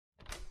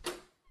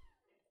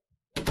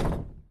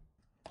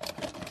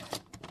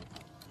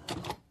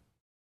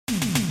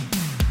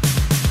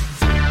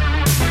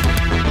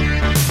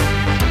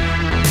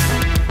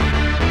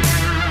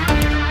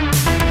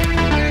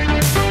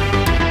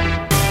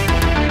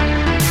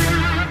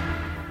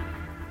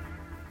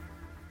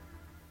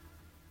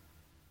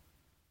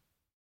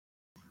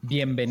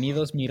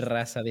Bienvenidos mi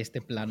raza de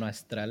este plano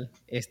astral.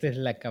 Esta es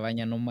la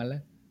Cabaña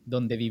Anómala,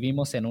 donde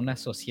vivimos en una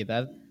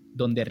sociedad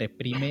donde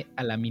reprime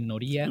a la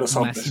minoría Los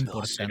más hombres.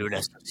 importante, En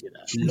una sociedad.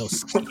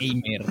 los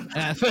gamers.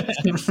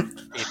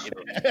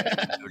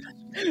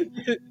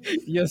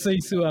 Yo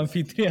soy su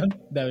anfitrión,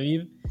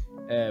 David.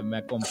 Me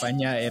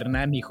acompaña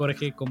Hernán y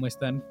Jorge. ¿Cómo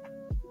están?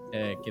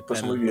 ¿Qué Pues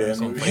tal? muy bien,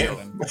 muy bien.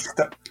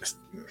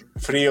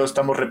 Frío,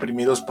 estamos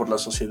reprimidos por la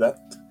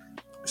sociedad.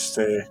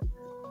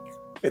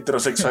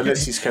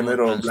 Heterosexuales,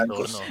 cisgénero,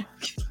 blancos.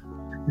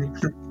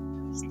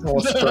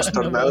 Estamos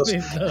trastornados.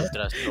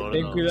 No.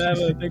 Ten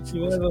cuidado.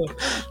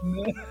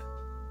 No.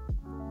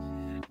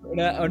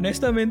 Ahora,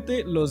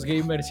 honestamente, los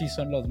gamers sí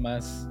son los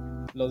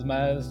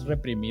más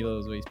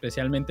reprimidos, güey.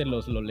 Especialmente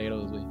los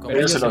loleros, güey. Pero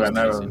ellos se lo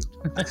ganaron.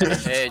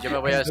 Yo me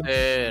voy a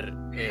hacer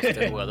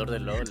jugador de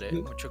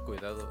LOL, mucho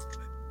cuidado.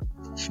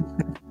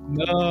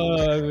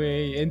 No,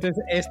 güey.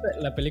 Entonces,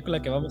 la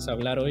película que vamos a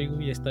hablar hoy,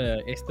 güey, esta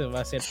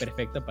va a ser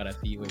perfecta para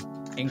ti, güey.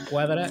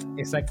 Encuadra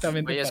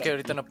exactamente. Oye, es que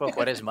ahorita no puedo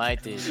jugar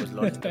Smite y pues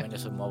LOL también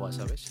es un MOBA,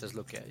 ¿sabes? Es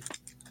lo que hay.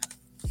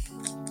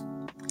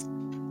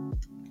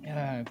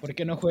 ¿Por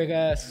qué no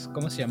juegas,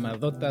 cómo se llama?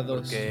 Dota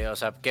 2. Porque, o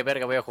sea, ¿qué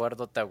verga voy a jugar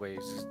Dota, güey?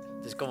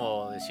 Es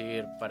como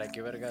decir, ¿para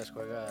qué vergas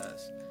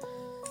juegas?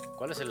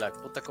 ¿Cuál es la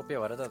puta copia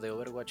barata de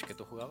Overwatch que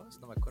tú jugabas?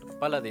 No me acuerdo.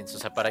 Paladins, o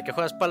sea, ¿para qué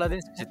juegas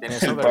Paladins si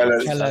tienes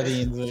Overwatch?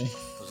 Paladins, güey.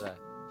 O sea.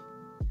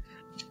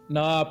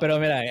 No, pero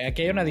mira,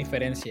 aquí hay una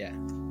diferencia.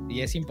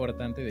 Y es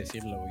importante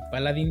decirlo, güey.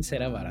 Paladins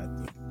era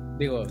barato.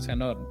 Digo, o sea,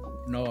 no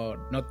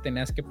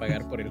tenías que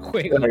pagar por el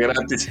juego. Era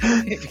gratis.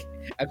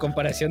 A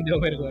comparación de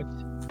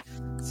Overwatch.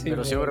 Sí,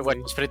 pero si Overwatch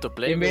es free to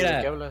play, y mira,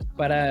 ¿de qué hablas?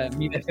 Para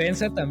mi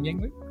defensa también,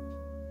 güey.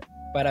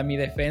 Para mi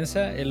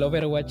defensa, el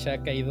Overwatch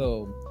ha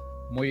caído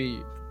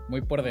muy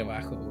por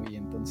debajo, güey.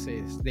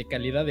 Entonces, de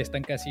calidad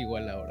están casi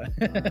igual ahora.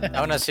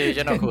 Aún así,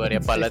 yo no jugaría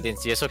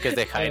Paladins. Y eso que es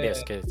de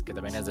Hi-Res, que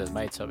también es de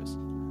Smite, ¿sabes?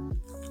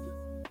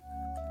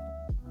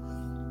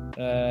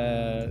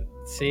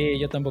 Sí,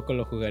 yo tampoco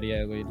lo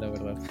jugaría, güey, la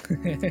verdad.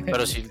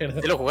 Pero si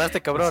lo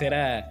jugaste, cabrón.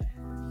 Será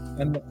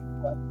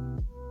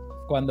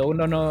cuando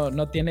uno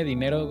no tiene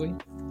dinero, güey,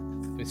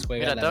 pues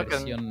juega. Mira,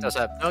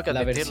 tengo que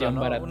admitirlo, ¿no?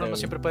 Barata, uno no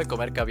siempre puede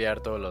comer caviar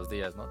todos los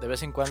días, ¿no? De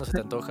vez en cuando se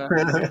te antoja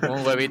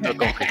un huevito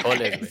con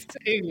frijoles, güey.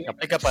 Sí,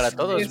 aplica para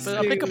todos, sí,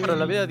 aplica para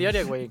la vida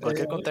diaria, güey, en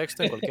cualquier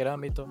contexto, en cualquier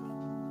ámbito.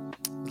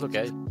 Es lo que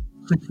hay.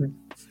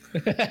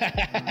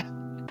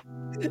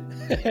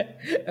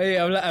 Oye,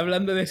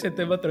 hablando de ese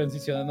tema,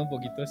 transicionando un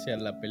poquito hacia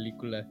la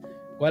película,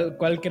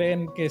 ¿cuál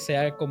creen que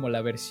sea como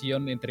la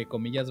versión, entre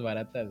comillas,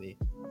 barata de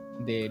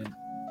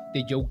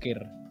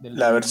Joker?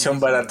 La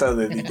versión barata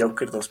de The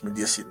Joker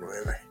 2019.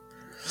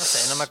 No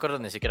sé, no me acuerdo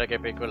ni siquiera qué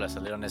películas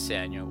salieron ese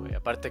año, güey.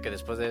 Aparte que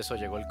después de eso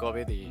llegó el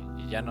COVID y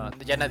ya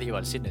nadie iba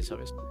al cine,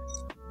 ¿sabes?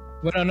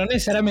 Bueno, no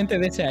necesariamente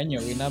de ese año,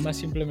 güey, nada más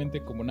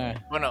simplemente como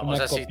una. Bueno, una o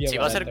sea, si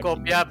va a ser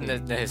copia,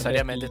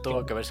 necesariamente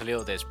tuvo que haber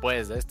salido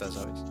después de esta,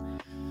 ¿sabes?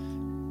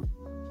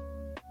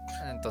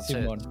 Entonces.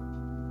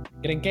 Simón.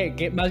 ¿Creen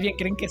que más bien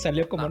creen que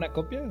salió como una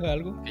copia o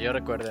algo? Que yo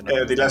recuerde, ¿no?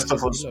 The Last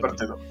of Us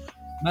parte 2.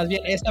 Más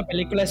bien, esta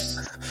película es.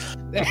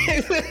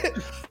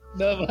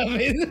 No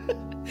mames.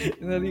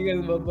 No digas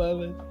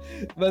mamadas.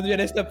 Más bien,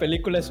 esta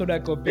película es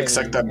una copia.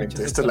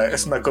 Exactamente. Esta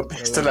es una copia.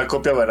 Esta es la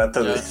copia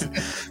barata de.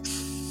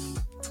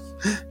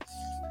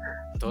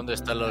 ¿Dónde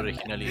está la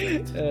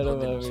originalidad?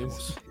 ¿Dónde nos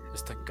hemos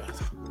estancado?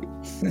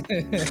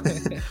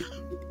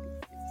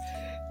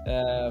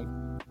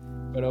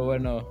 Pero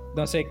bueno,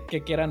 no sé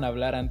qué quieran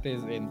hablar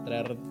antes de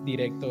entrar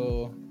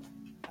directo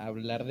a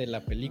hablar de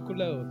la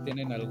película, o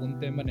tienen algún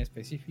tema en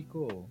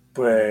específico.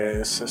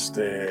 Pues,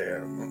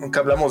 nunca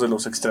hablamos de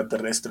los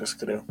extraterrestres,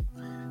 creo.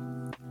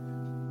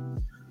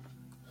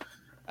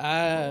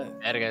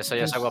 Verga, eso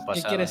ya es agua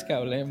pasada. ¿Qué quieres que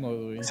hablemos,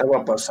 güey? Es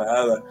agua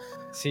pasada.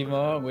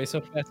 Simón, güey,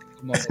 eso fue hace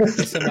como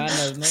 3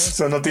 semanas, ¿no?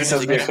 Son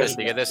noticias viejas.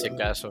 De ese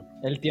caso.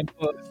 El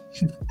tiempo.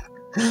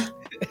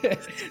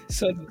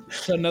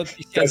 son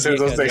noticias hace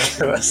viejas. 2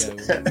 décadas.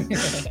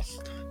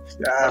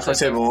 Ya,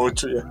 hace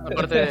mucho ya.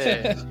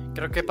 Aparte,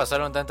 creo que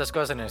pasaron tantas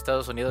cosas en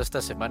Estados Unidos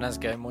estas semanas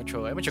que hay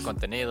mucho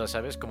contenido,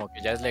 ¿sabes? Como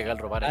que ya es legal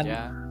robar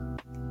allá.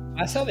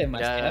 Pasa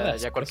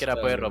demasiadas. Ya cualquiera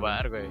puede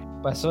robar, güey.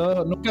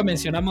 Nunca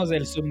mencionamos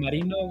del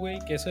submarino, güey,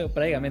 que eso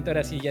prácticamente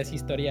ahora sí ya es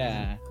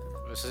historia.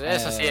 Pues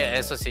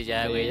eso sí,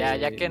 ya, güey,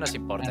 ya que nos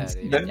importa.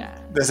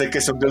 Desde que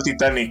se hundió el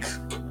Titanic.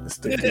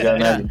 Ya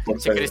nada le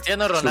importa. Si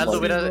Cristiano Ronaldo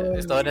hubiera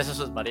estado en ese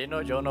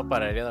submarino, yo no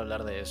pararía de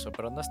hablar de eso,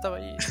 pero no estaba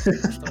ahí.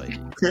 Es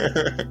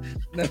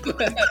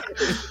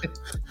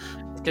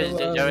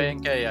que ya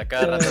ven que a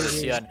cada rato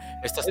decían,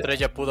 esta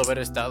estrella pudo haber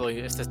estado y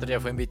esta estrella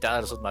fue invitada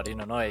al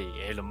submarino, ¿no? Y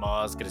Elon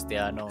Musk,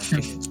 Cristiano,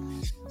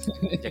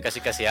 ya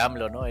casi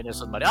AMLO, ¿no? En el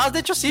submarino. De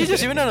hecho sí, yo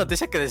sí vi una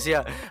noticia que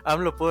decía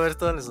AMLO pudo haber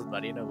estado en el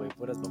submarino, güey,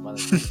 puras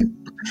mamadas.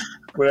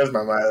 Puras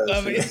mamadas.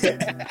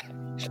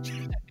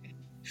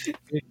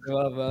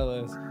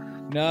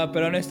 No,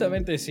 pero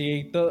honestamente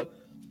sí,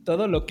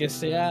 todo lo que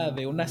sea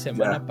de una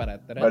semana ya, para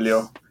atrás.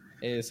 Valió.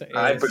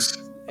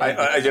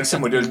 Ayer se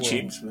murió el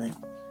Chimps, güey.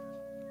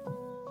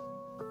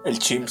 El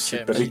Chimps,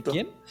 el perrito.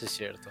 ¿Quién? Sí, es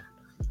cierto.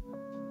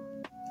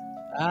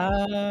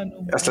 Ah,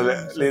 no. Hasta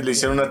le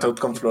hicieron un ataúd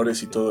con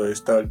flores y todo.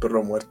 Estaba el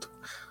perro muerto.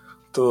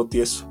 Todo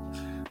tieso.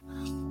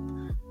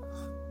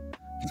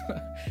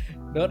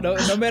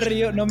 No me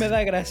río, no me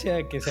da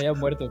gracia que se haya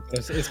muerto,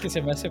 pero es que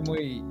se me hace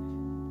muy...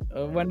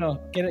 Bueno,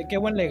 qué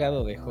buen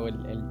legado dejó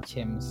el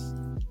Chems.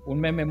 Un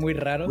meme muy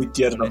raro, muy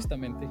tierno,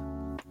 honestamente,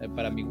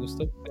 para mi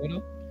gusto,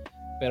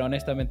 pero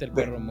honestamente el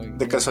perro muy...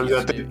 De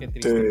casualidad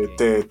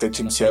te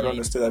chimsearon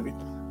David.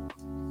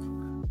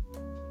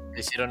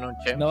 ¿Hicieron un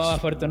Chems? No,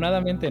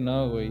 afortunadamente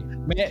no, güey.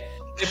 Me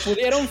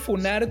pudieron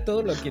funar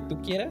todo lo que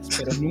tú quieras,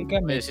 pero nunca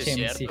me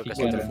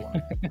chemsificaron.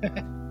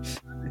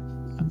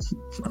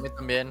 A mí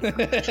también.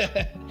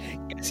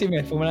 Casi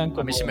me funan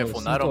como a mí sí me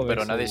funaron,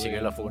 pero nadie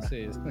siguió la funa.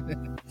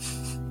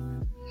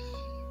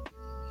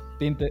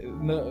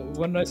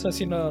 Bueno, eso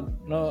sí no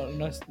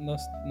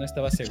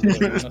estaba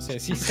seguro. No sé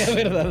si sea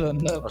verdad o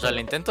no. O sea, el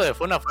intento de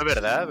funa fue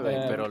verdad, güey,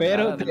 pero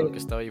nada de lo que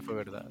estaba ahí fue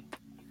verdad.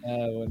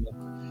 Ah,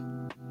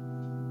 bueno.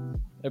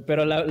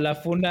 Pero la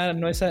funa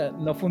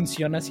no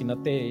funciona si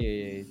no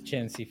te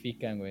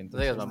chensifican, güey. No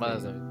digas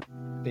mamadas, güey.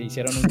 Te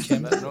hicieron un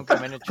chem. Nunca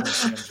me han hecho un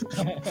chem.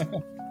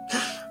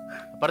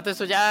 Aparte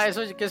eso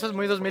es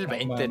muy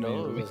 2020,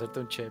 ¿no? Güey. Hacerte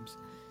un chems.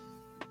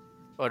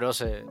 O no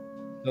sé.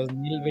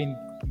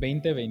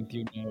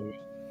 2021, güey.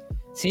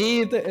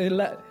 Sí,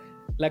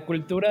 la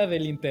cultura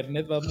del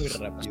internet va muy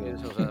rápido.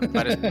 Sí, o sea,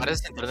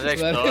 parece Internet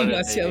Explorer. Va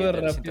demasiado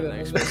rápido.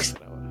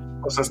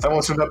 O sea,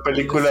 estamos en una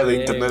película de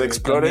Internet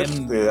Explorer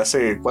de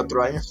hace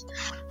 4 años.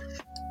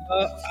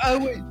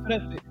 Güey,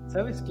 espérate.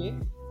 ¿Sabes qué?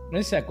 No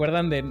sé si se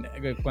acuerdan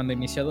de cuando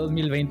inició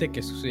 2020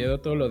 que sucedió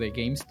todo lo de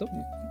GameStop.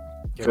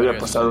 ¿Qué había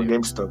pasado en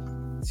GameStop?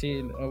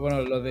 Sí,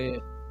 bueno, lo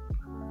de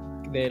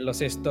los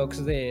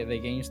stocks de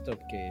GameStop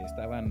que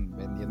estaban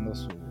vendiendo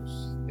sus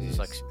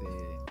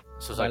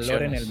valor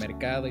acciones en el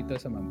mercado y toda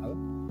esa mamada.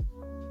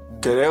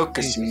 Creo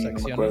que sí, no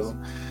me acuerdo.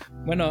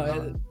 Bueno,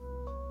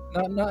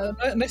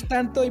 no es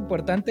tanto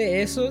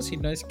importante eso,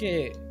 sino es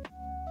que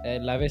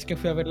la vez que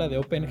fui a ver la de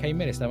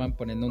Oppenheimer estaban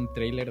poniendo un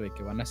tráiler de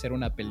que van a hacer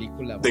una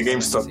película de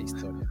GameStop.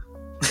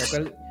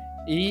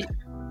 Y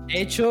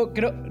hecho,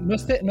 creo, no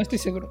estoy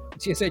seguro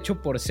si es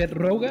hecho por Seth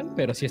Rogen,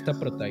 pero sí está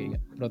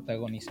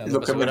protagonizado. Lo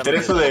que me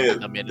interesa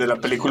de la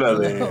película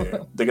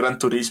de Gran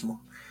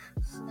Turismo.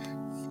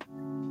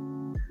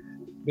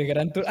 De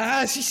Gran Turismo.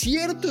 Ah, sí,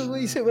 cierto,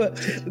 güey.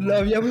 Lo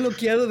había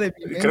bloqueado de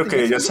mi mente. Creo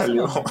que ya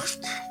salió.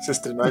 Se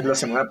estrenó la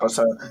semana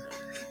pasada.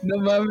 No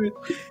mames.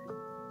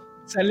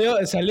 Salió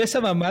esa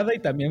mamada y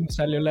también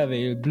salió la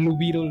de Blue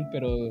Beetle,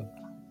 pero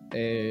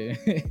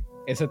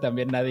esa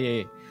también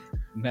nadie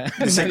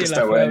dice que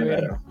está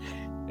buena.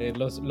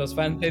 Los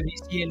fans de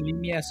DC en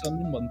línea son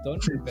un montón,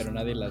 pero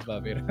nadie las va a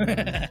ver.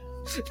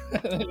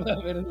 Nadie va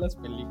a ver las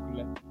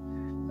películas.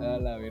 A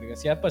la verga.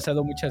 Sí ha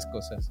pasado muchas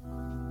cosas.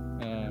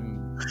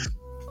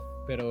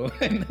 Pero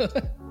bueno.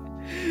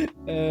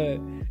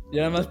 Y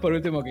nada más por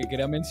último que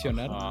quería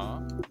mencionar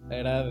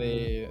era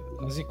de,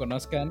 no sé si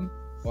conozcan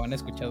o han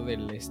escuchado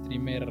del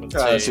streamer.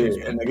 Sí,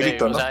 el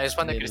negrito, ¿no? O sea, es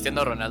fan de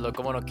Cristiano Ronaldo,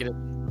 ¿cómo no quieres que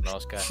lo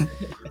conozca?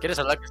 ¿Quieres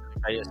hablar que se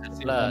calle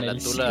la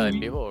tula en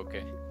vivo o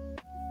qué?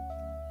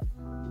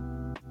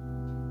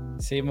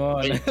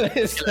 Simón,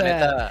 la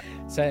neta,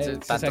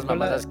 tantas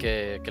mamadas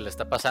que le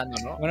está pasando,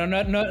 ¿no? Bueno,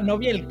 no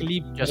vi el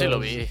clip. Yo sí lo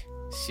vi.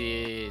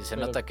 Sí, se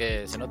nota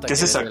que ¿Qué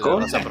se sacó?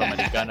 Es de la raza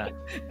afroamericana.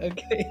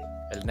 Okay.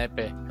 El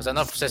nepe. O sea,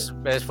 no, pues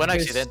fue un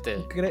accidente.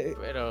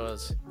 Pero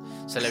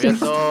se le vio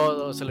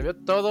todo.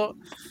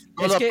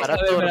 Todo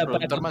aparato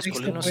reproductor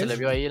masculino pues, se le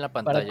vio ahí en la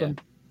pantalla.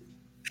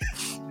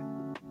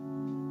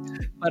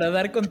 Para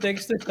dar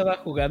contexto, estaba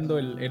jugando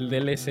el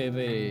DLC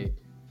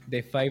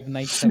de Five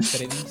Nights at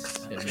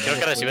Freddy's. Creo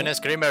que recibió un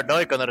screamer, ¿no?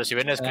 Y cuando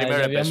recibió un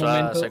screamer empezó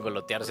a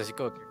sangolotearse así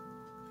como que...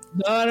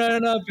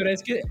 No, pero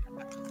es que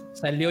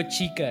salió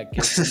Chica,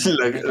 que es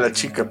la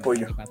chica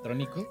pollo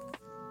animatrónico,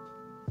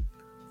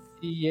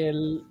 y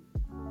él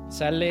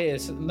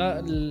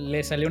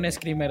le salió un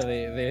screamer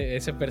de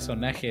ese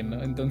personaje,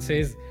 ¿no?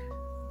 Entonces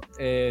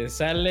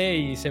sale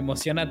y se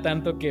emociona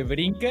tanto que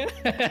brinca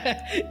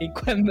y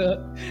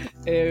cuando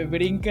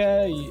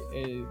brinca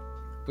y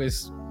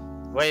pues...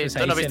 Güey,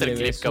 tú no viste el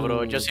clip,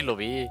 cabrón. Yo sí lo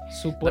vi.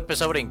 No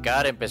empezó a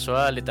brincar, empezó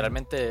a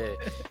literalmente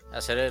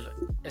hacer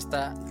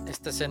esta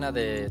escena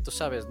de, tú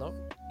sabes, ¿no?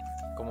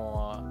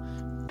 Como,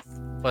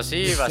 pues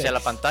sí, hacia la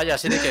pantalla,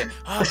 así de que,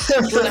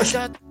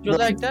 you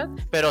like that.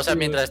 Pero, o sea,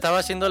 mientras estaba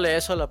haciéndole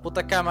eso a la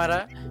puta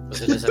cámara, pues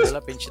se le salió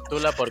la pinche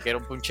tula porque era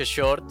un pinche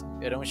short.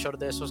 Era un short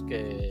de esos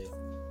que...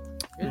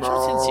 Un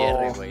short sin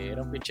cierre, güey.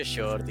 Era un pinche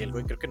short y el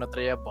güey creo que no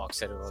traía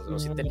boxer. O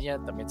si tenía,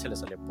 también se le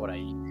salió por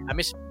ahí. A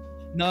mí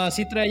no,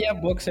 sí traía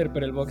boxer,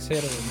 pero el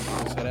boxer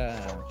pues era...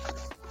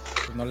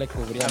 Pues no le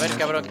cubría. A ver,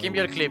 cabrón, ¿quién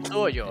vio el clip? ¿Tú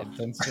o yo?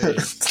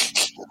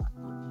 Entonces...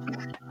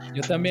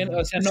 Yo también,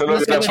 o sea, no solo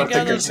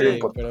sé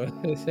pero...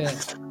 O sea...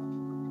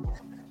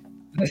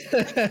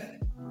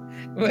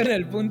 Bueno,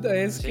 el punto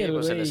es sí, que el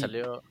pues güey se le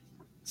salió...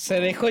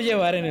 Se dejó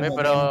llevar en el Güey,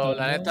 momento, pero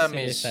la ¿no? neta, Se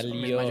le mis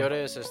salió.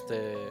 mayores,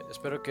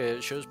 espero que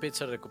Shoespeed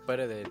se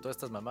recupere de todas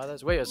estas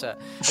mamadas. Güey, o sea,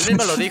 él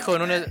mismo lo dijo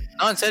en un...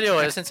 No, en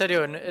serio, es en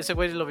serio. Ese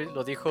güey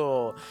lo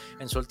dijo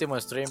en su último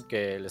stream,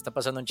 que le está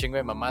pasando un chingo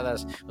de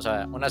mamadas. O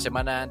sea, una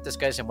semana antes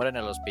que se muere en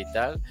el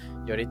hospital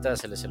y ahorita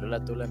se le salió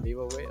la tula en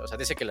vivo, güey. O sea,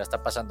 dice que la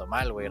está pasando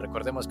mal, güey.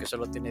 Recordemos que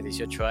solo tiene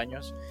 18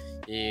 años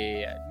y...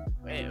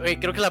 Güey,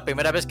 creo que es la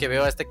primera vez que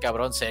veo a este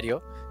cabrón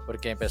serio,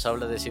 porque empezó a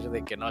decir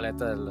de que no, la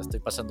neta la estoy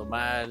pasando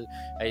mal.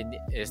 Ahí,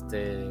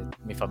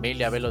 mi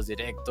familia ve los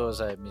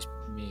directos,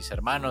 mis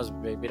hermanos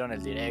vieron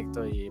el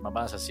directo y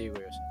mamadas así,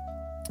 güey. O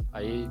sea,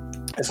 ahí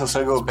Eso es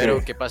algo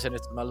espero que pasen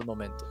estos malos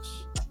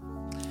momentos.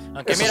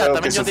 Aunque eso mira, es algo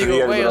también que yo digo,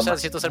 sufría el güey, o sea,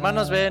 Bromas. si tus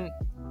hermanos ven...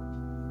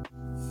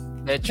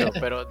 De hecho,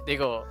 pero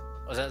digo,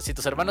 o sea, si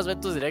tus hermanos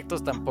ven tus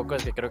directos, tampoco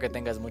es que creo que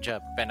tengas mucha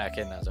pena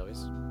ajena,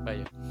 ¿sabes?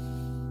 Vaya.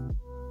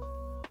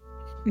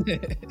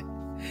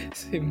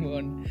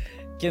 Simón.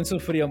 ¿Quién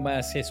sufrió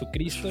más,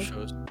 Jesucristo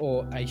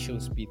o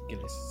iShowSpeed que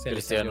se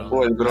les Cristiano. salió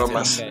O el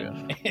Bromas.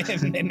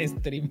 en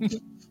stream?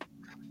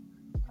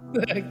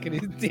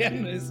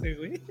 Cristiano ese,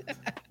 güey.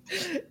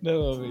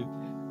 No, güey.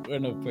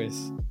 Bueno,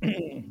 pues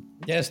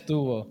ya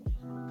estuvo.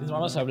 Les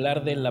vamos a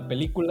hablar de la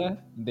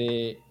película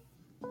de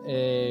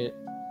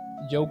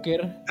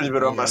Joker, El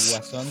Bromas.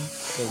 Guasón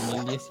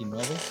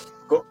 2019.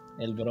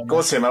 El Bromas.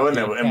 ¿Cómo se llamaba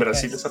en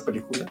Brasil esa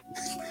película?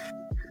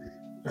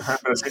 Ajá,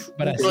 Brasil.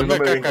 Brasil. Un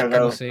nombre bien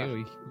cagado. No sé,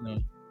 güey. No.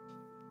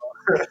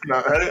 No,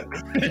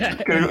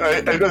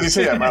 algo así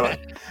se llamaba.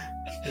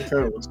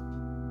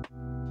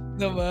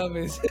 No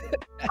mames.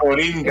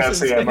 Coringa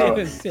se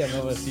llamaba. Se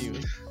llamaba así,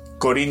 güey.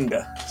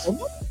 Coringa.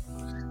 ¿Cómo?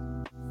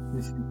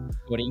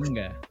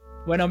 Coringa.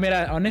 Bueno,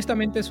 mira,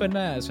 honestamente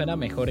suena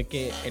mejor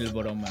que el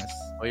Bromas.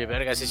 Oye,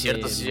 verga, sí es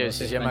cierto, sí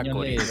se llama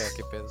Coringa,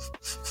 qué pedo.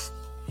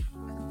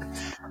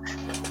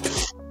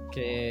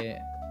 Que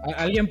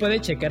alguien puede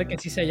checar que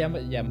sí se haya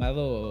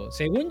llamado.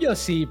 Según yo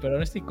sí, pero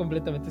no estoy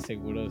completamente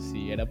seguro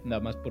si era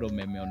nada más puro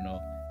meme o no.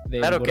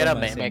 Claro que era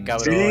meme,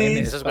 cabrón. Sí.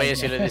 Esos güeyes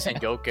sí le dicen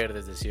Joker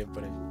desde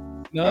siempre.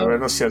 No, A ver,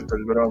 no es cierto,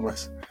 el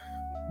Bromas.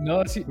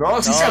 no, sí.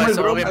 No, sí se llama el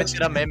eso Bromas. obviamente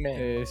era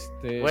meme.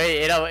 Güey,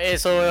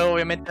 eso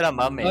obviamente era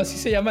mame. No, sí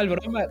se llama el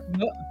Bromas.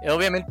 No,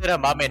 Obviamente era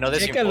mame, no chécalo,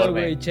 desinforme.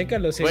 güey,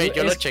 chécalo. Güey,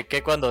 yo lo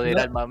chequé cuando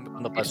era el mame,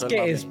 cuando pasó Es el que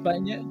mame.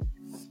 España.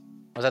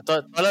 O sea,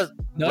 todas las...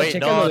 No, Güey,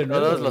 chécalo de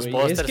nuevo, todos los güey.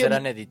 pósters Es que-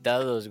 eran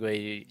editados,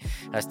 güey.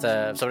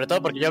 Hasta, sobre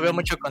todo porque yo veo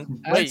mucho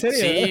 ¿en güey,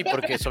 serio? sí,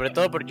 porque sobre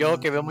todo porque yo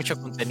que veo mucho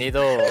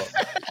contenido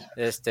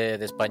de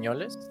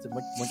españoles,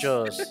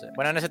 muchos,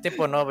 bueno, en ese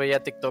tiempo no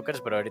veía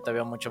TikTokers, pero ahorita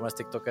veo mucho más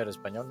TikToker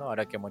español, ¿no?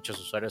 Ahora que muchos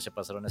usuarios se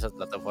pasaron a esa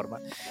plataforma.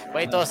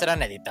 Güey, todos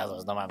eran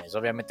editados, no mames.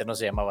 Obviamente no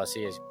se llamaba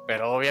así,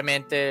 pero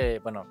obviamente,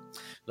 bueno,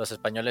 los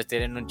españoles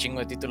tienen un chingo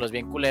de títulos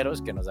bien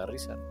culeros que nos da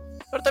risa.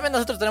 Pero también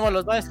nosotros tenemos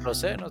los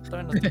maestros, ¿eh?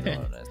 También nosotros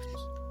tenemos los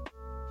maestros.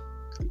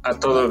 A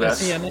todo gas.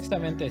 Sí,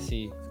 honestamente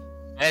sí.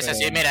 Ese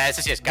sí, Pero- mira,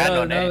 ese sí es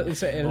canon, No, ¿eh?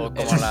 el- O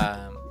como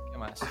la... ¿Qué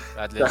más?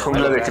 La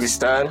jungla de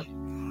cristal.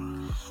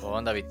 O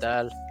Onda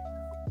Vital.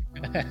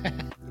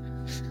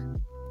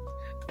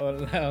 O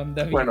la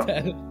onda Bueno.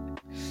 vital.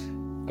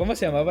 ¿Cómo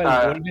se llamaba el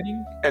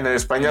Wolverine? En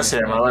España se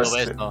llamaba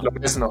Lobezno.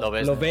 Lobezno. Lo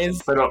ves.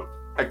 Pero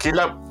aquí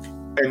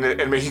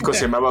en México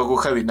se llamaba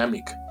aguja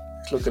dinámica.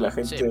 Es lo que la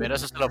gente. Sí, pero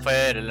eso solo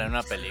fue en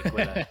una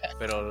película.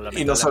 Pero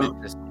Y no solo-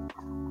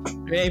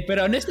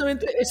 Pero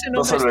honestamente, ese No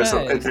nombre solo está,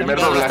 eso, el está primer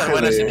muy- no, doblaje está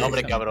bueno ese de-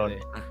 nombre, cabrón.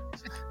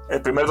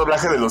 El primer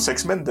doblaje de los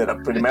X-Men de la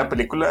primera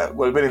película,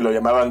 Wolverine lo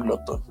llamaban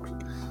Glotón.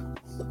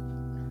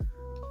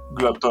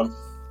 Glotón.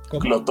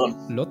 ¿Cómo? Glotón.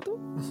 ¿Loto?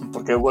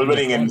 Porque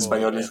Wolverine en Glotón,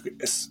 español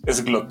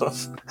es glotón.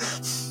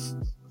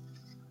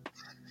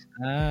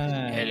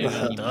 Ah, El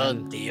glotón,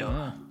 animal. tío.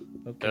 Ah,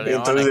 ok. Pero Y le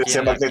entonces llamaban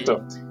decía aquí,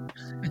 Magneto.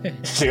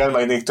 Llega el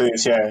Magneto y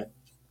decía: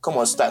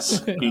 ¿Cómo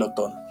estás,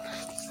 glotón?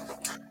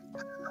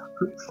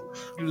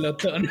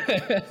 Glotón.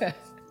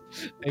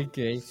 Ok.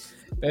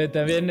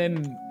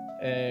 También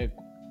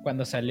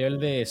cuando salió el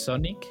de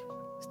Sonic,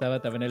 estaba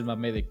también el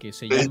mame de que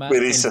se El llama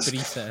Prisas. El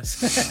Prisas.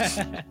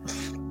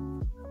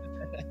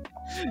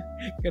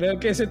 Creo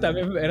que ese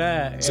también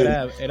era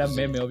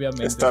meme,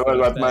 obviamente. Estaba el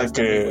pero Batman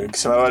está muy que bueno.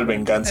 se llamaba el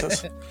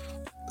Venganzas.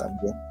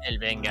 También. El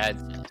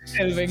Venganza.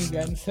 El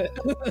Venganza.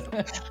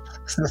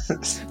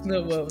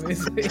 No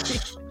mames, güey.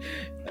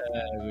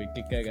 Ah, güey,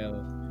 qué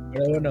cagado.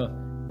 Pero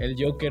bueno, el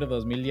Joker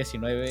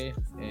 2019,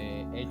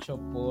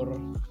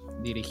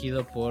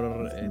 dirigido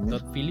por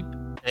Todd Phillip.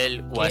 El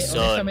Que Guasón.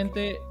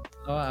 honestamente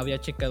no había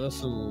checado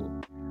su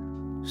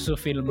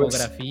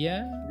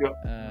filmografía. Yo-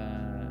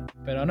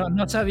 Pero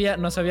no sabía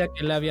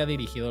que él había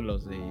dirigido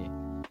los de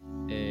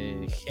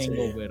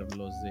Hangover,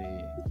 los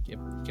de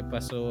 ¿Qué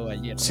pasó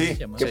ayer? ¿no? Sí, Se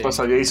llama. ¿qué Sí.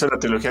 pasó? Ya hizo la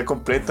trilogía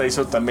completa,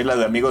 hizo también la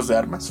de Amigos de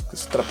Armas, que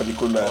es otra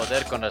película.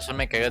 Joder, con razón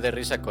me cagué de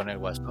risa con el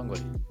Guasón,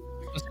 güey.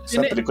 O sea,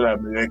 Esa película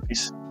de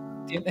X.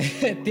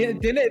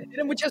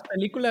 tiene muchas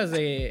películas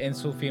en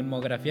su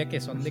filmografía que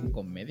son de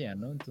comedia,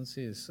 ¿no?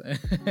 Entonces.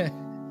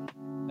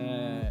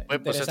 Güey,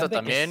 pues esta interesante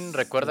también que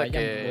recuerda se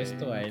hayan que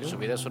puesto a él. su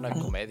vida es una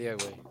comedia,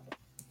 güey.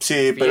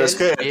 Sí, pero es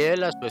que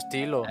Fiel a su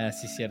estilo. Ah,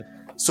 sí, cierto.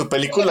 Su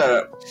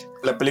película,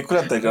 la película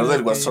anterior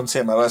del Guasón se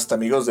llamaba hasta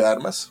Amigos de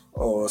Armas,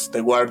 o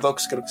The War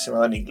Dogs, creo que se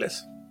llamaba en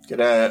inglés. Que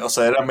era, o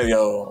sea, era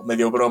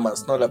medio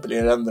bromas, ¿no? La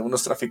película eran de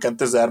unos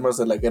traficantes de armas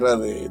de la guerra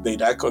de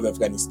Irak o de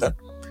Afganistán.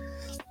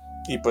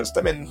 Y pues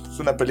también es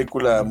una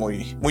película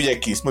muy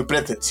X, muy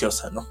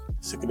pretenciosa, ¿no?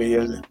 Se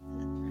creía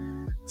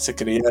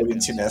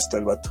bien cineasta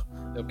el vato.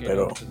 Okay,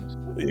 pero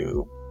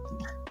digo,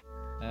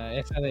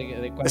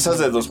 esa es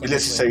de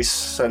 2016.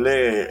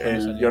 Sale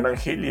el Jonah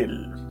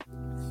Hill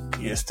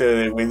y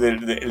este güey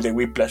el de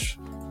Whiplash,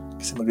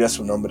 que se me olvida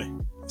su nombre.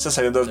 Esa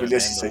salió en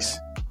 2016.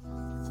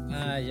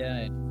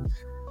 Ya.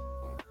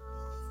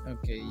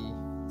 Ok,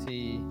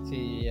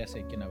 sí, ya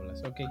sé quién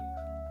hablas. Ok.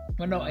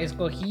 Bueno,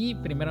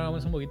 primero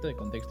vamos un poquito de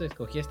contexto,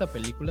 escogí esta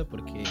película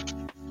porque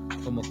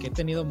como que he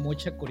tenido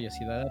mucha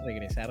curiosidad de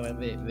regresar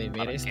de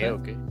ver esta.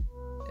 Okay.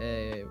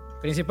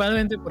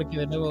 Principalmente porque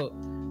de nuevo,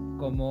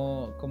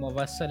 como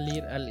va a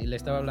salir, le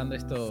estaba hablando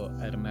esto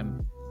a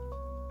Hernán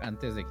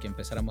antes de que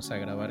empezáramos a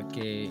grabar,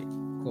 que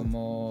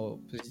como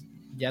pues,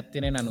 ya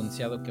tienen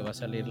anunciado que va a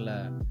salir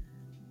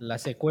la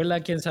secuela,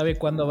 quién sabe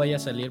cuándo vaya a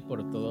salir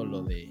por todo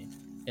lo de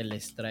el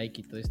strike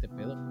y todo este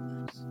pedo.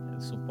 Pues,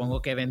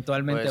 supongo que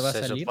eventualmente pues va a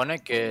salir. Se supone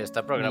que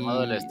está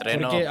programado el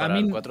estreno para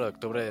el 4 de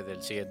octubre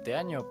del siguiente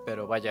año,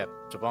 pero vaya,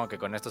 supongo que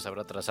con esto se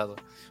habrá atrasado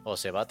o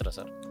se va a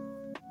atrasar.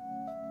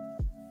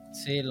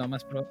 Sí, lo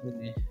más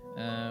probable.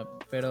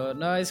 Pero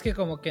no, es que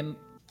como que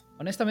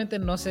honestamente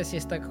no sé si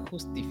está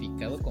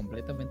justificado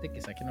completamente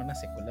que saquen una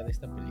secuela de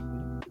esta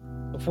película.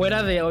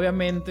 Fuera de,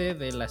 obviamente,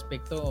 del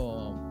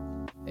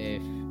aspecto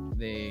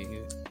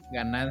de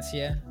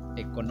ganancia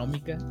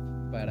económica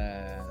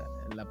para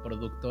la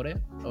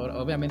productora.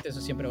 Obviamente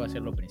eso siempre va a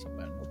ser lo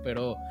principal, ¿no?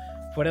 Pero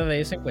fuera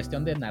de eso, en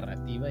cuestión de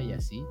narrativa y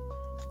así,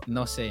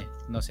 no sé,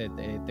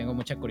 tengo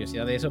mucha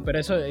curiosidad de eso, pero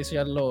eso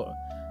ya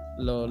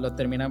lo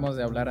terminamos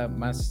de hablar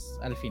más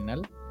al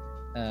final.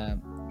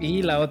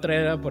 Y la otra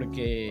era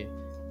porque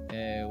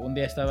un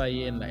día estaba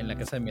ahí en la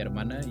casa de mi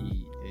hermana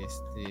y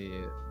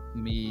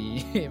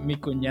mi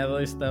cuñado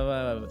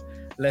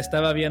la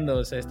estaba viendo,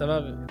 o sea,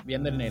 estaba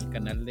viendo en el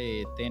canal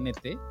de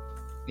TNT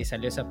y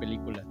salió esa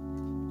película.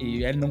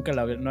 Y él no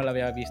la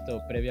había visto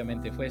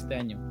previamente, fue este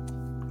año.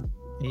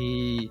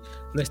 Y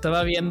lo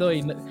estaba viendo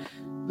y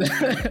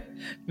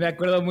me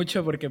acuerdo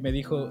mucho porque me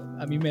dijo,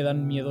 a mí me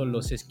dan miedo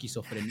los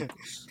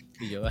esquizofrénicos.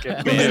 Y yo,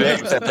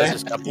 Indirecta.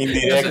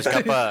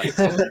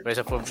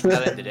 Esa fue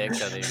una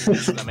indirecta,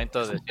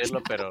 lamento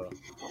decirlo, pero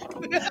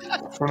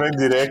una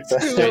indirecta.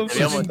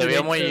 Te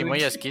vio muy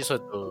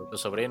esquizo tu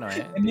sobrino,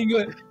 ¿eh?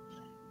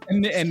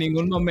 En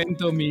ningún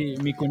momento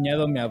mi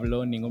cuñado me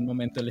habló, en ningún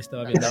momento él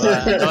estaba viendo.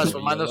 Andabas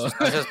fumando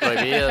sustancias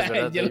prohibidas,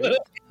 ¿verdad?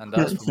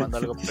 Andabas fumando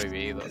algo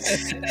prohibido.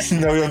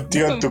 No había un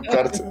tío en tu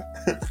cuarto.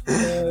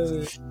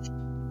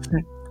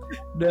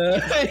 No.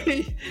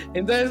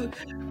 Entonces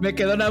me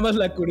quedó nada más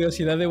la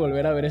curiosidad de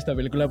volver a ver esta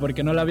película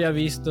porque no la había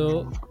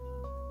visto.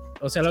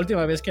 O sea, la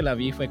última vez que la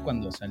vi fue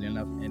cuando salió en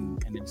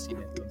el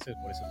cine, entonces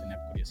por eso tenía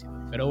curiosidad.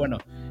 Pero bueno,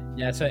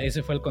 ya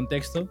ese fue el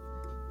contexto.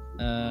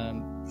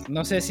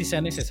 No sé si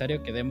sea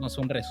necesario que demos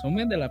un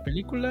resumen de la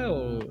película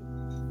o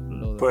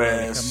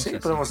pues sí, así.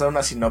 Podemos dar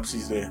una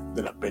sinopsis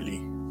de la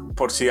peli,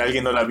 por si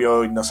alguien no la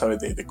vio y no sabe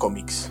de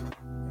cómics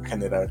en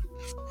general.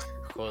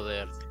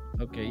 Joder.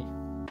 Ok.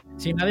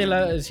 Si nadie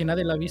la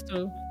ha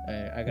visto,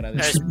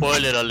 agradezco.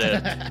 Spoiler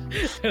alert.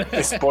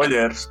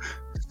 Spoilers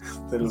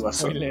del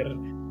Guasón. Spoiler.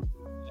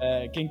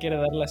 ¿Quién quiere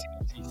dar la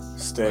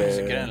sinopsis? Pues,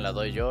 si quieren la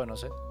doy yo, no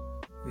sé.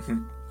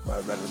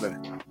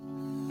 Dale.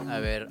 A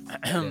ver,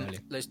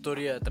 la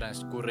historia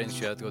transcurre en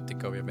Ciudad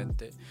Gótica,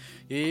 obviamente,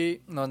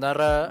 y nos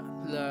narra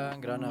la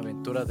gran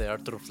aventura de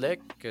Arthur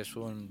Fleck, que es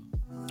un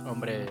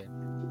hombre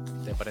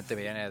de aparente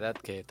mediana edad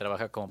que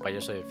trabaja como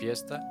payaso de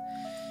fiesta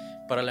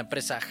para la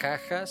empresa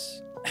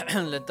Jajas.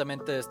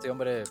 Lentamente este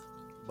hombre,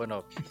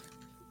 bueno,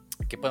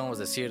 ¿qué podemos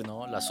decir,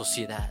 no? La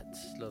sociedad,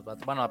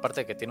 bueno,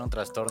 aparte de que tiene un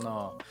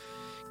trastorno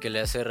que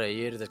le hace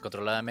reír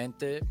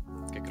descontroladamente,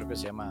 que creo que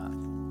se llama,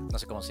 no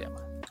sé cómo se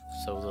llama,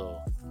 pseudo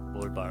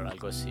bulbar,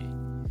 algo así,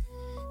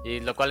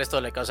 y lo cual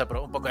esto le causa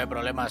un poco de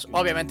problemas,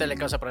 obviamente le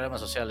causa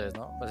problemas sociales,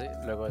 ¿no? Pues sí,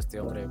 luego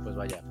este hombre, pues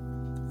vaya,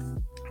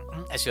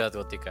 es Ciudad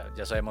Gótica,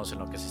 ya sabemos en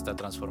lo que se está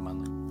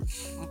transformando.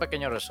 Un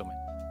pequeño resumen.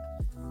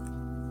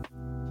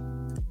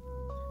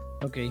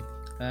 Ok.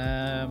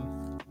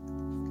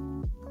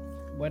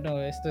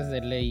 Bueno, esto es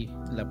de ley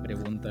la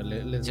pregunta.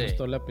 ¿Les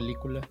gustó la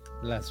película?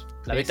 La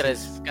vi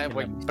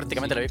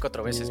prácticamente la vi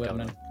 4 veces,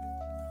 cabrón.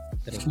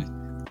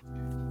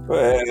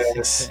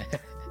 Pues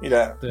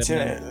mira, sí,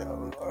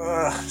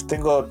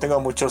 tengo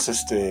muchos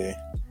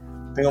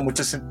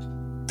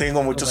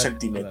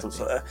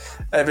sentimientos.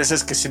 Hay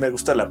veces que sí me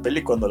gusta la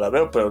peli cuando la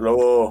veo, pero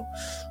luego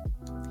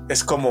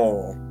es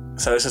como,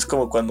 ¿sabes? Es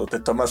como cuando te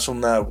tomas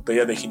una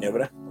botella de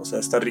ginebra. O sea,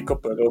 está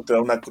rico, pero luego te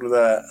da una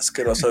cruda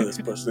asquerosa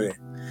después de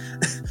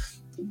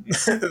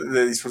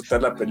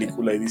disfrutar la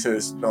película y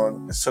dices,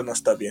 no, eso no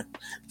está bien.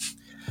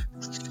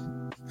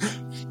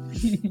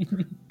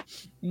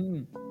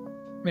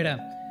 Mira,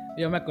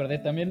 yo me acordé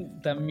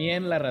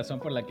también la razón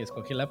por la que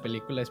escogí la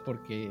película es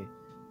porque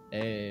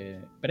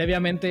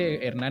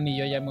Previamente Hernán y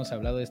yo ya hemos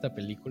hablado de esta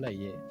película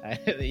y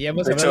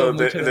hemos De hablado hecho,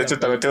 mucho de hecho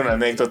también tengo una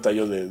anécdota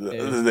yo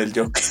del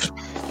Joker. Sí.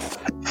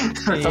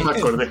 No me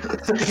acordé.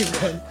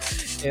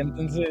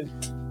 Entonces,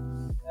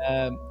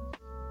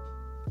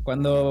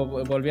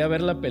 cuando volví a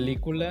ver la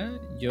película,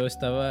 yo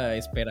estaba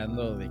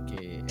esperando de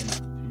que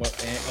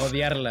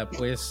odiarla,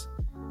 pues,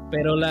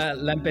 pero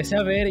la empecé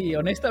a ver y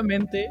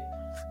honestamente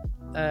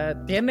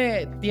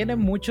tiene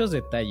muchos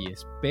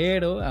detalles,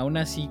 pero aún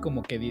así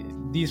como que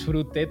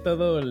disfruté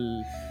todo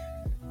el...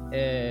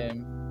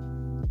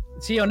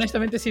 sí,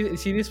 honestamente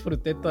sí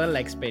disfruté toda la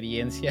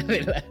experiencia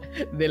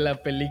de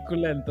la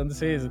película,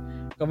 entonces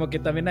como que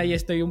también ahí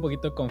estoy un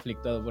poquito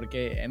conflictuado,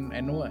 porque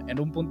en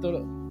un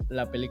punto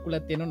la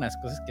película tiene unas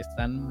cosas que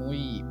están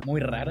muy, muy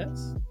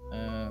raras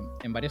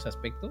en varios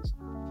aspectos,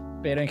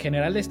 pero en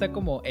general está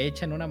como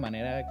hecha en una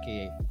manera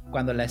que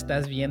cuando la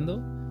estás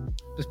viendo,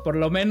 pues por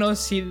lo menos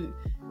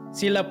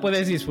sí la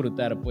puedes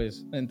disfrutar,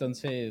 pues.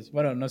 Entonces,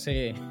 bueno, no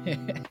sé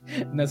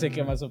no sé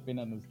qué más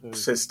opinan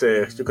ustedes.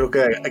 Pues yo creo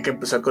que hay que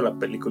empezar con la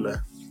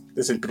película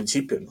desde el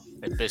principio, ¿no?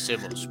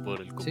 Empecemos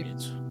por el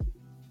comienzo.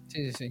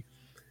 Sí.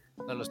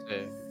 No lo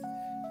sé.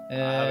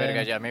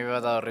 Verga, ya a mí me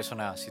ha dado risa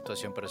una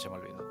situación, pero se me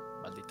olvidó.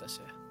 Maldita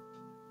sea.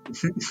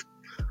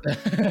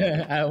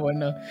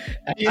 Bueno.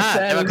 Ahí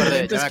está, ya me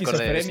acordé.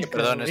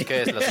 perdón, es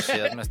que la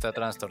sociedad me está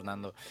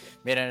trastornando.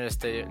 Miren,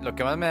 lo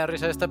que más me da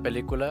risa de esta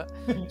película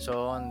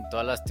son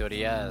todas las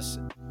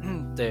teorías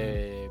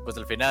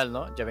del final,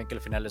 ¿no? Ya ven que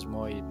el final es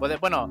muy...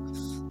 Bueno,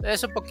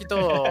 es un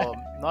poquito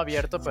no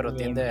abierto, pero el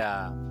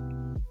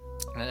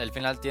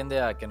final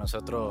tiende a que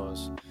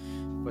nosotros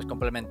pues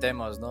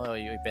complementemos, ¿no?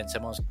 Y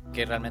pensemos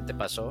qué realmente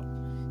pasó.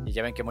 Y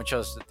ya ven que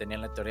muchos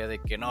tenían la teoría de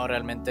que no,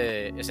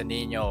 realmente ese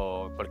niño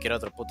o cualquier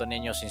otro puto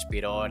niño se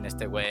inspiró en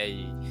este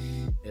güey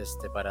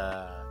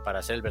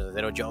para ser el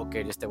verdadero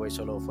Joker, y este güey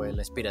solo fue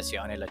la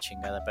inspiración y la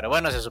chingada. Pero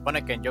bueno, se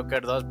supone que en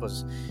Joker 2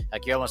 pues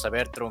aquí vamos a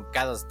ver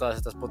truncadas todas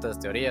estas putas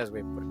teorías,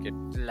 güey, porque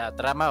la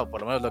trama, o por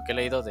lo menos lo que he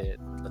leído de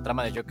la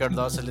trama de Joker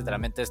 2 es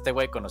literalmente este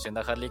güey conociendo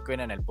a Harley Quinn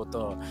en el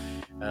puto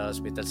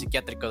hospital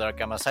psiquiátrico de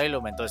Arkham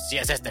Asylum. Entonces sí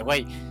es este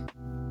güey.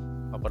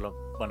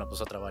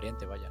 Pues otra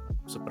variante, vaya,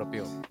 ¿no? Su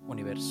propio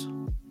universo.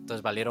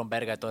 Entonces valieron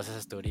verga todas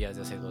esas teorías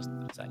de hace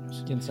 2-3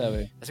 años. ¿Quién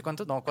sabe? ¿Hace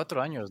cuánto? No,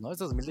 4 años, ¿no? Es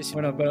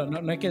 2019. Bueno,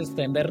 pero no hay que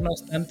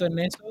extendernos tanto en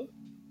eso.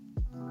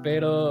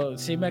 Pero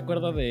sí me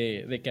acuerdo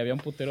de que había un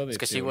putero de... Es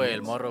que sí, güey,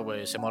 el morro,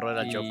 güey. Ese morro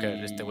era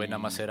Joker. Este güey nada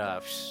más era...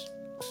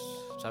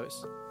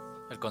 ¿Sabes?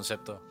 El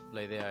concepto,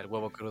 la idea, el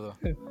huevo crudo.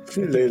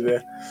 La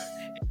idea.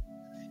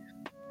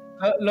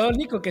 Lo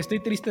único que estoy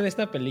triste de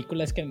esta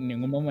película es que en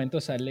ningún momento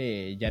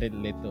sale Jared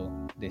Leto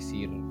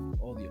decir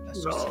odio la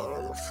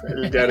sociedad.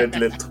 No, el Jared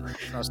Leto.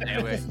 No sé,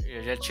 güey.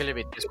 Ya el Chile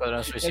vi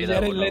Escuadrón Suicida.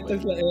 El Jared Leto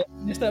es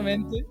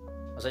honestamente.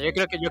 O sea, yo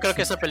creo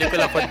que esa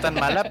película fue tan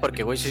mala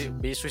porque güey,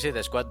 vi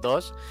Suicide Squad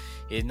 2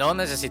 y no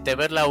necesité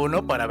ver la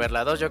 1 para ver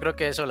la 2. Yo creo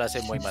que eso la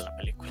hace muy mala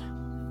película.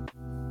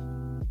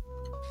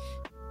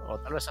 O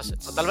tal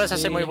vez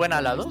hace muy buena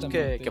la 2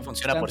 que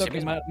funciona tanto por sí que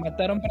misma.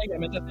 Mataron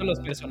prácticamente a todos los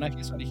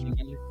personajes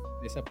originales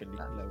de esa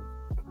película,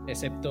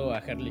 excepto a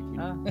Harley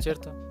Quinn.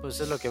 Cierto.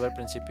 Pues es lo que ve al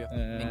principio.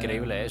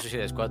 Increíble, ¿eh?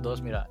 Suicide Squad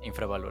 2, mira,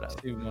 infravalorado.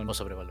 Sí, o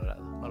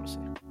sobrevalorado, no lo sé.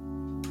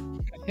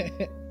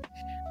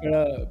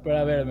 Pero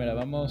a ver, mira,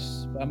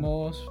 vamos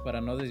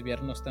para no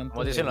desviarnos tanto.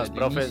 Como dicen los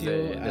profes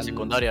de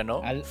secundaria,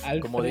 ¿no?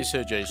 Como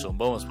dice Jason,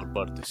 vamos por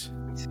partes.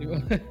 Sí,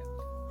 bueno.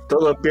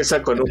 Todo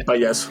empieza con un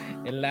payaso.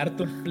 El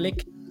Arthur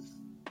Fleck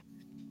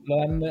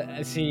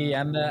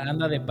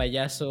anda de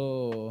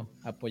payaso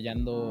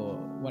apoyando,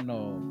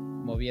 bueno,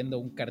 moviendo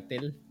un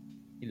cartel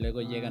y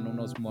luego llegan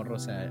unos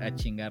morros a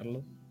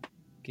chingarlo.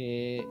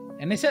 Que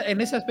en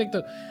ese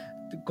aspecto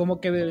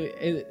como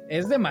que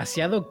es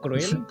demasiado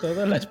cruel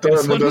todas las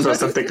personas. Todo el mundo es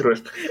bastante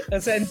cruel.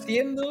 O sea,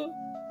 entiendo.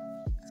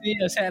 Sí,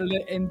 o sea,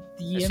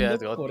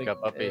 entiendo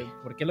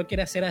por qué lo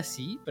quiere hacer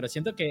así, pero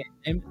siento que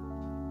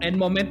en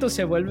momentos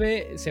se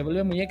vuelve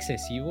muy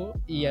excesivo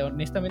y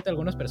honestamente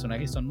algunos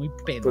personajes son muy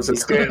pendejos. Pues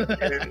es que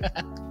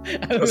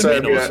o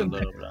sea, mira,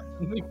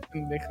 muy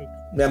pendejos.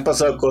 me han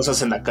pasado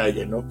cosas en la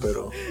calle, ¿no?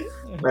 Pero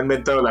me han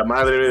mentado la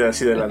madre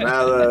así de la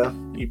nada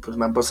y pues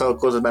me han pasado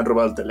cosas, me han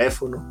robado el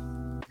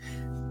teléfono.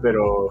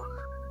 Pero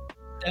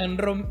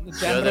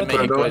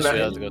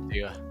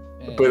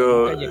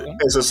pero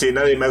eso sí,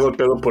 nadie me ha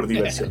golpeado por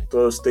diversión.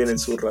 Todos tienen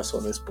sus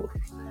razones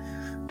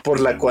por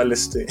la cual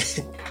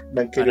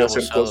me han querido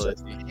hacer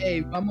cosas.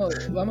 Hey,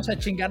 vamos a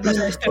chingarnos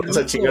a este Vamos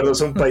a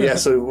chingarnos a un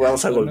payaso y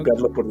vamos a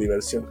golpearlo por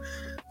diversión.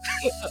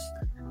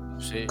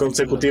 Sí,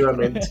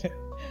 consecutivamente.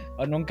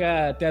 ¿O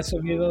nunca te has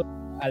subido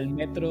al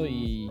metro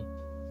y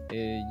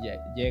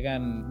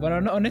llegan...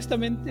 Bueno, no,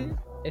 honestamente,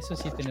 eso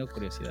sí he tenido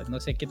curiosidad. No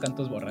sé qué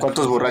tantos borrachos...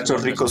 ¿Cuántos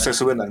borrachos ricos se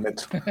suben al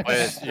metro?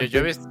 Pues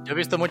yo he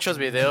visto muchos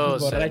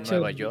videos en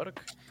Nueva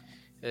York.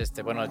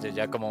 Bueno,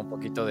 ya como un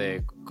poquito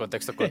de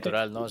contexto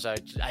cultural, ¿no? O sea,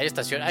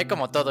 hay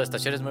como todo,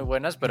 estaciones muy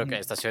buenas, pero que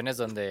hay estaciones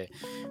donde,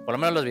 por lo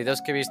menos los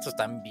videos que he visto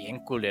están bien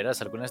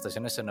culeras, algunas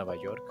estaciones en Nueva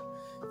York.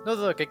 No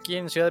dudo que aquí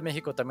en Ciudad de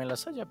México también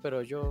las haya,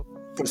 pero yo...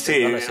 Pues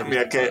sí,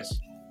 mira que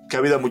que ha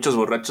habido muchos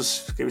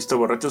borrachos, que he visto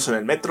borrachos en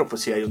el metro,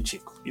 pues sí hay un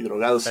chico, y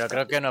drogados. Pero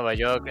creo que en Nueva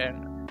York...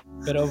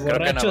 Pero creo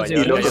que en Nueva borrachos York y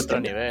hay locos otro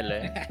también. nivel,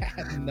 ¿eh?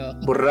 No,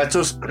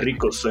 Borrachos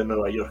ricos en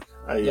Nueva York.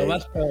 Ahí, lo ahí.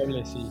 más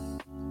probable, sí.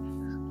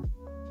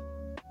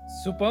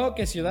 Supongo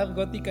que Ciudad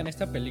Gótica en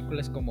esta película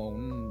es como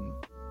un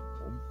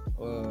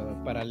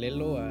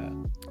paralelo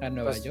a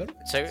Nueva Pues, York.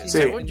 Sí.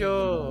 Según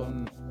yo...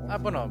 Como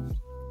bueno,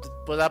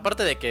 pues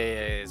aparte de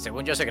que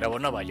según yo se grabó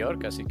en Nueva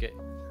York, así que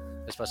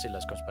es fácil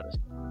las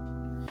comparaciones.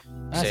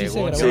 sí se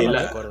Según grabó. Sí, yo, no me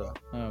la- acuerdo.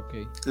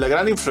 ok. La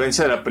gran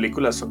influencia de la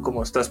película son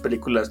como estas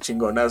películas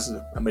chingonas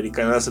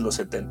americanas de los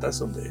 70s,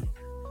 donde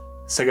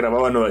se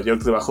grababa en Nueva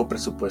York de bajo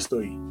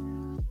presupuesto, y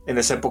en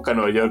esa época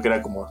Nueva York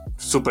era como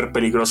súper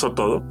peligroso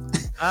todo.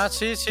 Ah,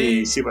 sí, sí.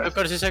 Y sí, bueno.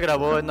 Creo que sí se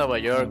grabó en Nueva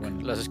York. Ah,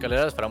 bueno. Las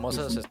escaleras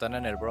famosas están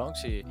en el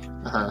Bronx y...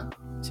 Ajá.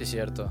 Sí,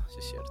 cierto, sí,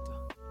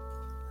 cierto.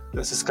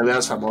 Las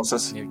escaleras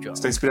famosas. New York.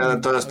 Está inspirada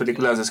en todas las Ok.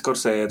 películas de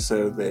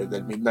Scorsese,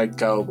 del Midnight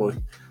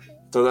Cowboy.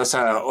 Toda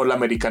esa ola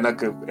americana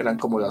que eran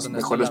como las ¿Dónde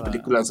está mejores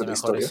películas de la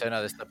mejor historia.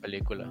 escena de esta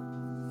película?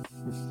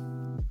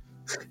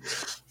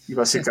 Y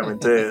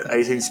básicamente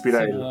ahí se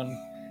inspira Simón.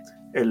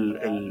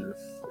 el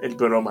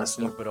bromas,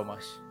 El ¿no?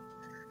 bromas.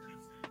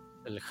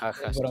 El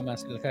jajas.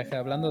 Bromas, el jaja.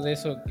 Hablando de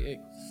eso,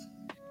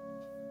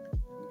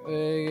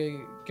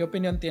 ¿qué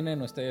opinión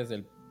tienen ustedes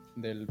de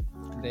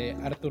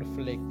Arthur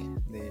Fleck,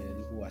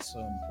 del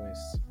Guasón?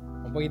 Pues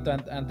un poquito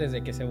antes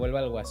de que se vuelva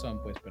el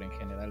Guasón, pues, pero en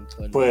general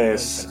todo el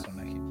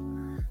personaje.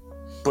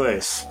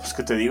 Pues,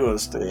 ¿qué te digo?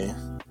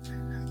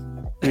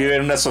 Vive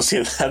en una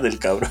sociedad del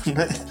cabrón.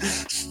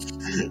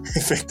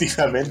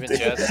 Efectivamente.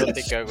 Ciudad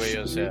gótica, güey,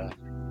 o sea...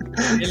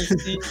 Él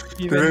sí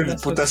Vive en una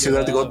puta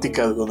ciudad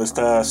gótica, güey. donde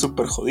está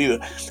súper jodida.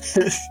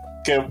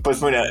 Que,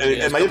 pues, mira, Sí,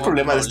 el es mayor como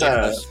problema de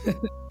esta...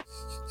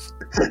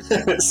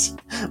 Tamaulipas.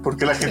 ¿Por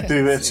qué la gente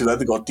vive en ciudad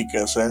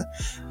gótica? O sea,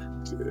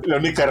 la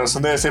única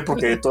razón debe ser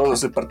porque todos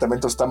los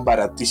departamentos están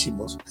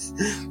baratísimos.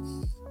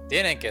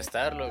 Tienen que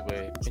estarlo,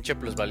 güey. Pinche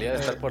plusvalía de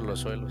estar por los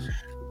suelos.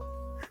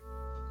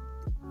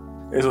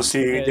 Eso sí,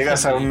 Eso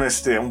llegas a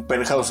sí. un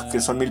penthouse que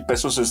son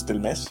 $1,000 el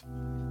mes.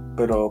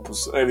 Pero,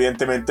 pues,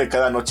 evidentemente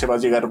cada noche va a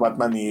llegar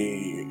Batman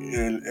y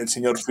el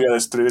señor Free a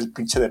destruir el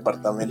pinche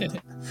departamento.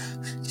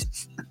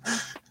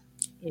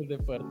 El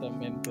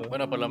departamento.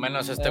 Bueno, por lo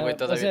menos este güey o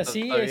todavía... sea,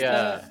 sí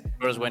todavía está...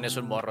 Bruce Wayne es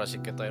un morro, así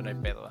que todavía no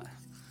hay pedo.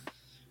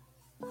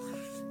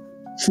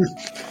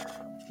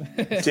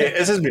 Sí,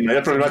 ese es mi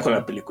mayor problema con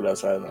la película. O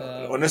sea,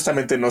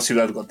 honestamente no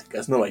ciudad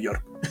gótica, es Nueva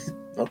York.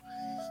 ¿No?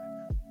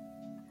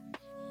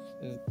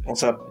 O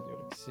sea,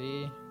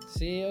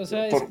 Sí, o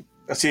sea,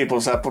 sí,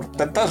 pues, o sea, por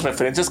tantas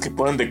referencias que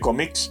ponen de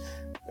cómics,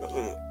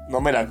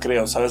 no me la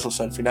creo, ¿sabes? O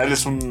sea, al final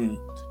es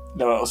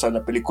o sea,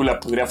 la película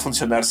podría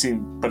funcionar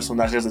sin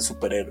personajes de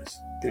superhéroes.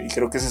 Y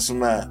creo que esa es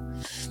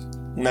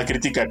una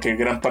crítica que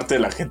gran parte de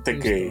la gente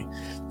que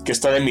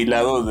está de mi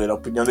lado de la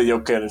opinión de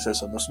Joker es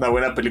eso. No es una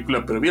buena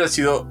película, pero hubiera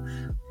sido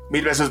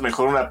 1000 veces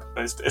mejor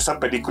esa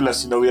película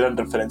si no hubieran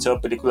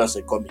referenciado películas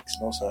de cómics,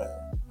 ¿no? O sea,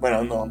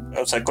 bueno,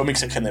 no, o sea,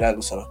 cómics en general,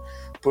 o sea,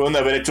 pudieron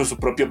haber hecho su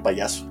propio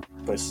payaso,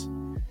 pues.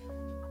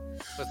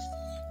 Pues,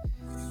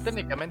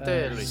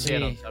 técnicamente lo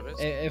hicieron, sí. ¿sabes?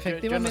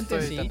 Efectivamente, yo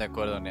no estoy sí. tan de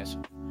acuerdo en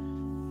eso.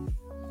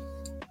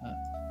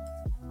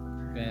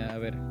 A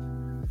ver,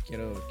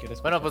 quiero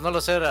escuchar. Bueno, pues no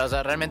lo sé, o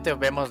sea, realmente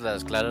vemos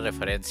las claras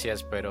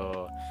referencias,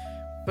 pero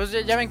pues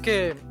ya ven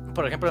que,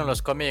 por ejemplo, en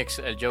los cómics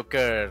el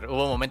Joker,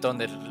 hubo un momento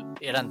donde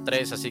eran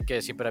 3, así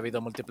que siempre ha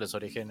habido múltiples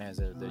orígenes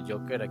del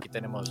Joker. Aquí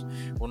tenemos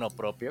uno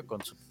propio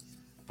con su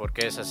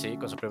porque es así,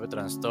 con su propio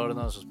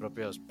trastorno, sus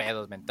propios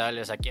pedos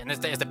mentales. Aquí en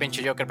este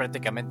pinche Joker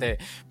prácticamente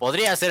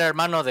podría ser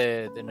hermano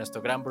de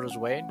nuestro gran Bruce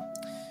Wayne.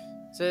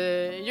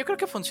 Yo creo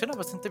que funciona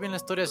bastante bien la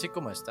historia así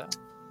como está.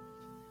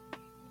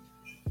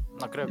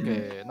 No creo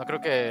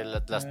que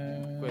las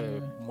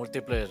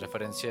múltiples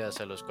referencias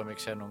a los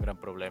cómics sean un gran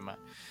problema.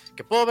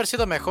 Que pudo haber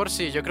sido mejor,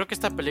 sí. Yo creo que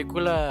esta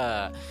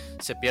película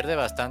se pierde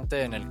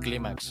bastante en el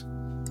clímax.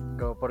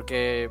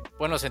 Porque,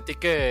 bueno, sentí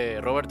que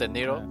Robert De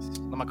Niro,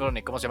 no me acuerdo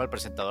ni cómo se llama el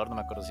presentador, no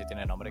me acuerdo si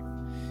tiene nombre.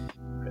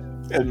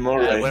 El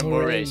Murray. El buen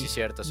Murray, sí,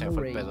 cierto, se me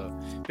fue el pedo.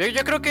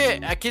 Yo creo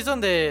que aquí es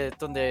donde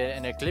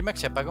en el clímax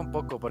se apaga un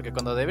poco, porque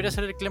cuando debería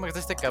ser el clímax de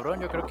este cabrón,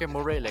 yo creo que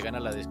Murray le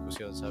gana la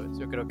discusión, ¿sabes?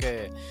 Yo creo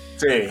que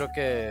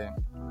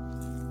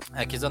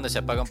aquí es donde se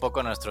apaga un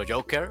poco nuestro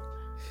Joker,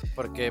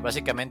 porque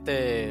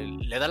básicamente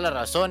le da la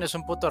razón, es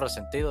un puto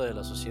resentido de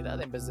la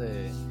sociedad en vez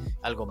de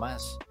algo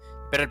más.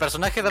 Pero el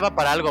personaje daba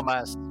para algo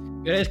más.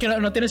 Pero es que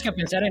no tienes que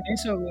pensar en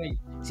eso, güey.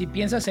 Si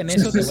piensas en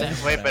eso, te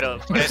vas. Güey, pero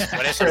por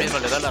eso mismo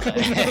le da la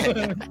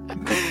razón.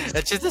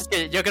 El chiste es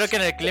que yo creo que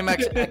en el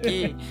clímax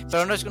aquí,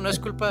 pero no es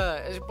culpa,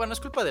 es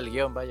culpa del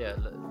guión, vaya.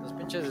 Los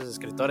pinches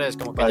escritores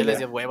como que ya les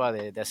dio hueva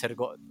de hacer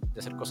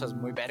cosas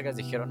muy vergas.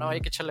 Dijeron, no, hay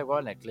que echarle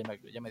hueva en el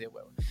clímax, ya me dio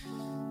hueva.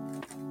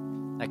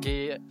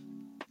 Aquí...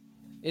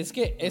 Es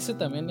que ese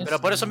también es... Pero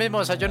por eso mismo,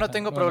 o sea, yo no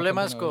tengo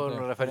problemas continúa,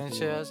 con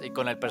referencias y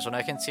con el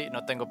personaje en sí,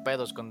 no tengo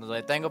pedos. Con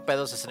donde tengo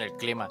pedos es en el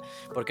clima,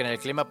 porque en el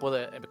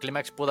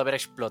clímax pudo haber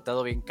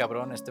explotado bien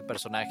cabrón este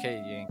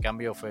personaje y en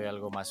cambio fue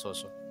algo más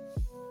soso.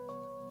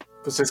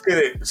 Pues es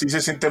que sí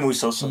se siente muy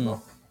soso,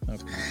 ¿no? Okay.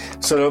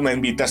 Solo me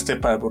invitaste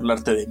para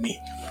burlarte de mí,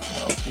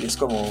 ¿no? Y es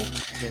como,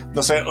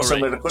 no sé, o sea,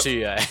 me recuerda...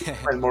 Sí,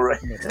 El Murray.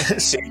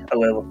 Sí, a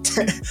huevo.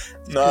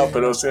 No,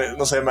 pero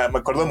no sé, me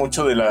acuerdo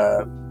mucho del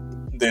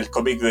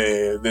cómic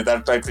de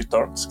Dark Knight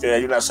Returns, que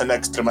hay una escena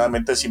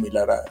extremadamente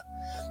similar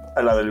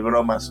a la del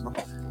bromas, ¿no?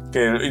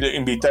 Que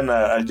invitan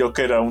al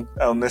Joker a un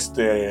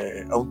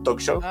talk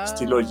show,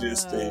 estilo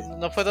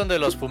 ¿No fue donde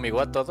los fumigó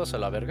a todos a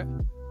la verga?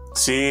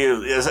 Sí,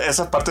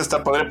 esa parte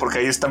está padre porque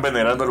ahí están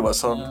venerando al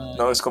Guasón,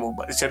 ¿no? Es como,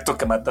 es cierto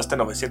que mataste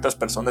 900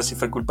 personas y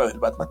fue culpa del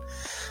Batman.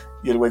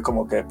 Y el güey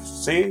como que,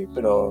 pues, sí,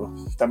 pero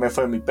también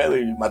fue mi pedo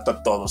y mató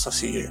a todos,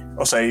 así.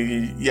 O sea,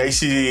 y ahí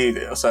sí,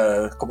 o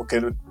sea, como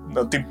que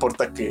no te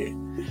importa que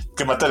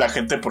mate a la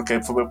gente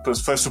porque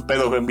fue su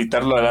pedo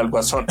invitarlo al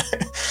Guasón,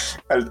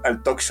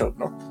 al talk show,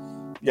 ¿no?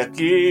 Y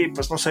aquí,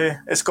 pues no sé,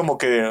 es como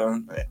que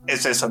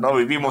es eso, ¿no?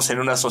 Vivimos en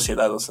una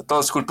sociedad, o sea,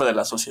 todo es culpa de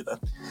la sociedad.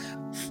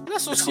 La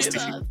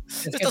sociedad.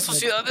 Esta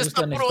sociedad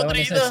está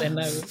podrida.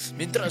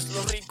 Mientras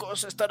los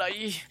ricos están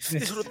ahí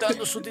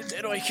disfrutando su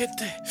dinero, hay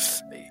gente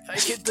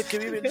que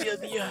vive el día a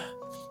día.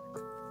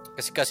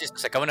 Casi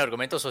se acaba un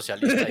argumento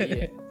socialista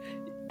ahí,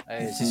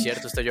 sí, es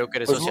cierto, este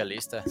Joker es pues,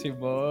 socialista. Sí,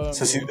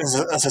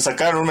 se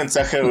sacaron un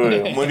mensaje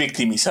muy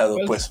victimizado,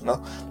 pues,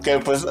 ¿no? Que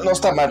pues no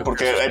está mal,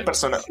 porque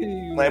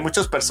hay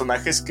muchos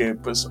personajes que,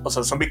 pues, o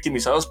sea, son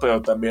victimizados,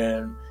 pero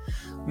también,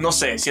 no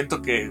sé,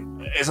 siento que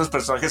esos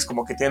personajes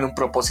como que tienen un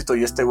propósito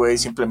y este güey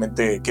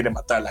simplemente quiere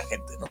matar a la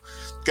gente, ¿no?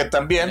 Que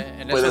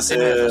también puede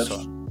ser...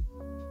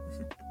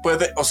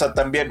 Puede, o sea,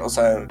 también, o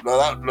sea,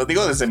 lo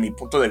digo desde mi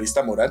punto de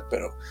vista moral,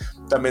 pero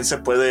también se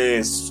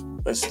puede,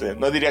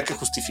 no diría que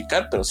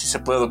justificar, pero sí se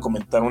puede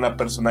documentar una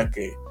persona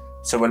que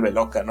se vuelve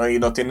loca, ¿no? Y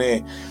no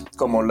tiene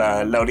como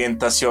la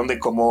orientación de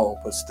cómo,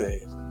 pues,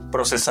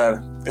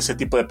 procesar ese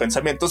tipo de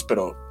pensamientos,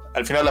 pero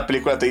al final la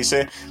película te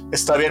dice,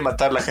 está bien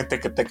matar a la gente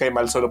que te cae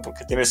mal solo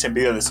porque tienes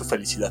envidia de su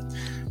felicidad.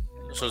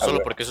 Solo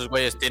porque esos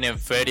güeyes tienen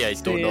feria y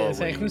tú no,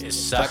 güey.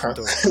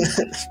 Exacto.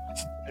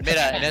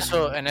 Mira, en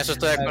eso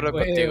estoy de acuerdo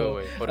contigo,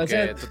 güey. Porque, o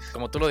sea,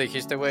 como tú lo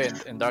dijiste, güey,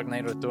 en Dark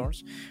Knight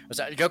Returns, o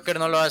sea, el Joker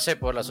no lo hace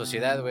por la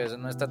sociedad, güey.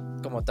 No está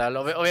como tal.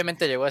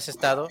 Obviamente llegó a ese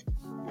estado,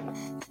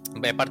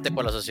 de parte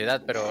por la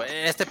sociedad, pero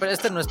este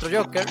es nuestro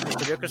Joker.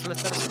 Nuestro Joker suele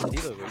estar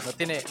resentido, güey.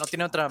 No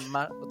tiene otra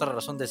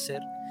razón de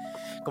ser.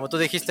 Como tú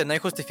dijiste, no hay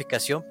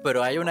justificación,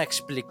 pero hay una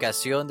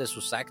explicación de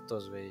sus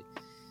actos, güey.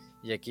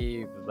 Y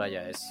aquí, pues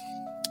vaya, es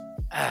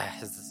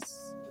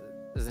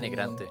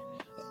denigrante.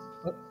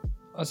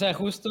 O sea,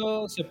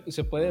 justo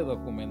se puede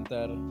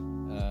documentar,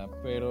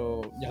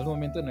 pero ya al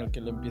momento en el que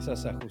lo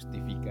empiezas a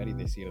justificar y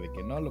decir de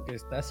que no, lo que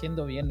está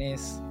haciendo bien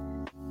es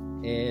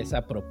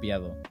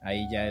apropiado.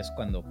 Ahí ya es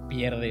cuando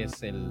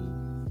pierdes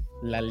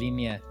la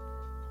línea.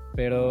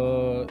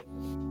 Pero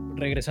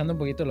regresando un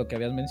poquito a lo que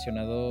habías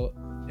mencionado,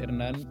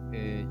 Hernán,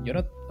 yo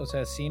no, o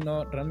sea, sí,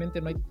 no,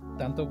 realmente no hay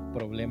tanto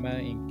problema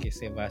en que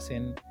se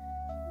basen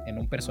en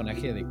un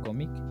personaje de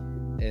cómic.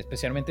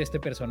 Especialmente este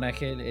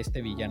personaje,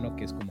 este villano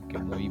que es como que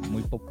muy,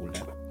 muy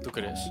popular. ¿Tú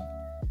crees?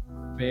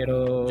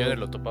 Pero... Yo no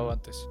lo topaba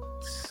antes.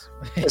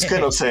 Es que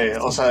no sé,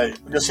 o sea,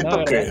 yo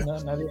siento que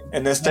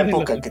en esta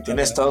época que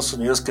tiene Estados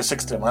Unidos, que es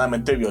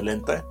extremadamente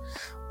violenta,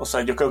 o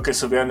sea, yo creo que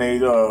se hubieran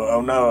ido a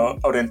una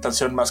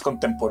orientación más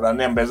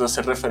contemporánea en vez de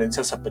hacer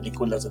referencias a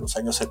películas de los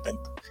años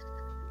 70.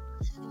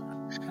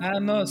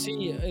 No,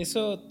 sí,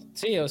 eso,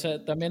 sí, o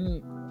sea,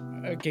 también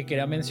que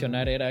quería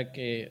mencionar era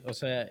que, o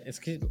sea,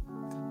 es que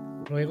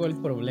luego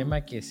el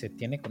problema que se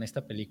tiene con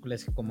esta película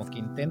es que como que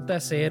intenta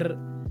ser...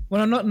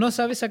 Bueno, no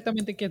sabe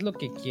exactamente qué es lo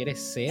que quiere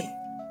ser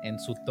en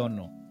su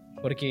tono.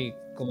 Porque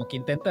como que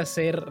intenta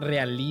ser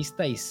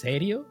realista y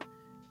serio,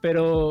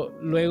 pero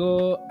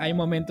luego hay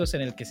momentos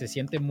en el que se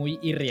siente muy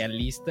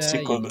irrealista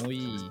y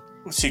muy...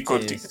 ¿cómo se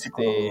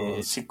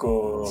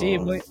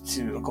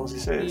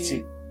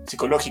dice?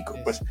 Psicológico,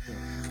 pues.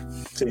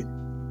 Sí.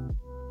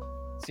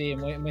 Sí,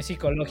 muy, muy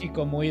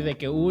psicológico, muy de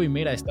que, uy,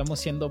 mira, estamos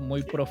siendo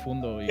muy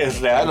profundo.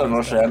 ¿Es real o no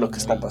es real lo que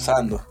está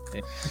pasando?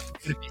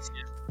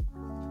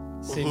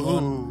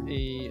 Simón,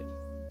 y,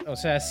 o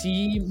sea,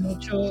 sí,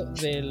 mucho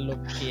de lo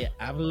que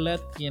habla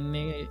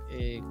tiene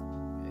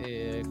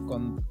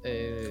con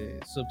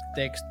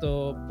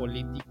subtexto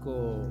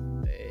político,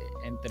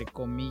 entre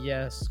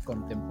comillas,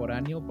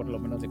 contemporáneo, por lo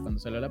menos de cuando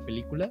salió la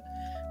película,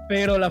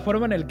 pero la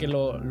forma en la que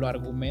lo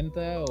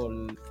argumenta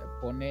o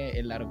pone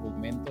el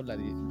argumento,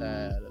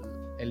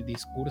 el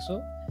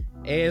discurso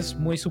es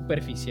muy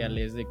superficial,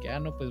 es de que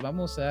no, pues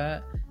vamos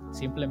a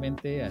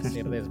simplemente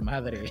hacer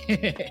desmadre.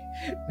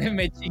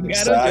 Me chingaron.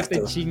 Exacto. Que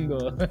te chingo.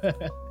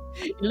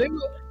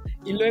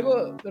 y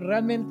luego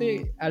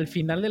realmente al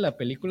final de la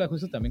película,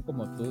 justo también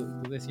como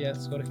tú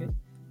decías, Jorge,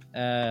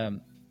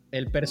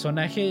 el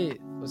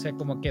personaje, o sea,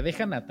 como que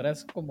dejan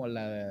atrás como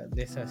la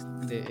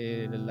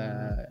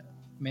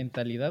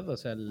mentalidad, o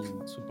sea,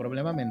 su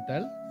problema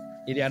mental,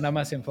 y ya nada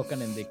más se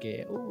enfocan en de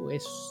que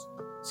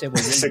se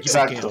volvió el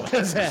exacto.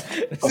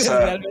 O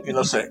sea,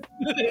 no sé.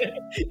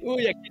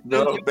 Uy, aquí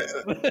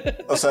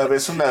o sea,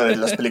 ves una de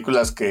las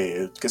películas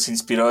que se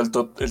inspiró el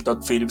Todd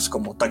Phillips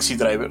como Taxi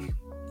Driver,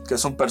 que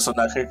es un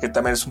personaje que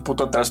también es un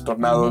puto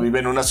trastornado, vive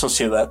en una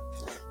sociedad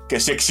que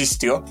sí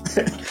existió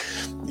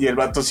y el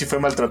vato sí fue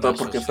maltratado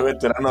porque fue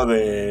veterano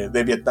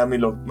de Vietnam y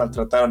lo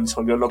maltrataron y se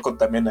volvió loco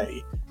también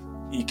ahí.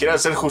 Y quiere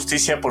hacer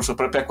justicia por su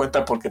propia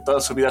cuenta porque toda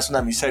su vida es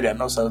una miseria,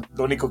 ¿no? O sea,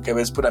 lo único que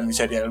ve es pura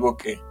miseria, algo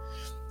que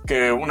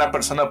una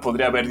persona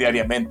podría ver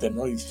diariamente,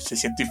 ¿no? Y se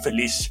siente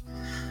infeliz.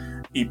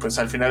 Y pues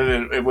al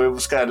final el güey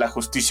busca la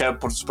justicia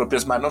por sus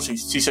propias manos y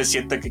sí se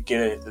siente que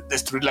quiere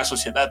destruir la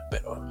sociedad,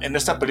 pero en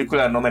esta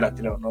película no me la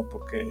creo, ¿no?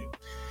 Porque,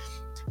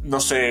 no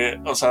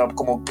sé, o sea,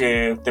 como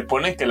que te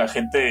ponen que la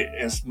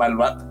gente es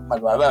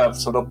malvada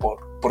solo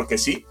porque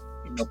sí,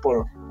 y no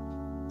por...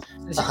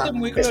 Se siente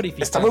muy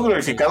glorificado. Está muy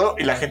glorificado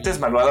y la gente es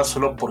malvada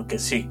solo porque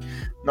sí,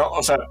 ¿no?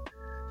 O sea,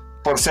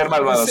 por ser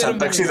malvado. O sea,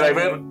 Taxi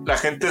Driver, la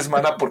gente es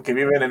mala porque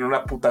viven en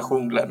una puta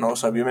jungla, ¿no? O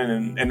sea,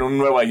 viven en un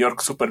Nueva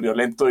York súper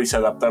violento y se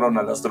adaptaron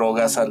a las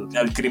drogas, al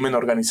crimen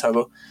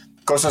organizado,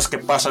 cosas que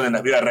pasan en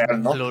la vida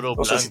real, ¿no?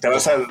 O sea, si te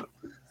vas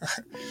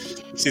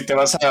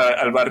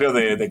al barrio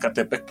de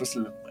Catepec, pues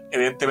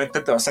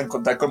evidentemente te vas a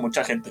encontrar con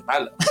mucha gente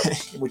mala,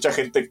 y mucha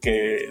gente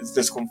que es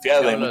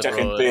desconfiada, y mucha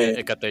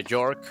gente...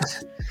 York.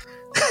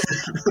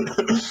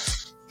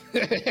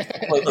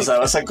 O sea,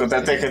 vas a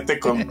encontrarte gente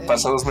con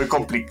pasados muy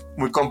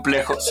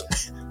complejos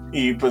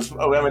y pues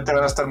obviamente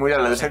van a estar muy a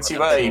la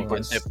defensiva y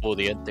pues gente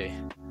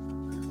pudiente.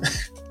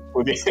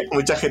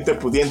 Mucha gente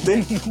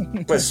pudiente,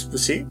 pues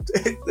sí,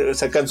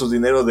 sacan su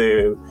dinero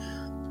de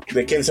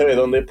quién sabe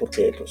dónde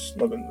porque pues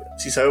no,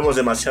 si sabemos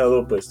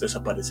demasiado pues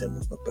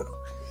desaparecemos, ¿no? Pero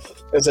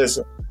es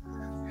eso.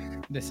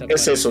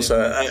 Es eso, o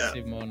sea,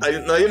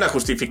 no hay una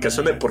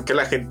justificación de por qué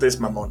la gente es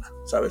mamona,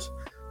 ¿sabes?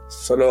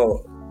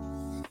 Solo...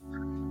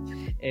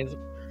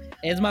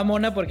 Es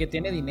mamona porque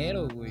tiene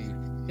dinero, güey.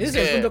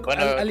 Ese es el punto.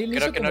 Bueno,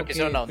 creo que no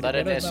quisieron ahondar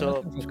en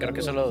eso. Pues creo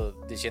que solo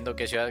diciendo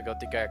que Ciudad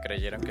Gótica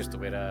creyeron que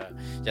estuviera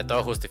ya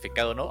todo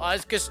justificado, ¿no?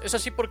 Es que es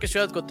así porque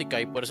Ciudad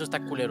Gótica y por eso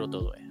está culero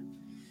todo,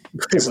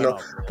 Pues bueno, no,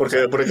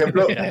 porque, por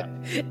ejemplo,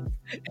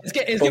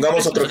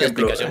 pongamos otro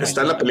ejemplo.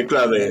 Está la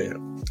película de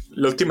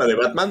la última de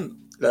Batman,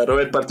 la de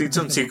Robert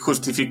Pattinson, sí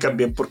justifican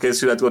bien por qué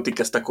Ciudad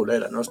Gótica está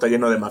culera, ¿no? Está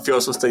lleno de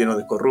mafiosos, está lleno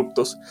de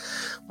corruptos,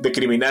 de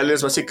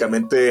criminales,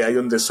 básicamente hay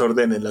un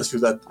desorden en la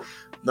ciudad,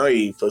 ¿no?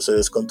 Y pues se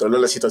descontroló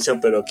la situación,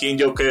 pero aquí en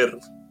Joker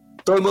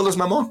todo el mundo es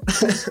mamón.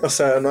 O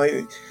sea, no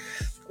hay...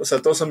 O sea,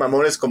 todos son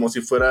mamones como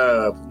si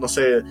fuera, no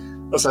sé,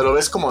 o sea, lo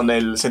ves como en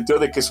el sentido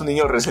de que es un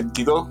niño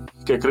resentido,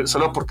 que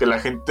solo porque la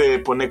gente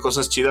pone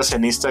cosas chidas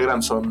en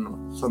Instagram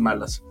son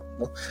malas,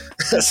 ¿no?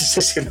 Así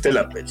se siente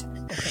la peli.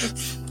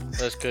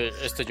 Es que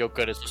este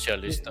Joker es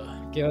socialista.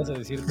 ¿Qué vas a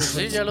decir tú?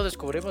 Sí, ya lo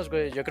descubrimos,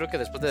 güey. Yo creo que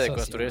después de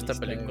deconstruir esta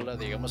película,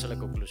 llegamos a la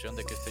conclusión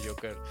de que este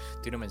Joker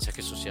tiene un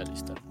mensaje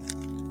socialista.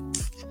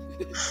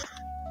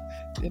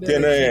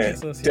 Tiene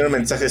un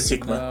mensaje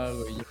Sigma.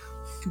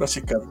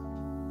 Básicamente.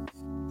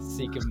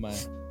 Sigma.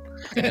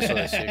 Eso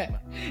de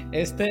Sigma.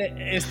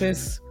 Este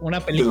es una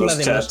película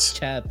de los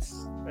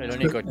chats. El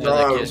único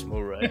chat aquí es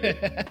Murray.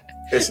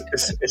 Es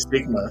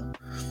Sigma.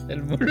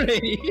 El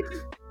Murray.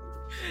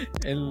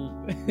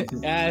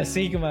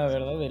 Sigma,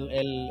 ¿verdad?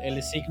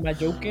 El Sigma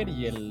Joker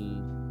y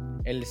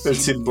el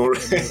Sid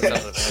Murray.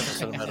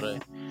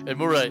 El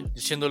Murray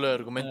diciéndole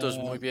argumentos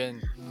muy bien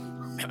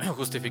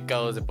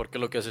justificados de por qué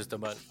lo que hace está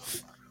mal.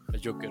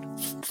 El Joker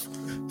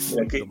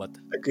lo mata.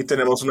 Aquí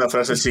tenemos una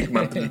frase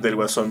Sigma del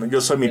Guasón: yo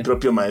soy mi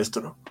propio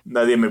maestro,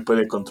 nadie me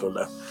puede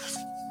controlar.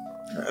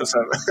 O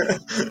sea,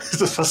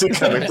 esto es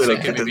básicamente lo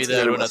que mi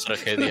vida era una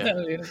tragedia,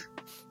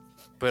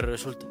 pero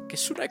resulta que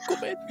es una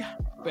comedia.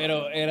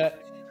 Pero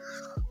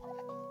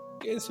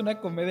es una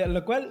comedia,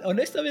 lo cual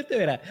honestamente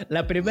verá,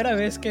 la primera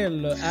vez que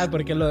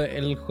porque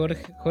el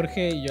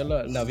Jorge y yo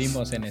la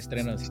vimos en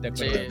estreno, ¿sí te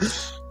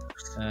acuerdas?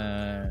 Sí.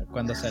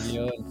 Cuando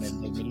salió en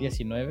el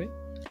 2019.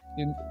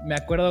 Me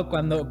acuerdo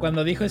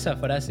cuando dijo esa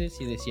frase,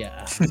 sí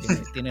decía,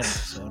 tiene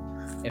razón.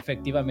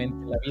 Efectivamente,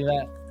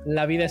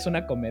 la vida es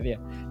una comedia.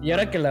 Y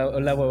ahora que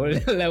la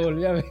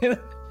volví a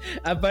ver,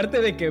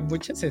 aparte de que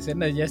muchas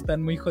escenas ya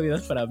están muy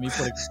jodidas para mí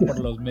por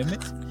los memes,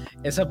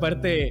 esa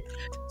parte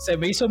se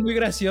me hizo muy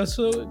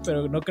gracioso,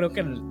 pero no creo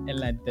que en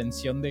la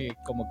intención de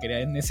como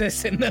quería en esa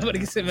escena,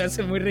 porque se me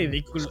hace muy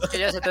ridículo. Es que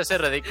ya se te hace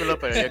ridículo,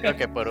 pero yo creo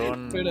que por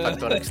un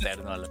factor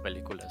externo a la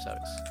película,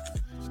 ¿sabes?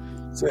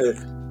 Sí.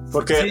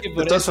 Porque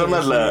de todas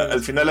formas al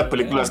final la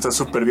película está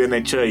súper bien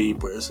hecha y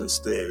pues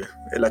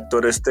el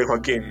actor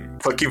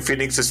Joaquín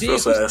Phoenix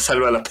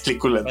salva la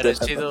película entera.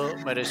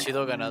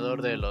 Merecido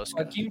ganador del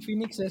Oscar. Joaquín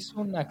Phoenix es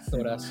un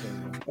actorazo.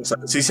 O sea,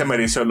 sí se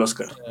mereció el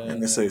Oscar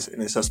en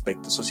ese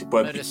aspecto, eso sí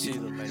puede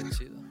merecido.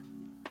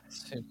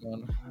 Sí,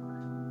 bueno.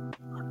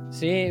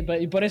 Sí,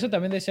 y por eso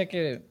también decía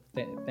que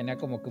tenía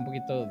como que un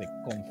poquito de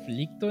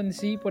conflicto en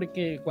sí,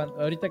 porque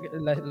ahorita que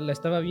la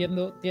estaba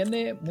viendo,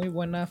 tiene muy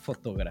buena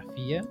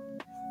fotografía.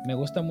 Me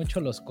gustan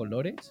mucho los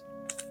colores.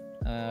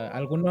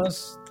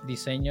 Algunos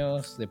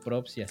diseños de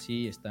props y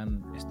así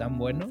están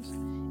buenos.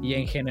 Y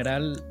en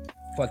general,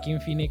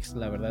 Joaquín Phoenix,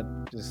 la verdad,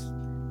 pues,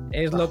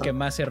 es lo que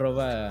más se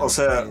roba o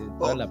sea,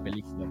 toda la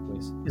película,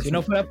 pues. Si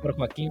no fuera por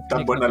Joaquín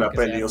tan Phoenix, buena no la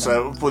creo que peli, sea o sea,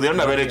 tan- pudieron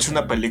haber hecho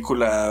una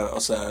película, o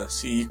sea,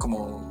 sí,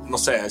 como, no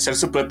sé, hacer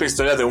su propia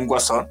historia de un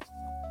guasón,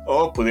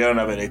 o pudieron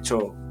haber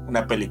hecho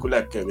una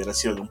película que hubiera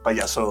sido de un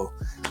payaso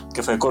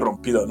que fue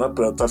corrompido, ¿no?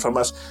 Pero de todas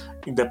formas,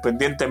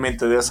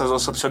 independientemente de esas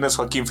dos opciones,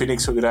 Joaquín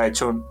Phoenix hubiera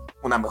hecho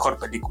una mejor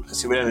película,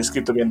 si hubieran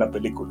escrito bien la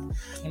película.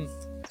 Sí.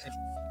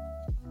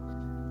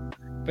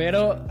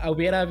 Pero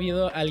hubiera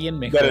habido alguien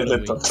mejor. Jared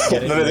Leto.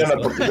 No le dieron la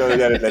oportunidad de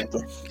Jared Leto.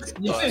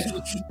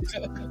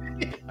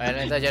 La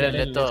neta, Jared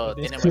Leto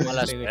tiene muy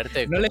mala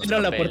suerte. No le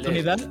dieron la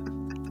oportunidad.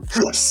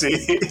 Sí.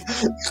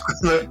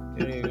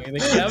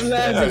 ¿De qué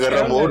hablas?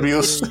 Agarra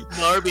Morbius.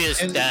 Morbius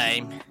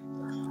time.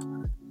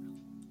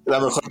 La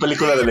mejor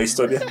película de la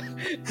historia.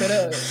 Pero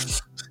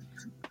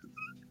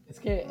es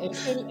que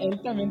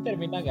él también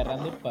termina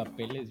agarrando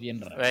papeles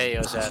bien raros. Güey,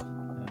 o sea,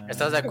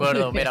 ¿estás de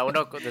acuerdo? Mira,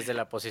 uno desde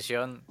la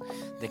posición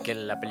de que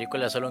la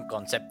película es solo un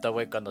concepto,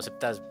 güey, cuando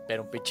aceptas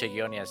ver un pinche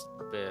guión y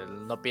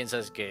no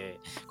piensas que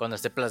cuando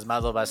esté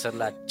plasmado va a ser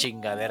la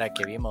chingadera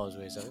que vimos,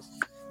 güey, ¿sabes?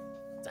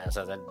 O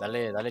sea,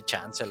 dale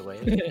chance al güey.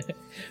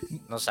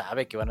 No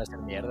sabe que van a ser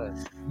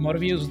mierdas.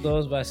 Morbius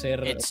 2 va a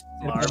ser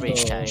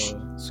Morbius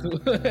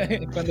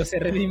cuando se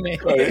redime.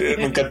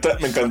 Me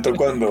encantó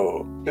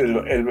cuando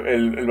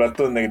el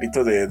vato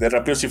negrito de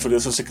Rápidos y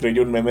Furiosos se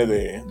creyó un meme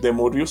de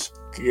Morbius,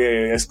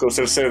 que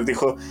Scorsese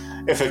dijo,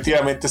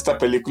 efectivamente esta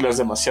película es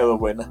demasiado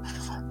buena.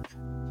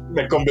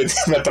 Me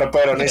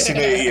atraparon en el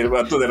cine y el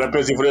vato de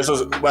Rápidos y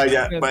Furiosos,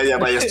 vaya,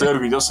 estoy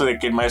orgulloso de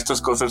que el maestro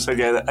Scorsese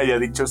haya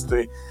dicho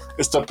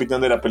esta opinión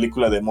de la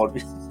película de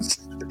Morbius.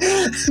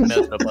 Me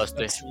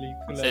atrapaste. Es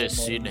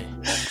cine.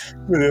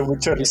 Me dio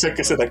mucha risa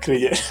que se la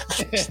creyera.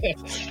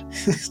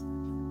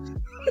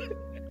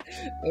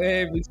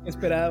 ¿Qué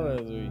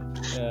esperabas, güey?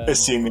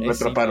 Es cine, me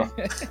atraparon.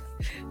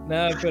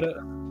 No,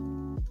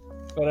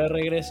 pero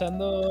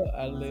regresando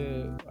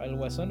al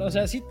Guasón, o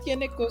sea, sí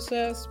tiene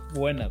cosas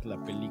buenas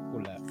la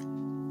película.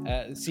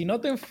 Si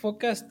no te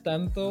enfocas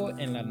tanto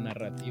en la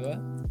narrativa,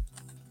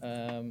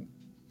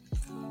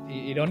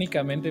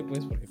 irónicamente,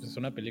 pues, porque es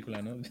una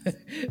película, ¿no?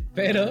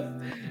 Pero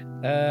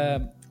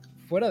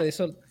fuera de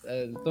eso,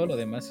 todo lo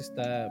demás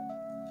está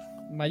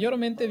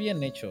mayormente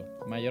bien hecho.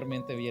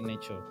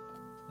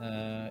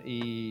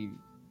 Y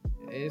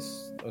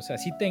o sea,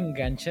 sí te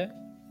engancha.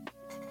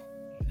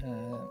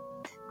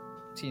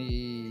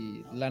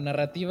 Sí, la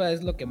narrativa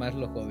es lo que más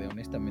lo jode,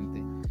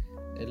 honestamente.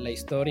 La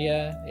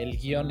historia, el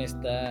guión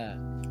está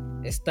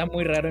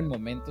muy raro en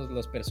momentos.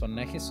 Los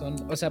personajes son,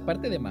 o sea,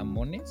 aparte de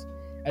mamones,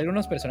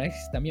 algunos personajes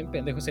están bien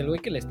pendejos. El güey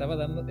que le estaba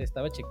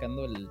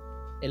checando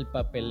el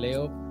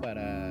papeleo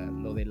para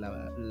lo de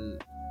la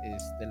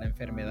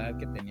enfermedad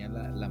que tenía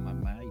la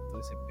mamá y todo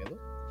ese pedo.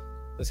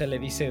 O sea, le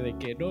dice de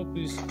que no,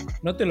 pues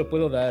no te lo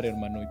puedo dar,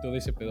 hermano, y todo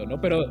ese pedo, ¿no?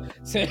 Pero,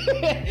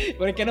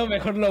 ¿por qué no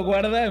mejor lo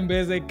guarda en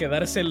vez de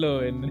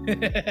quedárselo en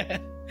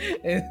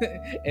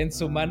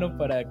su mano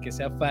para que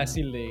sea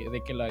fácil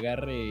de que lo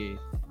agarre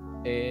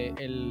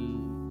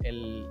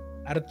el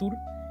Arthur?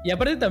 Y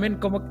aparte también,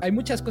 como hay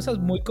muchas cosas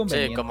muy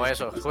convenientes. Sí, como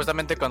eso.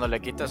 Justamente cuando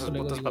le quita sus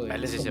putos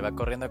papeles y como... se va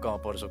corriendo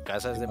como por su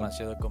casa es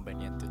demasiado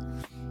conveniente.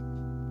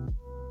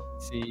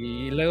 Sí,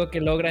 y luego que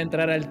logra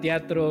entrar al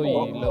teatro y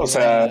o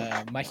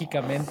sea,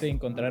 mágicamente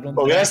encontrar un...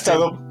 Hubiera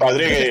estado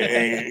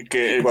padre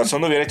que el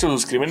Guasón no hubiera hecho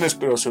sus crímenes,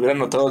 pero se hubiera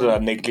notado la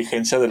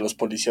negligencia de los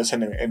policías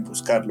en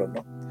buscarlo,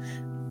 ¿no?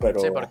 Pero...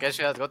 Sí, porque es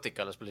Ciudad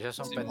Gótica, los policías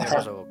son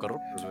pendejos o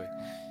corruptos, güey.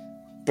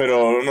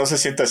 Pero no se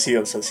siente así,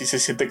 o sea, sí se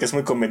siente que es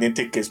muy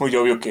conveniente y que es muy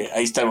obvio que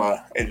ahí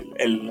estaba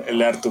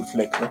el Arthur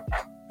Fleck, ¿no?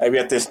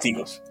 Había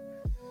testigos.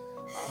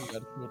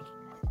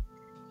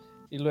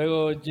 Y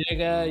luego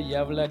llega y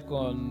habla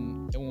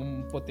con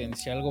un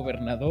potencial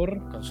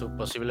gobernador. Con su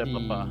posible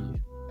papá.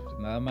 Pues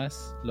nada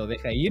más lo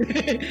deja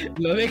ir.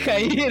 Lo deja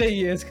ir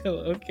y es como,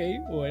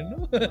 ok, bueno.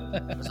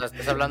 O sea,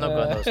 estás hablando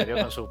cuando se vio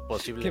con su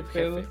posible ¿Qué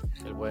pedo? jefe.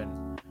 El buen...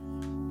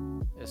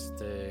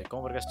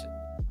 ¿Cómo vergas?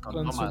 Con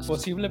Thomas. su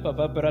posible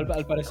papá, pero al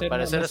parecer... Al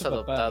parecer no es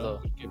adoptado.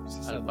 Papá, ¿no? Porque, pues,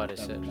 es al adoptado,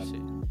 parecer, claro.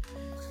 sí.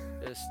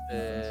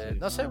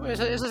 No sé, güey,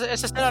 esa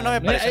escena no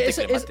me parece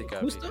anticlimática.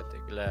 justo...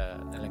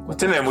 No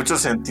tiene mucho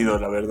sentido,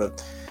 la verdad.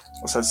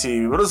 O sea,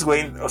 si Bruce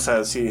Wayne, o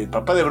sea, si el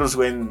papá de Bruce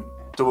Wayne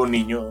tuvo un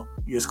niño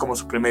y es como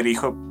su primer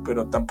hijo,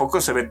 pero tampoco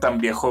se ve tan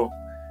viejo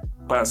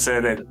para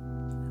ser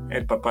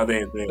el papá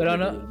del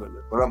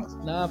programa.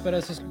 No,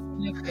 pero se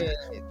supone que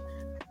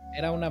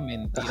era una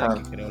mentira. Ajá.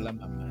 Que creó la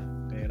mamá.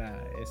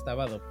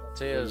 Estaba adoptado.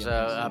 Sí, o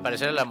sea, al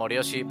parecer el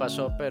amorío sí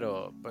pasó,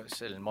 pero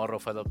pues el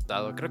morro fue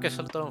adoptado. Creo que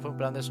eso todo fue un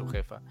plan de su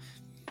jefa.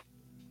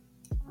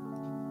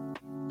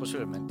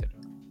 Posiblemente, ¿no?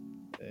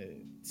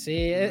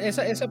 Sí,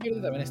 esa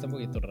parte también está un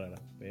poquito rara,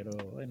 pero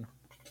bueno.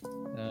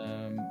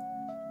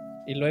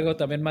 Y luego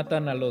también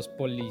matan a los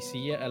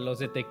policías, a los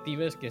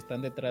detectives que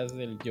están detrás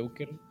del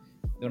Joker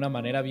de una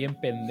manera bien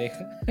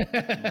pendeja.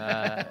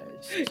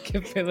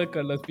 ¿Qué pedo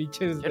con los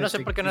pinches? Yo no sé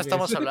por qué no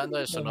estamos hablando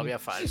de su novia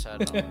falsa,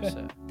 ¿no?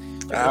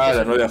 O sea,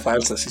 la novia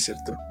falsa, sí,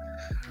 cierto.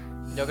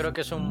 Yo creo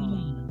que es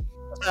un...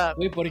 O sea,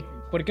 uy,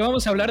 ¿Por qué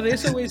vamos a hablar de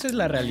eso, güey? Esa es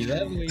la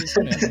realidad, güey.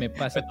 Eso me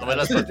pasa. Me tomé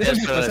las pastillas,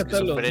 pero la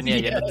esquizofrenia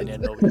ya no tenía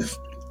novio.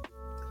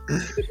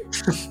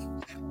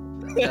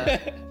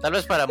 Tal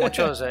vez para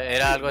muchos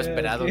era algo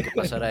esperado que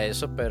pasara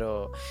eso,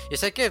 pero... Y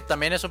sé que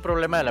también es un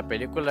problema de la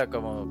película,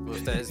 como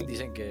ustedes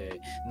dicen que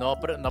no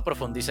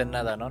profundiza en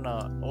nada, ¿no?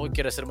 Uy,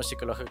 quiere ser muy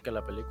psicológica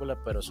la película,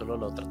 pero solo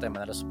lo trata de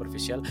manera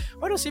superficial.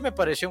 Bueno, sí me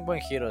pareció un buen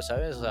giro,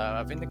 ¿sabes? O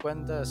sea, a fin de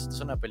cuentas, es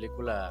una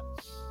película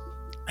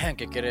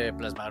que quiere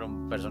plasmar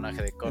un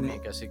personaje de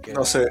cómic, así que...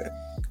 No sé.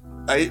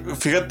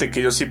 Fíjate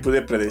que yo sí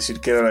pude predecir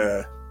que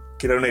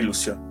era una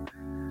ilusión.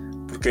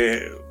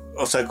 Porque...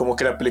 O sea, como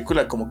que la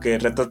película como que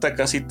retrata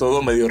casi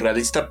todo medio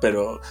realista,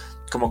 pero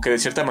como que de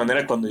cierta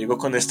manera cuando llegó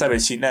con esta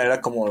vecina era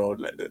como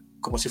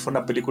si fuera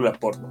una película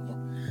porno,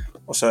 ¿no?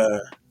 O sea,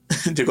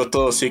 llegó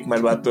todo Sigma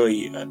el vato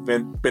y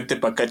vente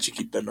pa' acá,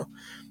 chiquita, ¿no?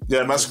 Y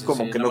además sí,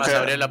 como que no queda...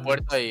 abrir la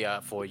puerta y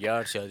a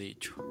follar se ha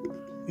dicho.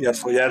 Y a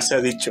follar se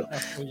ha dicho.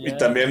 Y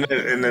también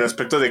en el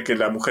aspecto de que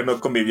la mujer no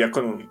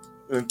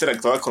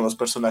interactuaba con los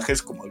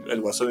personajes como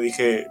el Guasón, y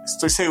dije,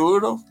 estoy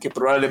seguro que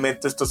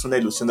probablemente esto es una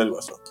ilusión del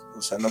Guasón.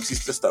 O sea, no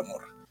existe este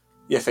amor.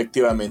 Y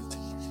efectivamente.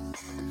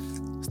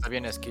 Está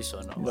bien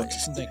esquizo, ¿no? No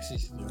existe.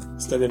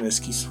 Está bien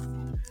esquizo.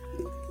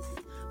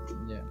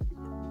 Ya.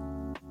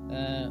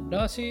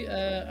 No, sí,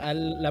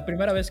 la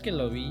primera vez que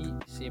lo vi,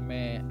 sí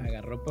me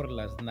agarró por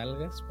las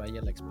nalgas,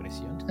 vaya la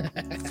expresión.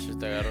 Sí,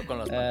 te agarró con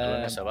los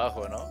pantalones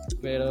abajo, ¿no?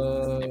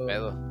 Pero... Ni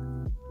pedo.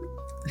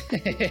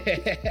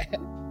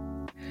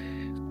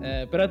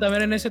 Pero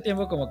también en ese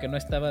tiempo como que no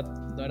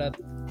era...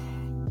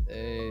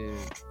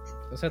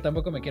 o sea,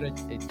 tampoco me quiero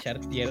echar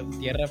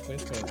tierra,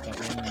 pues, pero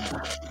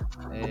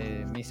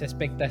también mis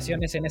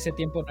expectaciones en ese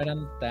tiempo no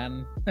eran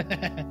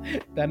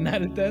tan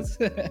altas.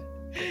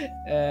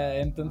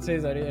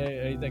 Entonces,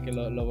 ahorita que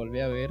lo volví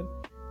a ver,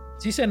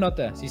 sí se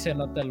nota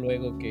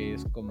luego que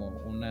es como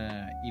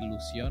una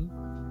ilusión.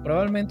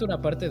 Probablemente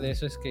una parte de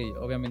eso es que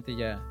obviamente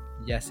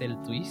ya sé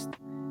el twist.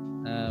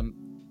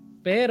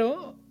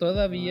 Pero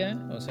todavía,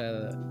 o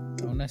sea,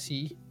 aún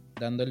así,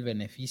 dando el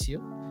beneficio,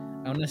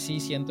 aún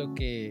así siento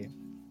que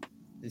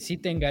sí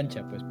te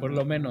engancha, pues, por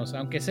lo menos,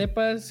 aunque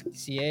sepas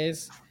si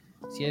es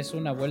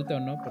una vuelta o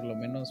no, por lo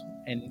menos,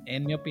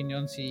 en mi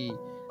opinión, sí,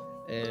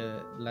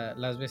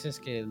 las veces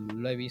que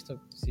lo he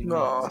visto, sí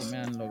me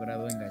han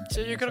logrado enganchar.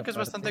 Sí, yo creo que es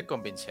bastante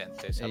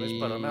convincente, ¿sabes?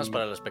 Por lo menos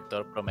para el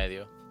espectador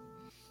promedio.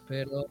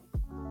 Pero...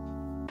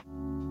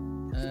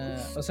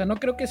 o sea, no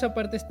creo que esa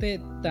parte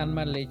esté tan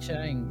mal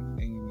hecha en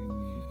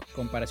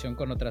comparación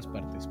con otras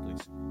partes,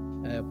 pues.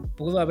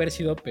 Pudo haber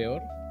sido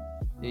peor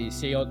y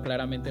sí,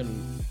 claramente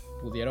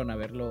pudieron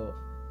haberlo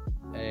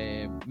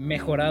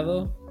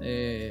mejorado,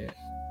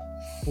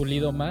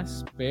 pulido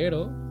más,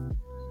 pero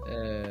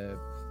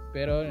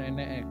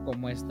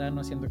como está,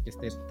 no siento que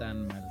esté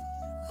tan mal.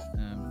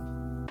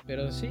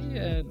 Pero sí,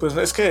 pues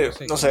es que,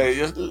 no sé,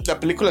 yo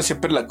la película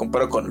siempre la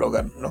comparo con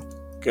Logan, ¿no?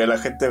 Que la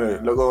gente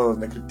luego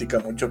me critica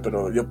mucho,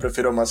 pero yo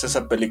prefiero más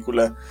esa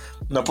película,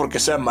 no porque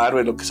sea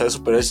Marvel o que sea de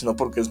superhéroes, sino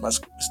porque es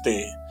más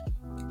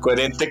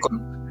coherente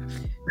con...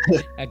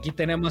 Aquí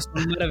tenemos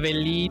un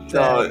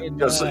Marvelita. No,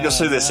 yo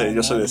soy DC,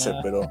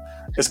 pero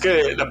es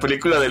que la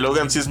película de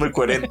Logan sí es muy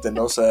coherente,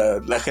 ¿no? O sea,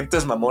 la gente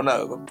es mamona,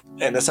 ¿no?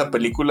 En esa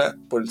película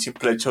por el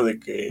simple hecho de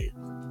que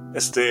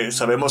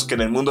sabemos que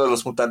en el mundo de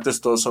los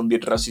mutantes todos son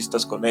bien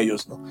racistas con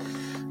ellos, ¿no?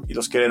 Y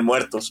los quieren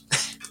muertos.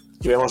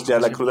 Y vemos ya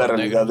la cruda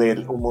realidad de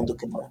un mundo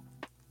que no...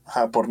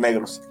 Ajá, por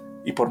negros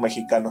y por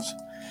mexicanos,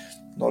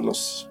 no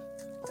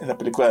en la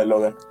película de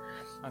Logan.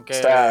 Aunque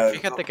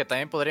fíjate que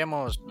también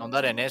podríamos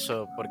ahondar en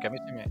eso, porque a mí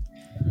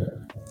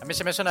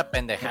se me hace una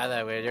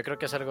pendejada, güey. Yo creo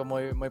que es algo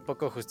muy, muy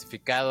poco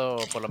justificado,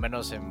 por lo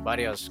menos en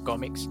varios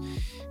cómics,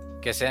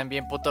 que sean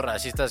bien putos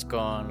racistas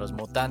con los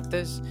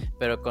mutantes,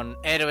 pero con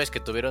héroes que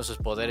tuvieron sus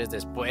poderes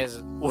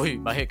después,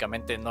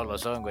 mágicamente no lo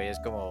son, güey.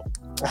 Es como...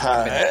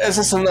 Ajá,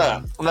 esa es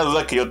una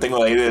duda que yo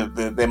tengo ahí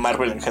de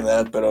Marvel en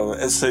general, pero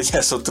ese ya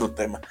es otro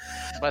tema.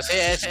 Pues sí,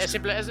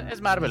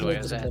 es Marvel, güey.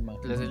 O sea, le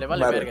vale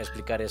Marvel. verga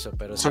explicar eso,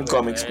 pero son sí,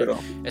 cómics, pero...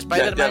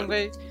 Spider-Man,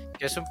 güey,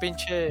 que es un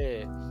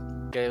pinche...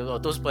 que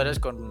tus poderes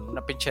con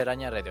una pinche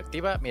araña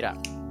radioactiva, mira,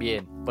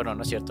 bien. Bueno,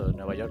 no es cierto, en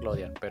Nueva York lo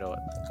odian, pero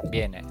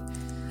bien,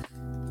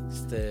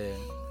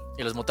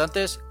 y los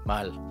mutantes,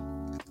 mal.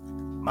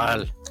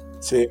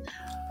 Sí,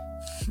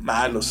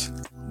 malos.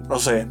 No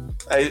sé,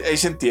 ahí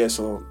sentí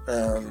eso.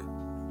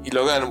 Y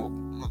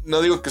Logan,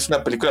 no digo que es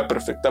una película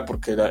perfecta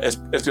porque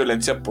es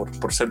violencia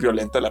por ser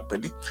violenta la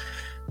peli.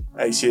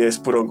 Ahí sí es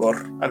puro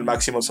gore al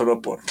máximo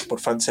solo por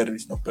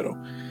fanservice, ¿no?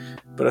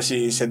 Pero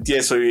sí sentí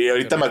eso. Y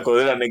ahorita me acordé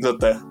de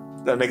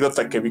la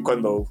anécdota que vi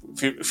cuando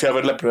fui a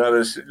ver la primera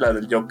vez la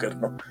del Joker,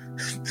 ¿no?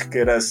 Que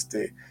era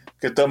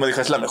que todo me dijo,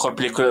 es la mejor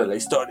película de la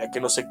historia,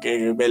 que no sé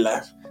qué,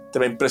 vela, te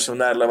va a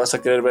impresionar, la vas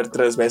a querer ver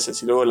 3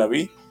 veces. Y luego la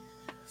vi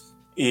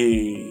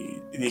y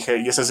dije,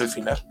 y ese es el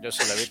final. Yo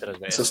sí la vi 3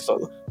 veces. Eso es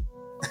todo.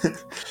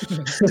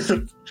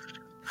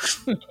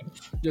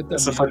 Yo también.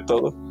 Eso fue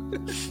todo.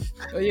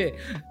 Oye,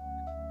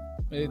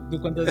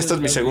 ¿tú cuántas Esta es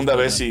mi segunda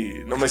vez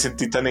y no me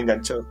sentí tan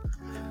enganchado.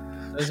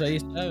 Entonces ahí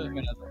está,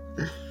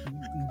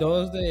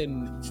 dos de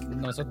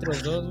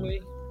nosotros dos, güey,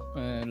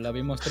 la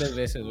vimos 3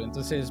 veces, güey.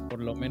 Entonces, por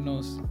lo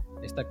menos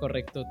está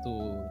correcto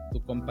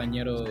tu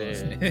compañero.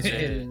 Sí.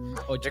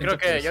 Yo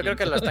creo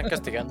que la están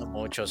castigando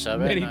mucho,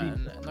 ¿sabes?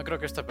 No creo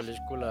que esta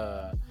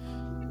película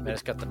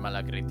merezca tan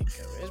mala crítica,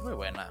 güey. Es muy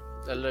buena.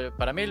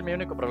 Para mí mi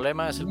único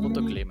problema es el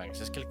puto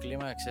clímax. Es que el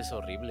clímax es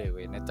horrible,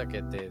 güey. Neta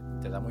que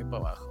te da muy para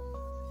abajo.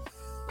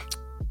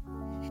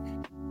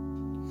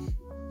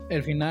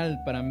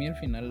 Para mí el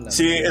final...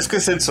 Sí, es que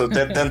es eso,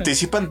 te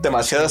anticipan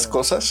demasiadas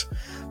cosas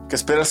que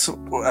esperas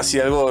así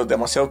algo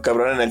demasiado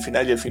cabrón en el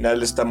final y el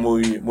final está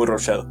muy, muy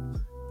rushado.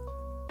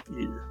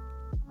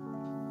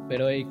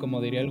 Pero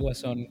como diría el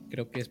Guasón,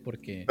 creo que es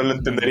porque... No lo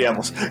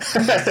entenderíamos.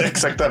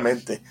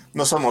 Exactamente.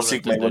 No somos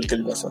Sigma igual que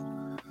el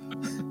Guasón.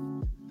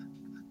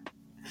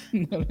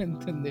 No lo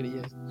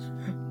entenderías.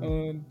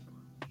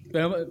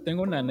 Pero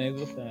tengo una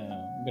anécdota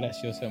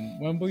graciosa,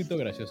 un poquito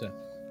graciosa.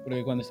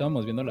 Porque cuando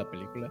estábamos viendo la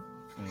película,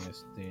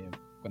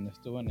 cuando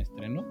estuvo en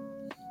estreno,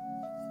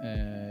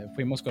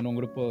 fuimos con un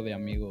grupo de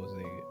amigos,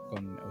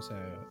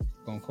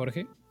 con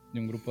Jorge, de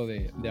un grupo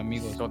de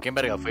amigos. ¿Con quién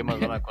verga fuimos?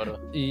 No me acuerdo.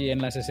 Y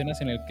en las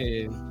escenas en el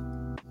que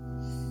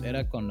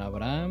era con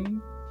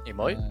Abraham ¿Y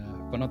Moy?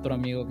 Con otro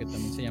amigo que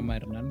también se llama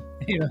Hernán.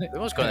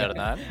 ¿Fuimos con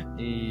Hernán?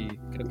 Y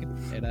creo que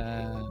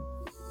era...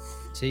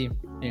 Sí.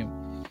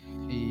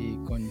 Y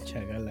con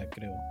Chagala,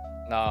 creo.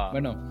 No.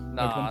 Bueno,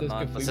 no,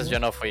 entonces yo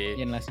no fui.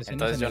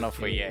 Entonces yo no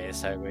fui a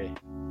esa, güey.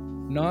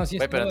 No, sí.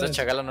 Güey, pero entonces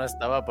Chagala no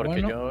estaba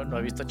porque yo no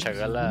he visto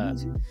Chagala.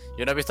 Sí.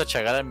 Yo no he visto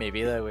Chagala en mi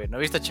vida, güey. No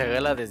he visto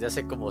Chagala desde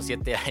hace como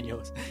 7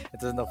 años.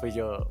 Entonces no fui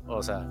yo,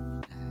 o sea...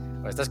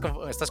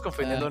 Estás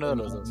confundiendo uno de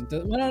los dos.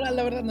 Entonces, bueno,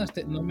 la verdad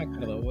no me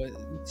acuerdo, güey.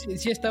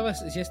 Sí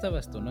estabas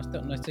tú, no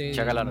estoy,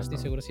 Chagala no estoy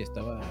seguro si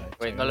estaba.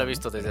 Güey, no lo he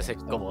visto desde hace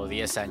como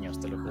 10 años,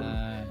 te lo juro.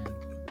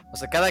 O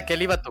sea, cada que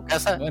él iba a tu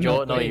casa, bueno,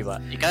 yo no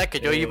iba. Y cada que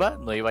yo iba,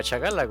 no iba a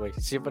Chagala, güey.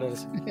 Siempre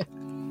es.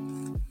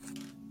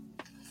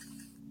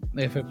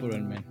 F por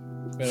el men.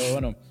 Pero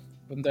bueno,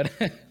 punto era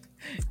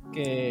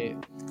que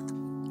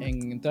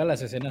en todas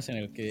las escenas en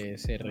el que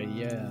se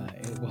reía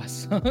el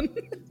Guasón,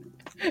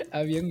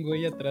 había un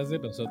güey atrás de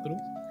nosotros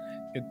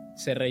que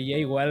se reía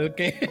igual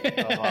que...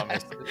 No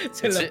mames.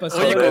 Se la pasó.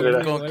 Oye,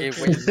 como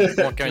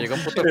que me llegó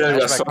un puto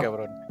flashback,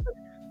 cabrón.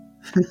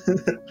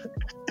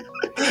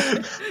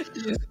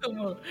 Y es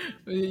como...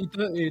 Y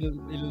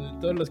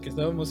todos los que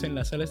estábamos en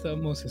la sala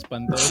estábamos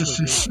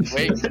espantados.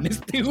 Güey,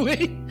 este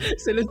güey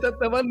se lo está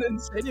tomando en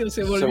serio,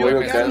 se volvió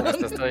cabrón. Me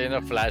estás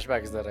trayendo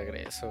flashbacks de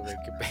regreso, güey.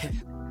 Qué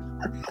pedo.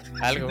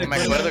 Me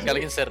acuerdo que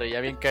alguien se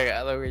reía bien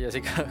cagado, güey.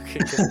 Así como que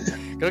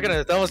creo que nos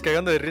estábamos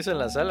cagando de risa en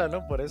la sala,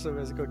 ¿no? Por eso,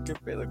 güey. Así como, ¿qué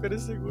pedo con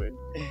ese güey?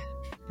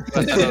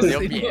 Hasta nos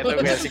dio miedo,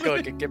 güey. Así como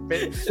que, ¿qué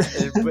pedo?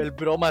 El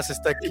bromas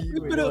está aquí,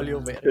 güey. No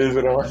valió ver. El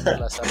bromas.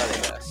 La sala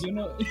de gas.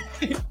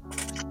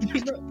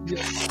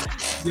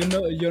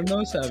 Yo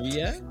no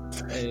sabía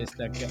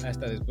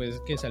hasta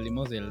después que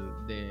salimos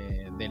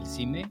del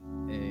cine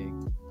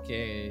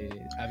que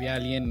había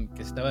alguien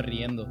que se estaba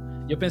riendo.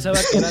 Yo pensaba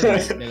que era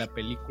de la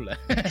película.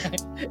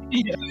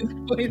 Y ya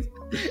después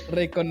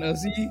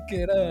reconocí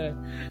que era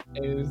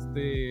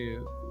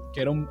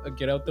que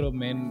era otro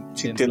men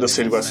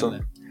sintiéndose el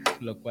Guasón.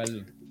 Lo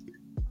cual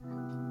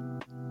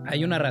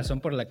hay una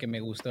razón por la que me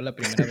gustó la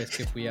primera vez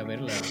que fui a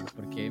verla,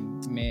 porque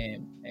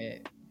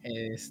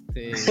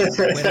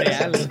fue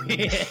real,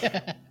 güey.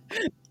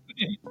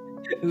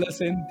 Lo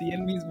sentí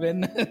en mis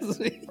venas,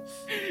 güey.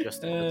 Yo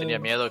tenía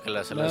miedo que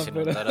la sala se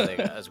inundara de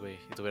gas, güey,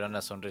 y tuviera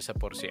una sonrisa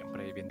por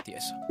siempre y bien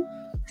tieso.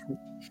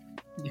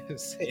 Yo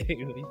sé,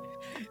 güey.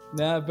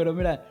 Nada, pero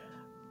mira,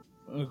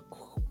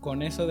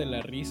 con eso de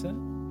la risa,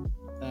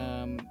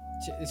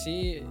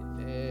 sí,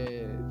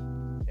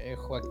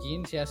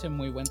 Joaquín sí hace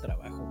muy buen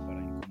trabajo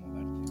para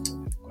incomodarte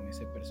con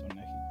ese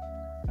personaje.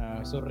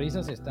 Sus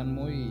risas están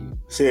muy...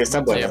 Sí,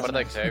 están buenas. Sí, aparte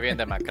de que se ve bien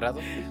demacrado.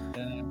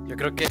 Yo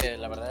creo que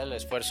la verdad el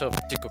esfuerzo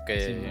físico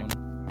que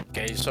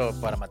hizo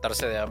para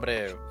matarse de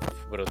hambre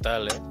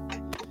brutal,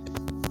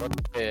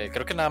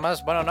 creo que nada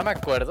más, bueno, no me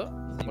acuerdo,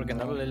 porque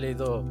no lo he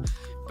leído,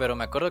 pero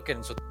me acuerdo que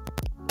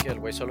que el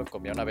güey solo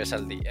comía una vez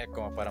al día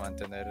como para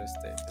mantener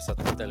esa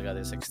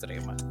delgadez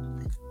extrema.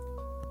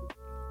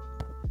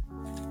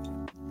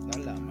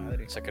 No, la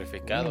madre.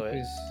 Sacrificado,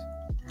 pues,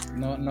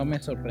 no me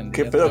sorprendió.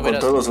 ¿Qué pedo con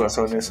todos los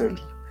Guasones?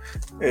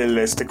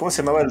 ¿Cómo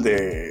se llamaba el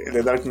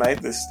de Dark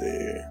Knight?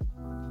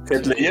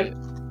 Heath Ledger.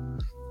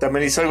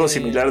 También hizo algo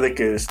similar de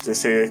que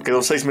se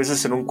quedó 6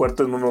 meses en un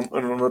cuarto en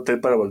un hotel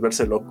para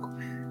volverse loco.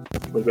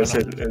 Volverse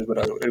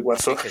el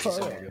Guasón.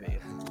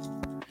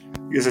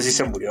 Y ese sí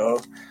se murió.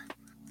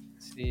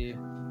 Sí.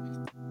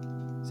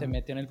 Se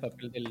metió en el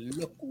papel de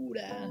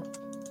locura.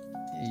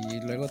 Y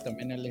luego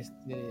también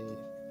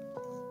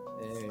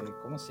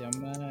 ¿cómo se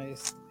llama?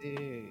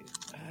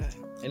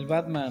 El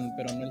Batman,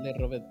 pero no el de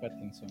Robert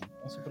Pattinson.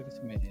 No sé por qué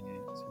se me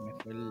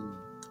fue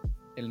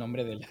el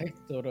nombre del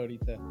actor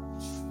ahorita.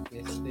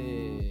 El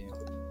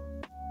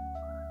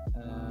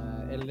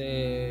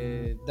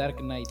de Dark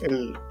Knight.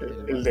 El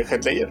de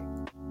Heath Ledger.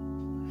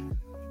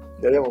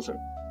 Ya habíamos.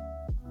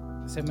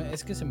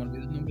 Es que se me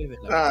olvidó el nombre de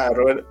la...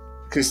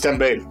 Christian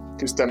Bale.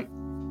 Christian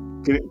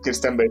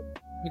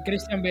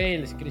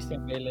Bale,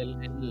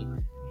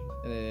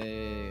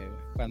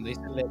 cuando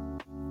hizo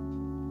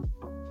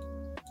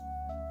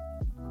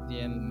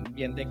bien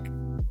de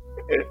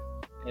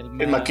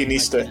el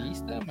maquinista.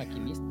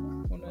 Maquinista.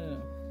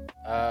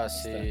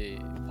 Sí,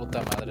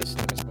 puta madre, sí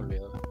me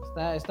olvidó.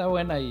 Está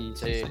buena y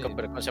sí,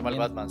 pero ¿cómo se llama el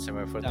Batman? Se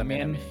me fue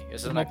también a mí.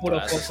 Ese es un puro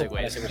actorazo ese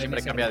güey,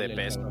 siempre cambia de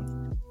peso.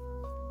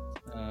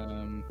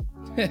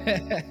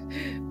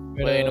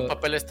 Pero... en un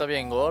papel está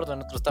bien gordo,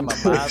 en otro está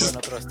mamado, en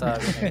otro está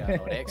bien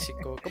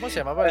anoréxico. ¿Cómo se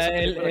llamaba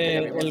ese?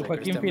 El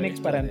Joaquín Phoenix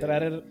para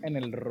entrar en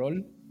el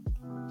rol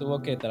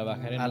tuvo que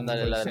trabajar en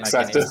Ándale, un la de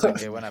Exacto. Maquinista,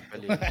 qué buena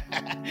peli.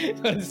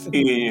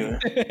 Y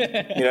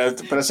mira,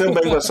 para ser un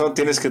buen guasón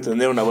tienes que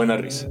tener una buena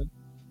risa.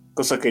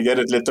 Cosa que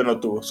Jared Leto no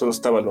tuvo, solo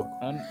estaba loco.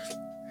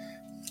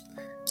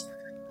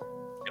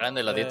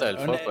 Grande la dieta del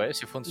foco,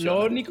 sí funciona.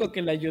 Lo único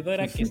que le ayudó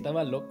era que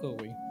estaba loco,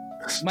 güey.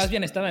 Más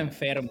bien estaba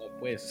enfermo,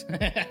 pues.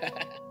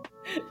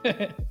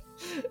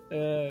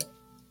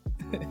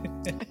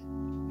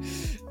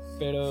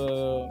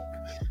 Pero...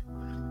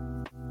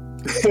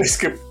 Es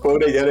que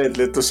pobre Jared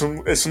Leto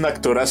es un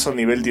actorazo a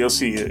nivel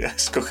Dios y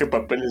escoge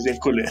papeles bien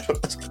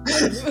culeros.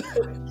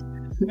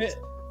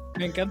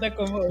 Me encanta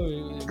cómo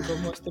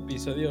este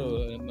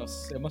episodio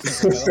nos hemos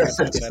enfocado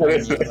a tirar la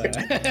mierda.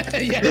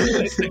 Ya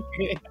le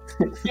toqué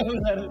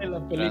hablar de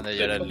la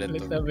película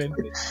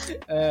completamente.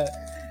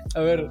 A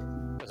ver,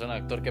 es un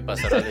actor que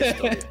pasará a la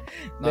historia.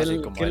 No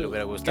así como a él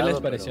hubiera gustado. ¿Qué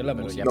les pareció la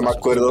música? No me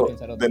acuerdo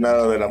de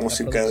nada de la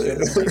música.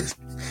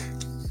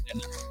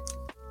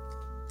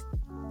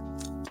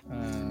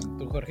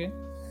 ¿Tú, Jorge?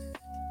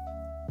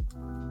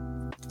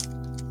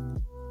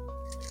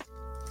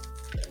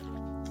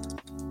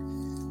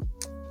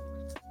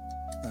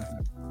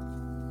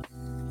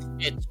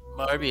 It's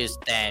Morbius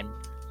time.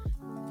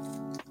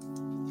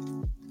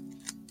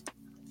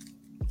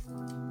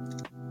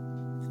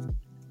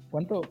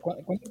 ¿Cuánto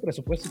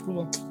presupuesto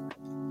tuvo?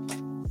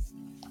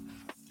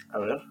 A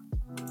ver.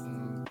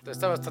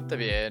 Está bastante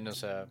bien, o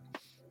sea,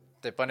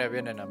 te pone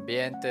bien en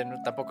ambiente,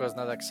 tampoco es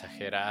nada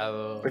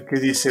exagerado. ¿Qué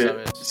dice?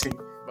 Sí.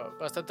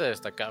 Bastante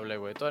destacable,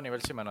 güey. Todo a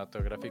nivel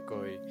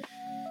cinematográfico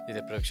y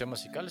de producción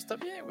musical está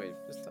bien, güey.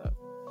 Está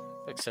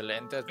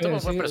excelente. Tuvo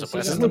un buen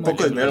presupuesto. Es muy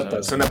poco dinero para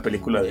hacer una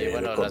película de. Y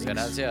bueno, de las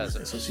ganancias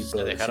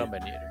se dejaron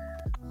venir.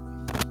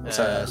 O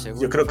sea,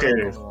 yo creo que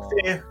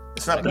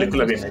es una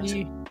película bien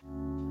hecha.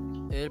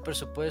 El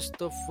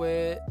presupuesto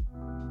fue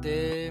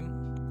de...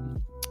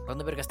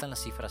 ¿Dónde verga están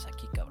las cifras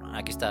aquí, cabrón?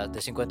 Aquí está, de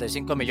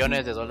 $55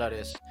 millones.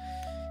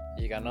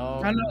 Y ganó...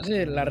 no,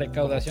 sí, la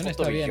recaudación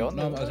está bien.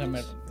 No, o sea,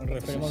 nos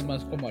referimos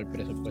más como al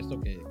presupuesto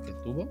que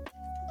tuvo.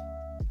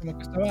 Como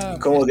que estaba...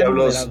 ¿Cómo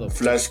diablos moderado,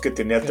 Flash que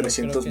tenía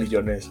 300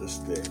 millones?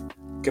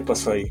 ¿Qué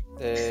pasó ahí?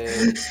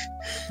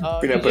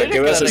 Mira, para que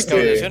veas la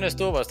recaudación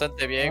estuvo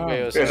bastante bien,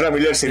 güey. O sea, es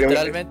Ramírez,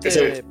 literalmente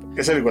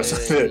es el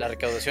guasón. La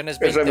recaudación es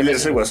Ramírez,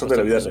 es el guasón de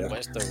la vida real.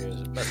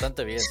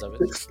 Bastante bien,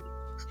 ¿sabes?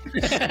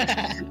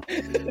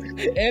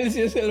 Él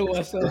sí es el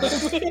guasón.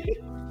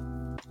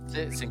 Sí,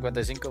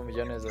 $55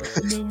 millones.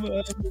 No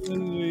mames,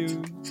 güey.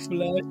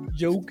 Flash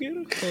Joker,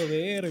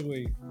 joder,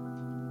 güey.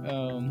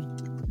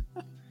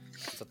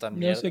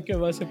 No sé qué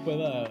más se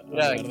pueda.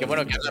 Mira, qué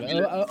bueno que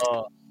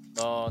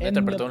no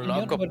interpretó un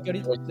loco. Porque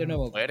ahorita, de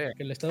nuevo,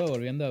 que le estaba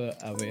volviendo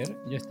a ver,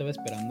 yo estaba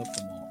esperando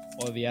como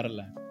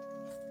odiarla.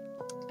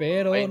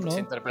 Pero wey, no. Se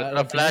interpretó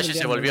a Flash y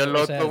se volvió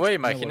loco, güey.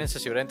 Imagínense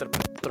si hubiera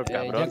interpretado otro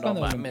cabrón. Ya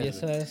cuando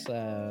empiezas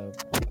a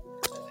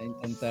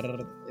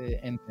intentar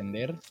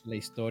entender la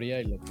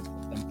historia y lo que te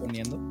están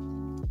poniendo,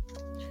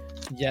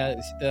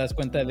 ya si te das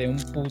cuenta de un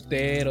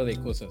putero de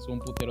cosas.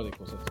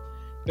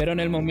 Pero en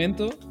el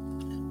momento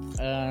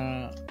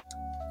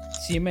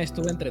sí me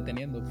estuve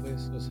entreteniendo,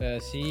 pues. O sea,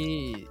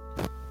 sí,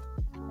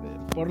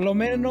 por lo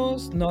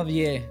menos no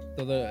odié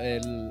todo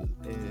el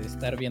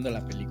estar viendo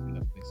la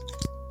película, pues.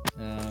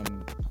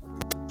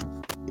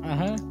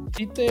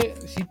 Sí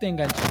te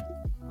engancha,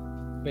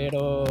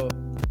 pero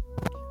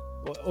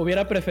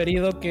hubiera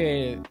preferido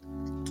que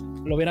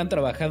lo hubieran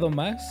trabajado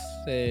más.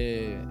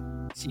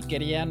 Si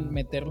querían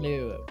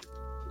meterle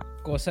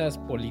cosas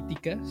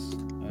políticas,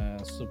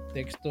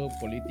 subtexto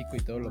político y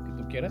todo lo que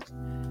tú quieras,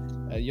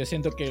 yo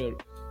siento que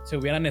se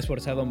hubieran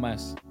esforzado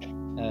más,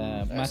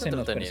 más en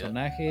los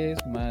personajes,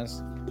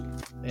 más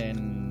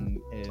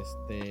en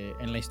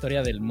la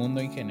historia del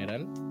mundo en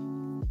general.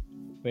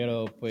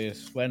 Pero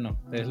pues bueno,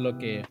 es lo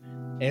que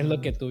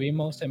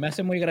tuvimos. Se me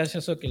hace muy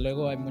gracioso que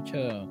luego hay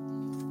mucho,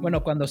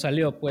 bueno, cuando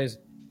salió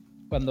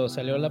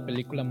la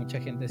película, mucha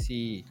gente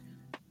sí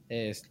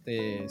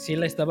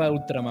la estaba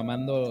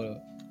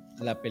ultramamando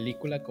la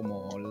película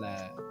como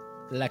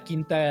la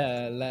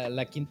quinta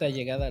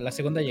llegada, la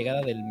segunda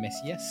llegada del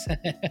Mesías.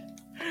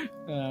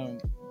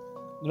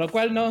 Lo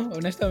cual no,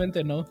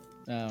 honestamente no.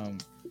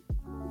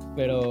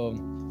 Pero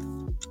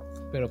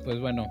pues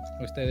bueno,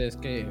 ustedes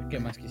qué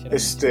más quisieran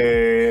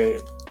decir?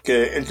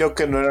 Que el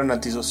Joker no era un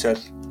antisocial,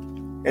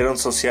 era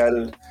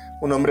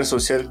un hombre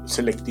social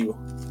selectivo.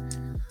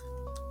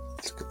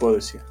 Es lo que puedo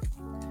decir.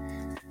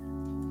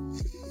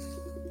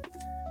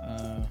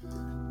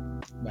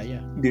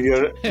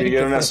 vivió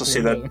en una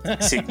sociedad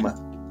Sigma.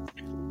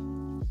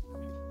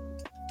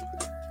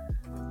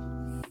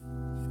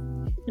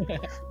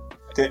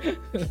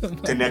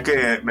 Tenía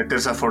que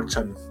meterse a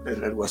 4chan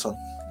el guasón.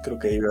 Creo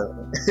que iba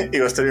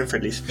a estar bien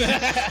feliz.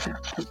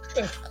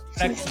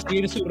 Para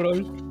cumplir su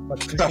rol,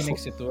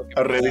 Phoenix se tuvo que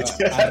a Reddit.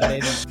 a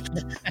Reddit.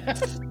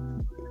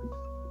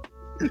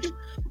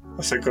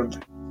 O sea, con...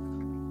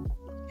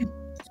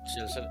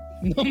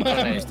 No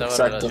mames. Necesitaba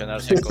Exacto.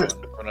 relacionarse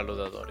con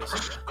aludadores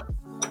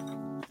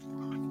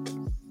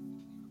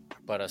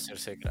para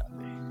hacerse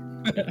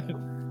grande.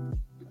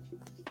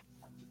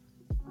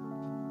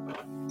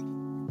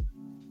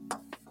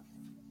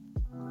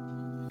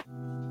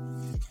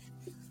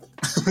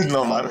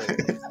 No mames.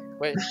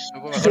 Güey,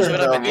 mejor se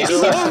hubiera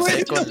metido a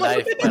Second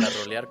Life para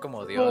rolear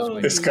como Dios,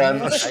 güey.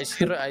 Scan.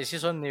 Ahí sí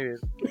son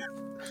niveles.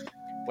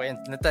 Güey,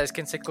 neta, es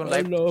que en Second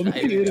Life Hola,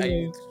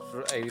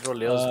 hay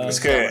roleos bien es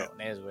que-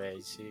 cabrones,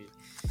 güey, sí.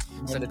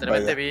 O sea,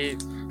 literalmente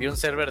vi un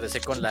server de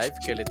Second Life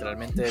que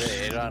literalmente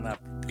era una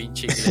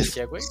pinche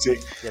iglesia, güey. Sí.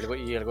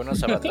 Y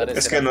algunos avatares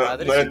Es que eran no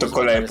padres, le y otros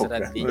tocó la avatares época.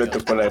 eran No le niños,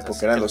 tocó la güey. época. O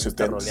sea, Eran te los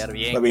gusta 70s. rolear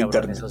bien, No había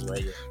cabrón, internet. esos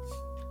güeyes.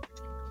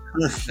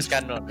 Es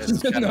canon, es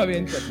canon. No había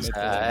internet.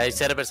 Hay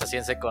servers así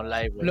en Second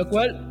Life, güey. Lo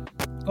cual,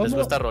 Les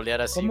gusta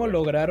rolear así. ¿cómo güey.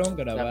 lograron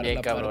grabar También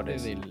la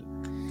cabrones. parte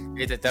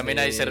del Y también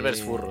hay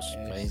servers furros.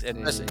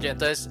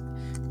 Entonces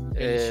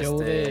el show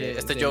de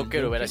este del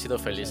Joker hubiera sido o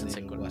sea, feliz en del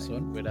Second Life.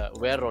 Guasón?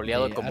 Hubiera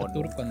roleado como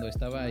Arthur cuando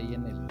estaba ahí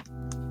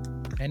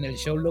en el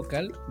show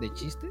local de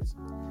chistes?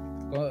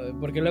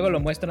 Porque luego lo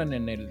muestran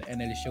en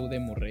el show de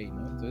Murray,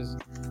 ¿no? Entonces,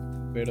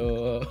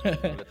 pero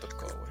no le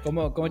tocó,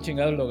 güey. ¿cómo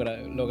chingados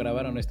lo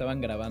grabaron?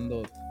 ¿Estaban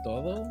grabando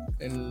todo?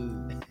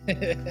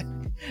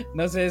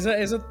 No sé,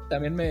 eso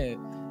también me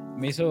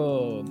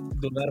hizo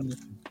dudar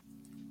mucho.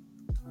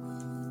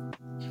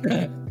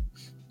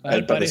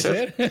 Al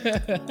parecer.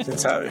 ¿Quién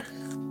sabe?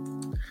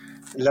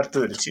 El arte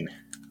del cine.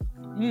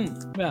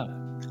 Mira,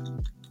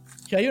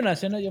 si hay una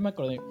escena, yo me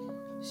acordé.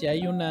 Si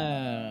hay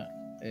una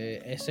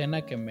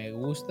escena que me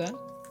gusta,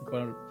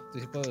 bueno,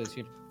 sí puedo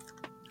decir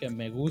que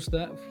me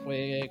gusta,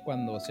 fue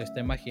cuando se está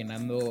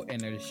imaginando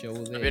en el show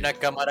de. Había una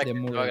cámara que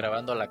Murray, estaba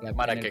grabando la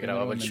cámara en el que primer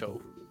grababa el momento.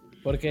 show.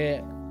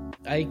 Porque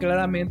ahí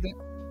claramente.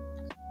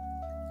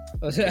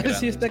 O sea,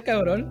 sí está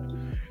cabrón.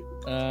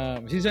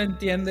 Sí se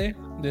entiende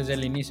desde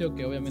el inicio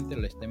que obviamente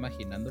lo está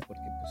imaginando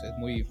porque pues es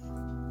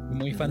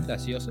muy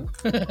fantasioso.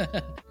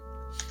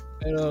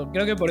 Pero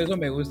creo que por eso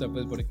me gusta,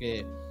 pues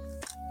porque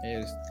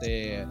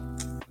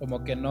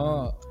como que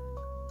no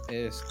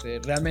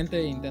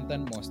realmente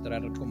intentan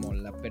mostrar como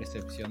la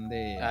percepción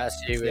de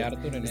Sí, güey.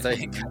 Arthur en Está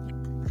ese bien.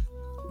 momento.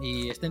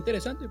 Y está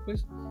interesante,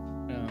 pues.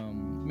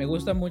 Me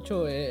gusta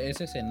mucho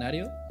ese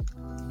escenario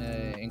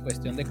en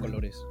cuestión de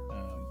colores.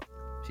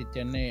 Sí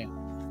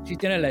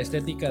tiene la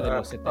estética de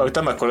los 70.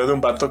 Ahorita me acordé de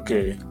un vato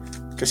que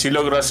sí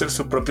logró hacer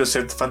su propio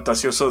set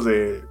fantasioso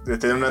de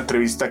tener una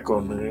entrevista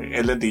con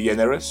Ellen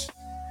DeGeneres.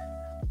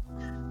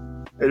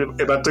 El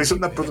vato hizo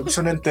una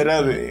producción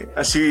entera de...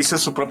 Así hizo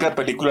su propia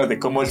película de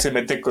cómo él se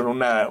mete con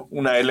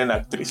una Ellen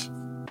actriz.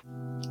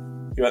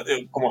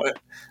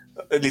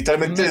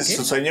 Literalmente ¿Una qué?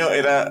 su sueño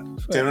era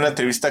tener una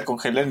entrevista con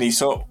Helen y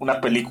hizo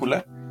una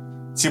película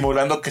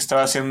simulando que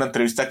estaba haciendo una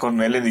entrevista con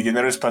Ellen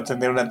DeGeneres para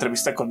tener una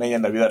entrevista con ella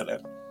en la vida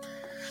real.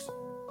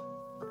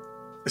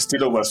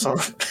 Estilo Guasón.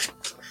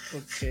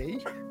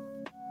 Ok.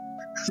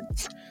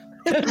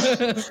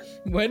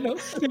 Bueno.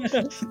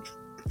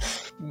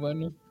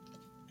 Bueno.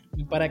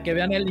 Para que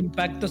vean el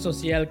impacto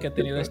social que ha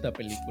tenido esta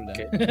película.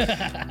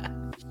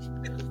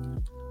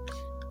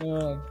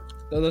 No,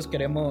 todos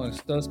queremos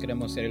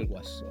ser el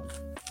Guasón.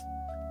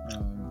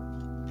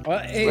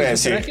 Pues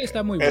su traje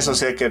está muy bueno. Eso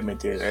sí hay que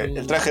admitir.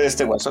 El traje de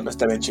este Guasón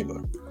está bien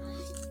chingón.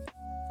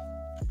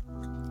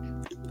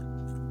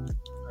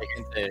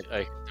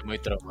 Hay gente muy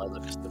traumada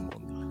en este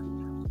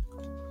mundo.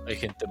 Hay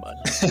gente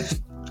mala.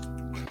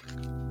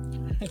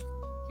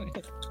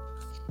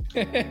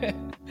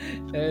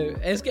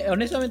 Es que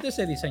honestamente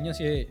ese diseño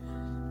sí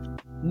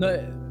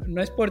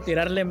no es por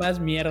tirarle más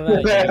mierda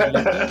a Jared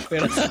Leto,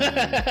 pero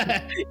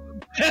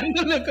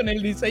con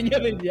el diseño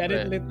de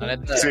Jared Leto, La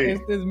neta, Sí.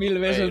 este es 1000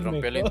 veces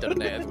rompió el mejor.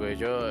 internet, güey.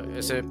 Yo,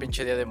 ese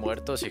pinche Día de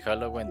Muertos y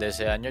Halloween de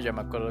ese año, yo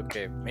me acuerdo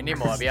que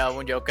mínimo había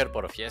un Joker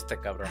por fiesta,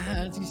 cabrón.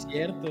 Sí,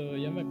 cierto,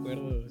 ya me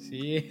acuerdo,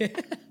 sí.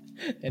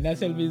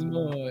 Nace el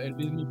mismo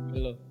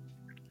pelo.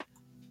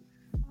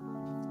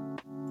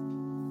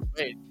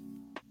 Güey,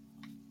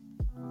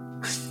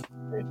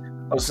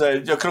 O sea,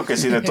 yo creo que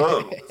sí, de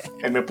todo.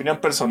 En mi opinión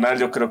personal,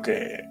 yo creo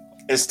que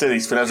este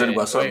disfraz del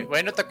Guasón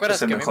güey, ¿no te acuerdas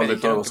es el que a mí mejor me de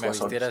dijeron todos que me los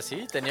vistiera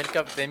Guasones.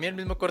 así? Tenía el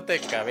mismo corte de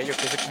cabello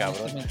que ese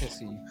cabrón. Honestamente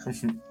sí.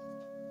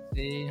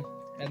 Sí,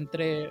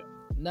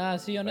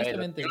 sí,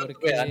 honestamente, Güey,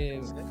 porque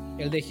antes,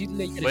 el de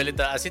Hitler. Güey,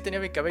 así tenía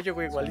mi cabello,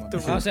 güey, igualito.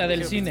 O sea, del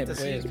Dije, cine, puta,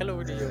 pues. sí,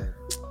 Halloween y yo.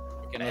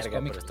 Qué En los verga,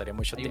 cómics pero estaría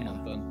mucho hay un tiempo.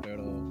 montón,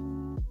 pero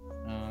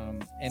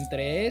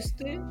entre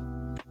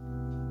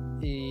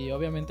y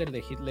obviamente el de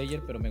Heath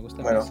Ledger, pero me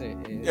gusta Bueno, más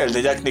el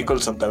de Jack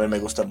Nicholson también me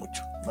gusta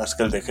mucho, más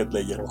que el de Heath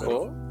Ledger.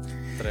 Ojo,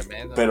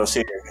 tremendo. Pero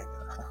sí,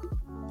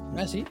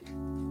 sí.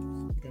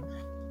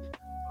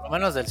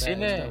 menos del Está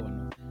cine.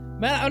 bueno.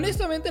 Mira,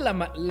 honestamente,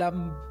 la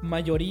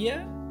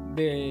mayoría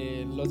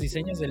de los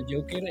diseños del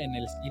Joker en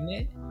el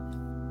cine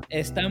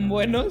están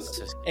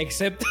buenos,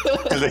 excepto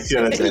El de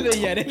Jared el de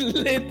Leto. Jared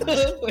Leto,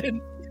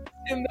 güey.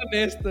 Siendo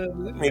honestos.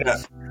 Mira,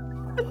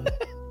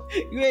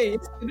 Güey,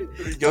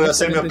 yo voy a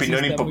hacer mi honestamente sí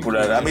opinión está muy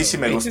impopular. A mí culero, sí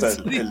me güey. gusta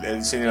Sí. el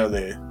diseño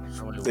de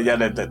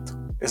Jared Leto.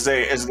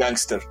 Es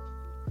gángster.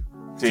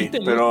 Sí Sí, te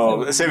pero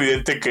gusta, es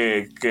evidente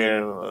que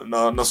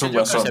no es un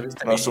guasón,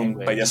 no es un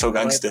payaso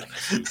gángster.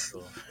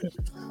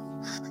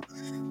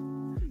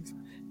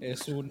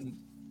 Es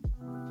un...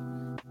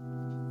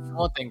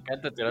 ¿Cómo te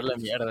encanta tirar la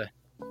mierda?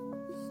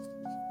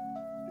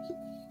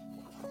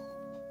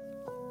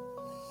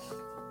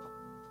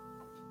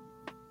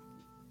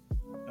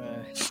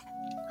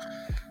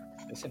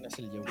 Ese no es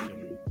el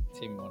Joker,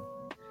 Simón.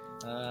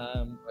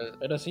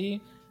 Pero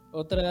sí,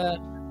 otra...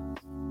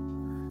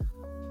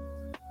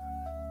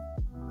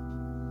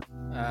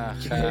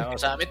 Ajá, o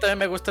sea, a mí también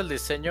me gusta el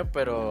diseño,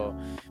 pero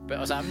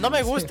o sea, no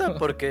me gusta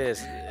porque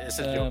es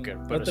el Joker,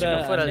 pero si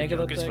no fuera el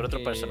Joker, si fuera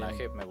otro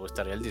personaje, me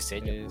gustaría el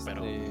diseño,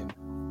 pero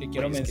que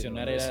quiero es que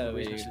mencionar no, era ese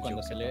de es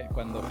el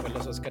cuando fue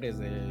los Oscars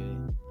del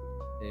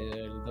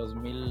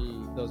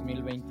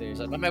 2020. o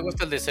sea, no me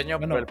gusta el diseño,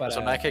 Bueno, pero el para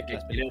personaje que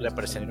las quiere películas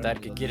representar,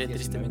 que que salieron en quiere 2019.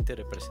 tristemente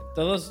representar.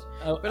 Todos,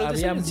 Pero el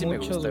había diseño sí me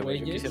muchos gusta, güey.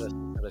 Yo güeyes, quisiera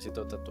estar así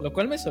todo tatuado. lo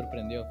cual me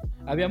sorprendió.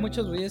 Había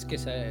muchos güeyes que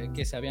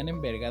se habían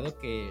envergado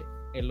que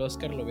el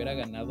Oscar lo hubiera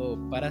ganado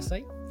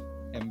Parasite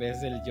en vez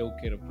del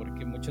Joker,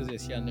 porque muchos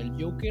decían, el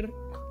Joker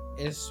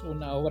es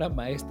una obra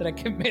maestra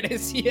que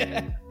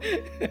merecía.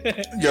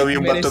 Yo vi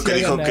un vato que merecía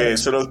dijo ganar. que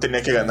solo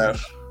tenía que ganar,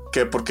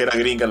 que porque era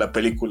gringa la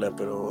película,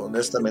 pero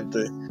honestamente,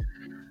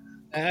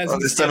 Ah,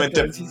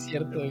 honestamente, sí,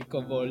 cierto,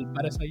 como el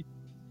Parasite.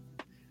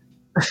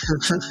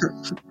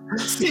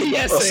 Sí,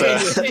 ya o sé, sea,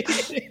 güey.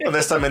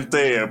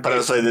 honestamente,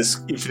 Parasite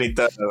es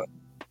infinita.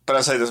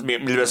 Parasite es mil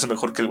veces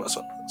mejor que el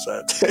Guasón. O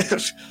sea,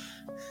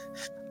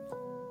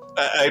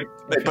 hay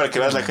para que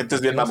veas, la gente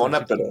es bien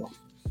mamona, pero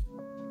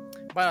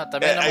Bueno,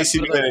 también no me ahí sí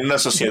acuerdo viven en una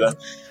sociedad.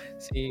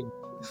 Sí.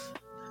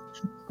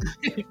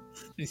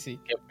 Sí.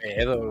 qué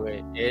pedo,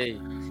 güey. Ey,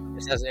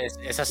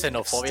 esa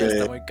xenofobia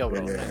está muy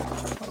cabrón.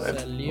 A ver,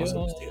 Salió vamos a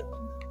investigar.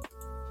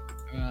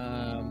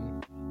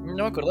 No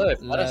me acuerdo de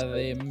la Parasite.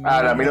 de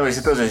La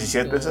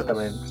 1917, esa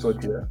también estuvo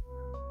chida.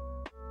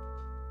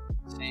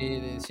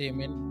 Sí,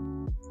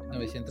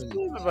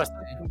 1917.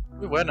 Bastante,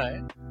 muy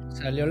buena,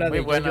 Salió la muy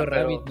de buena, Jojo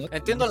pero Rabbit, ¿no?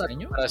 entiendo la ¿Ese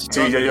año? comparación.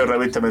 Sí, Jojo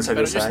Rabbit también salió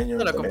Pero ese yo año.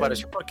 entiendo la también.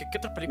 comparación porque ¿qué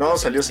otra película? No,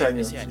 salió ese año.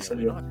 Ese Sí,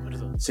 salió. güey, no me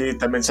acuerdo. Sí,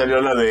 también salió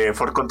la de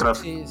Ford contra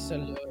Sí,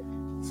 salió.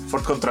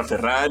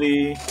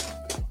 Ferrari.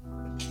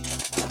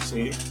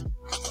 Sí.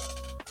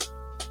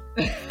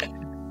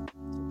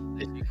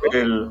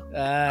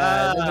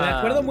 Me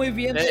acuerdo muy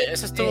bien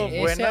esa estuvo ese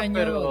buena, año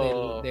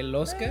pero del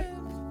Oscar,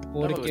 me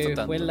porque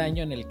gustó fue el tanto.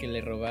 año en el que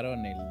le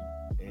robaron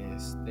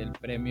el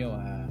premio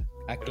a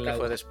Creo que Klaus.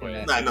 fue después.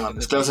 en la No, sección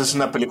de Klaus es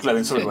una película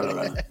bien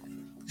sobrevalorada.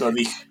 Lo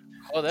dije.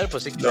 Joder,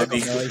 pues sí, Lo creo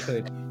dije. No, hijo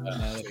de tu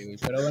madre, güey.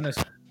 Pero bueno,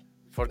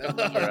 Ford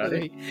contra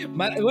Ferrari.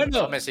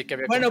 bueno, Sí que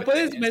había puedes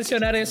competencia.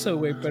 mencionar eso,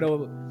 güey,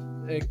 pero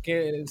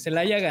que se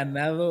la haya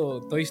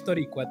ganado Toy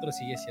Story 4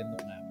 sigue siendo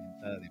una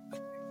mentada de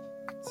madre.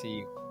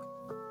 Sí.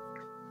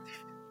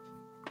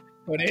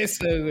 Por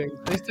eso, güey.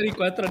 Toy Story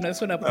 4 no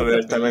es una A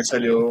ver, también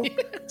salió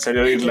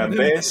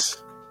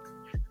Irlandés.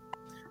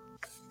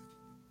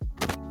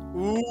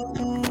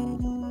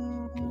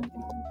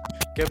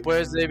 ¿Qué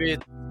pues, David?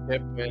 ¿Qué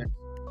pues?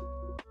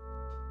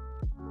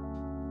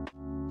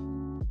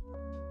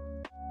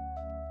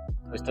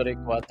 Toy Story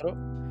 4.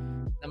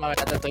 No mames,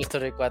 neta, Toy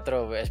Story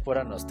 4 es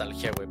pura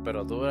nostalgia, güey,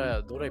 pero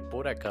dura y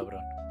pura,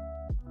 cabrón.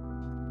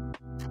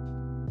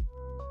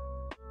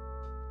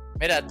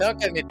 Mira, tengo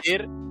que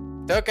admitir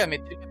que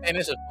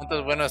tiene sus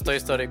puntos buenos Toy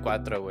Story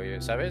 4,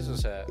 güey, ¿sabes? O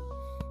sea,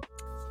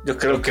 Yo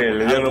creo que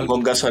le dieron un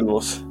bongazo al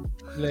boss.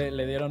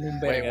 Le dieron un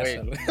Güey,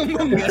 vergazo, güey. Un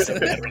bongazo.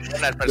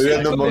 Le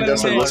dieron un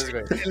bongazo al boss.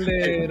 El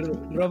de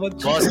Robot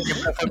no, Chicken.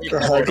 siempre fue mi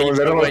Ajá, favorito, como el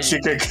de Robot güey.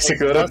 Chicken que se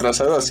quedó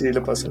retrasado, así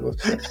le pasa al boss.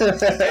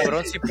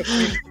 Cabrón, siempre fue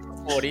mi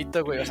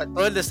favorito, güey. O sea,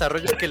 todo el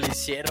desarrollo que le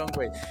hicieron,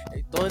 güey.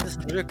 Todo el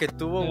desarrollo que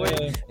tuvo, güey.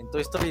 En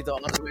Toy Story 2,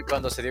 güey,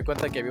 cuando se dio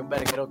cuenta que había un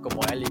verguero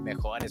como él y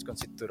mejores, con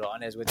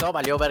cinturones, güey. Todo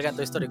valió verga en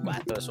Toy Story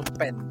 4. Es un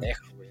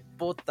pendejo, güey.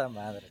 Puta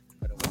madre.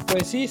 Pero, bueno.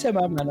 Pues sí se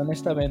maman,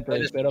 honestamente.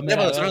 Pero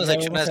Debo mira, hacer una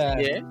sección vamos a-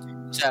 así, ¿eh?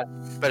 O sea,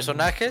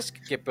 personajes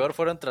que peor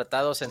fueron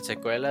tratados en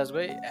secuelas,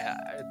 güey.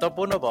 Top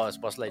 1,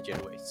 Buzz Lightyear,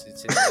 güey. Sí.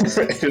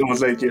 El Buzz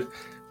Lightyear.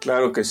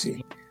 Claro que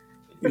sí.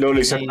 Y luego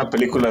le hicieron Sí. una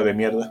película de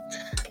mierda.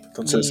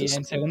 Entonces, Y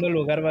en segundo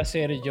lugar va a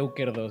ser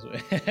Joker 2,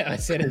 güey. Va a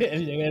ser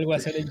va a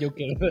ser el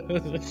Joker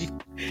 2, güey.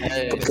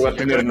 Porque va a yo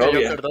tener creo que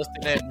novia. Joker 2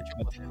 tiene mucho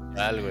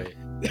potencial,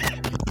 güey.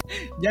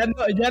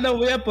 Ya no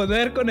voy a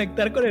poder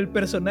conectar con el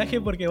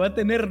personaje porque va a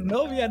tener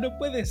novia, no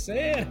puede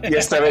ser. y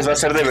esta vez va a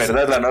ser de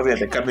verdad la novia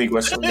de carne y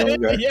hueso. ¿No?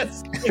 Ya. Ya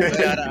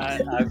sé. A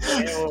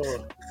huevo.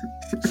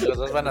 Los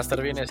dos van a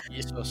estar bien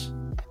esquizos.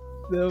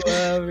 No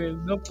mames,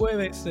 no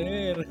puede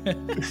ser.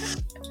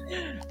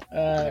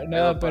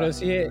 No, pero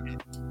sí.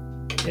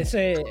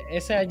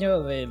 Ese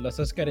año de los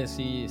Oscars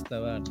sí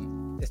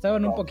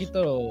estaban un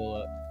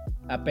poquito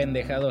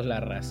apendejados la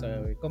raza,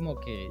 güey. Como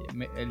que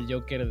el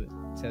Joker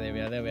se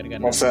debía de haber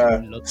ganado. O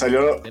sea,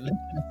 salió...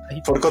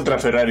 Fue contra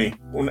Ferrari.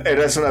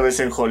 Eras una vez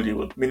en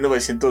Hollywood,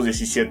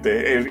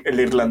 1917, el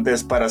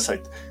irlandés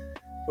Parasite.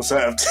 O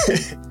sea,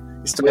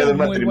 historia de un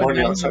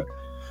matrimonio. O sea,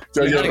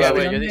 yo dije,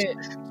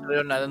 no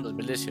salió nada en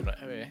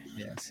 2019.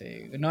 Ya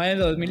sé. No, en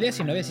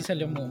 2019 sí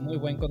salió muy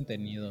buen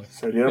contenido.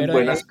 Salieron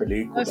buenas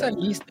películas. Esa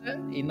lista,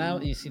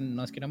 y si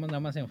nos queremos nada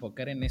más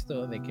enfocar en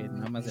esto de que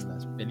nada más de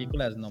las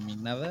películas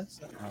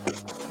nominadas,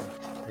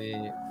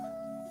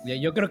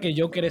 yo creo que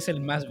Joker es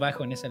el más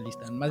bajo en esa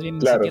lista. Más bien,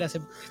 claro, ni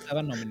siquiera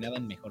estaba nominada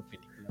en mejor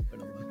película,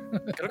 pero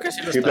bueno. Creo que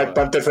sí lo Si Black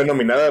Panther fue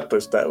nominada,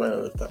 pues está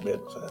bueno también.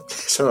 O sea,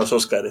 son los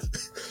Oscars.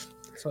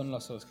 Son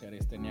los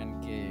Oscars, tenían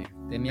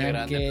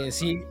que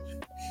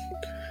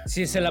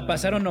sí se la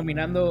pasaron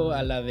nominando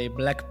a la de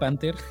Black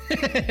Panther.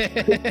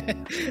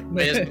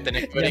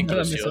 Tenés que ver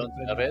inclusión,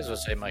 ¿sabes? O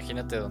sea,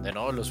 imagínate donde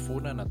no, los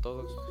funan a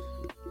todos.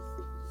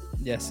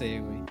 Ya sé,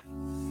 güey.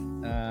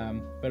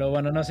 Pero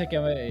bueno, no sé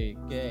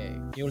qué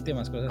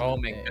últimas cosas. Oh,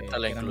 me encanta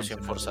la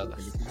inclusión forzada.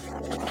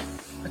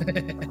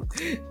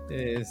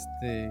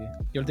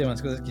 ¿Qué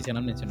últimas cosas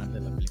quisieran mencionar de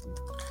la película?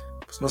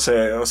 Pues no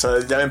sé, o sea,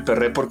 ya me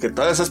emperré porque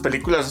todas esas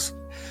películas,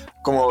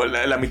 como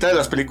la mitad de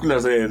las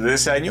películas de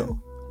ese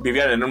año,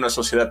 vivían en una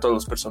sociedad todos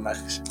los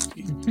personajes.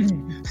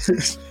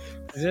 Pues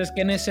es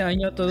que en ese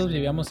año todos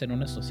vivíamos en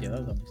una sociedad,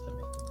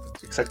 honestamente.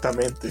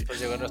 Exactamente. Después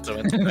llegó nuestro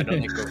evento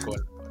canónico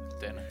con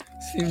cuarentena.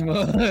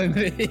 Simón,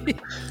 güey.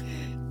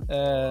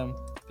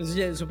 Pues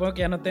ya, supongo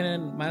que ya no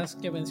tienen más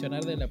que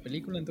mencionar de la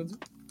película, entonces.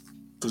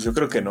 Pues yo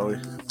creo que no, güey.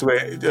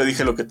 Yo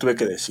dije lo que tuve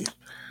que decir.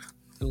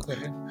 ¿Tú,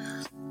 Jorge?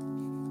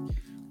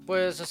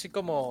 Pues así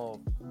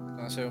como,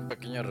 no sé, un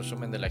pequeño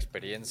resumen de la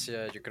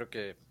experiencia, yo creo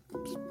que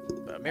pues,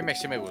 a mí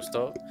sí me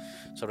gustó,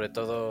 sobre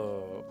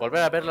todo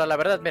volver a verla, la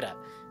verdad, mira,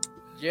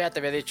 yo ya te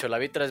había dicho, la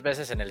vi 3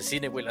 veces en el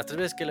cine, güey, las 3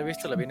 veces que la he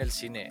visto la vi en el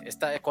cine,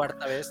 esta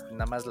cuarta vez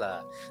nada más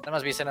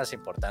vi escenas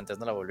importantes,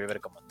 no la volví a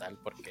ver como tal,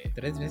 porque...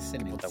 3 veces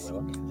en puta el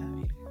huevo.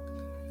 cine,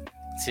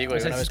 Sí, güey,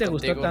 o sea, una ¿sí vez te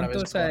contigo, gustó tanto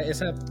una vez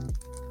esa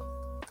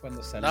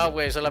cuando salió? No,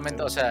 güey,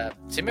 solamente, o sea,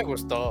 sí me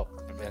gustó.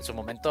 En su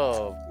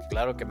momento,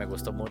 claro que me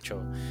gustó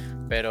mucho.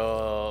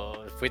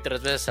 Pero fui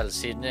 3 veces al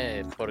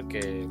cine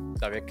porque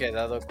había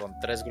quedado con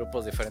 3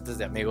 grupos diferentes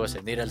de amigos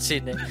en ir al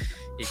cine.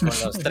 Y con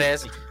los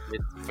 3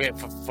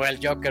 fue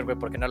el Joker, güey,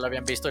 porque no la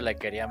habían visto y la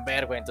querían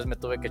ver, güey. Entonces me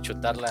tuve que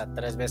chutarla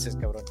 3 veces,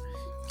 cabrón.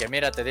 Que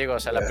mira, te digo, o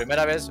sea, la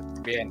primera vez,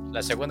 bien.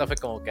 La segunda fue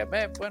como que,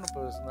 bueno,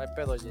 pues no hay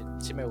pedo,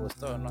 sí me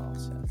gustó, ¿no? O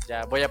sea,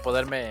 ya voy a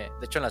poderme...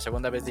 De hecho, en la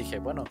segunda vez dije,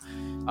 bueno,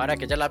 ahora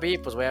que ya la vi,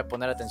 pues voy a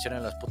poner atención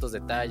en los putos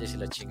detalles y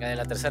la chingada. Y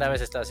la tercera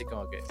vez estaba así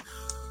como que...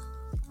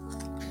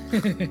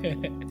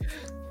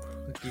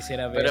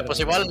 Quisiera ver... Pero pues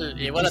igual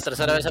la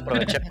tercera vez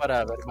aproveché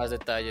para ver más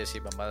detalles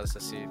y mamadas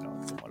así, ¿no?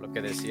 Como lo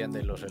que decían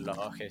de los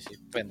relojes y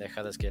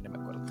pendejadas que ya no me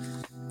acuerdo.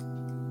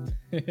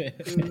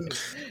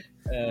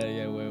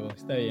 Ay, a huevo,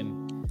 está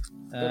bien.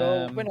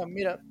 Pero bueno,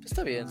 mira,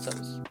 está bien,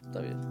 ¿sabes? Está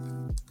bien.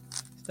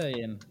 Está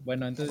bien.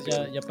 Bueno, entonces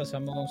ya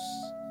pasamos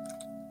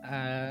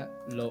a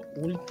lo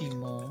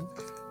último,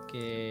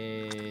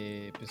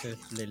 que pues es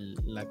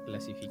la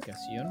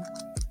clasificación.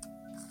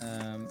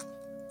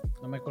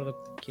 No me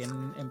acuerdo quién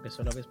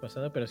empezó la vez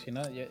pasada, pero si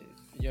no,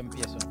 yo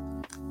empiezo.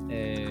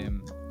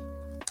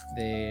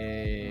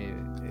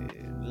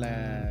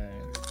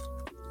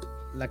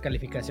 La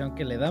calificación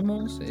que le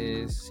damos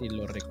es si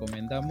lo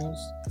recomendamos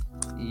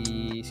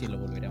y si lo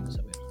volveremos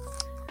a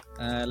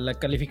ver. La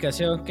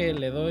calificación que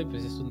le doy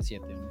pues es un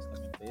 7,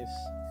 honestamente.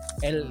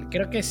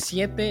 Creo que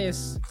 7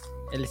 es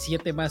el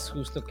 7 más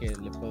justo que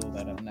le puedo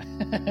dar a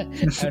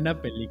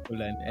una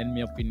película, en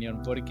mi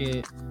opinión,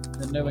 porque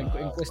de nuevo, en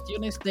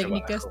cuestiones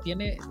técnicas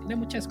tiene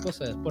muchas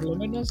cosas. Por lo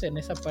menos en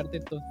esa parte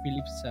Todd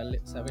Phillips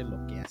sabe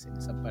lo que hace en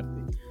esa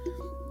parte.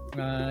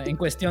 En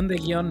cuestión de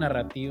guión,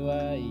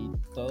 narrativa y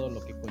todo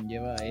lo que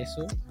conlleva a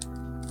eso,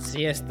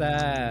 sí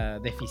está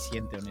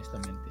deficiente,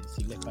 honestamente.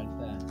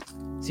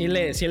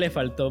 Sí le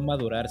faltó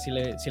madurar, sí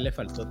le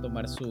faltó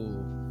tomar su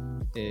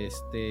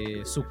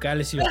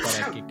calcio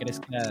para que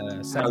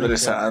crezca sano. Madre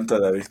santa,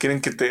 David,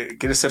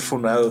 quieres ser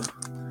funado.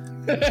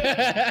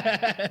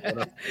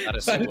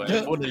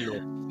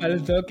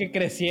 Faltó que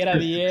creciera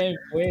bien,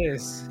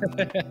 pues.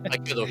 Hay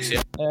que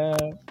doxear.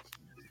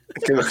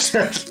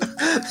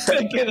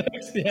 Hay que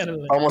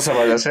doxearlo. Vamos a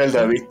balancear al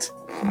David.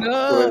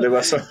 No, me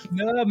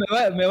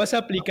vas a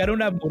aplicar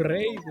una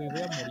Murray, güey,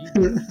 voy a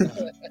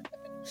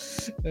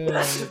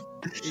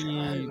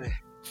morir.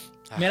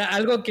 Mira,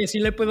 algo que sí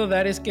le puedo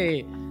dar es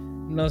que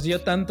nos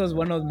dio tantos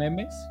buenos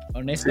memes.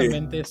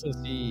 Honestamente, sí. Eso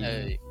sí.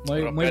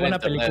 Muy buena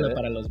película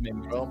para los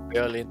memes.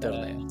 Rompió el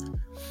internet.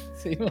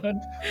 Simón.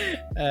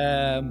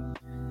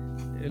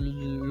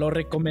 Lo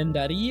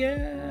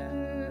recomendaría.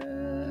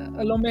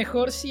 A lo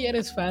mejor si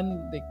eres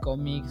fan de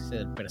cómics,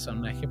 el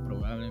personaje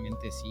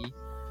probablemente sí.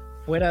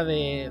 Fuera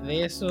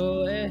de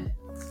eso,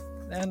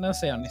 no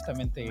sé,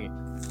 honestamente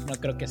no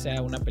creo que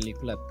sea una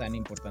película tan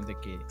importante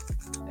que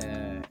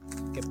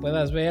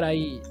puedas ver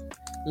ahí.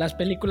 las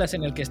películas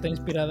en las que está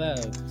inspirada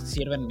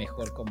sirven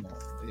mejor como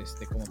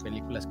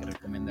películas que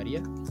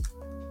recomendaría.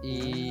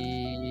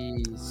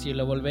 Y si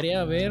lo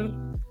volvería a ver,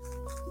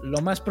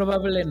 lo más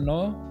probable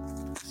no.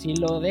 Si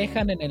lo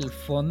dejan en el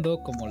fondo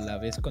como la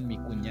ves con mi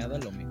cuñada,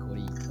 lo mejor,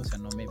 y, o sea,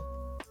 no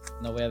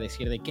voy a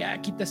decir de que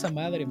quita esa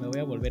madre, me voy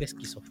a volver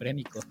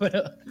esquizofrénico,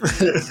 pero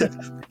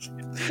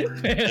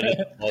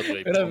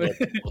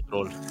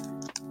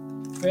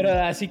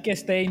así que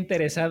esté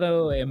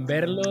interesado en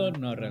verlo,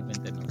 no,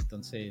 realmente no.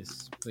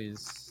 Entonces,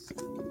 pues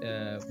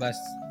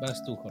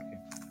vas tú, Jorge.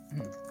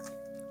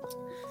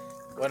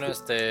 Bueno,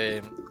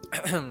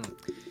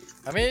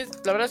 a mí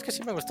la verdad es que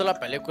sí me gustó la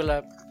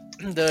película.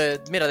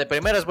 Mira, de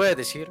primeras voy a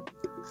decir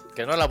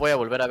que no la voy a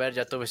volver a ver,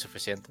 ya tuve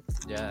suficiente.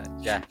 Ya,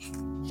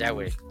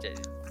 güey.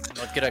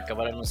 No quiero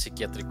acabar en un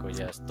psiquiátrico,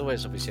 ya estuve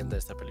suficiente de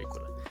esta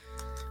película.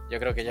 Yo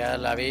creo que ya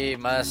la vi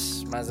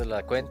más de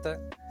la cuenta,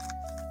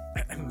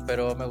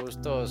 pero me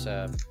gustó, o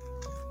sea,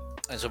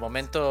 en su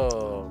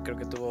momento creo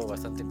que tuvo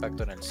bastante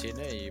impacto en el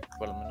cine y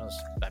por lo menos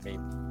a mí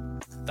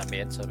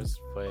también, ¿sabes?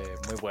 Fue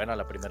muy buena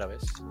la primera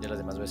vez, ya las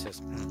demás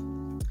veces.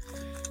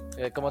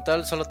 Como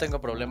tal, solo tengo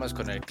problemas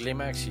con el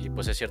clímax y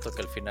pues es cierto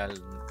que el final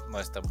no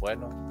es tan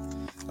bueno.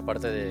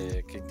 Aparte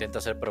de que intenta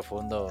ser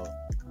profundo,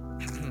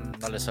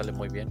 no le sale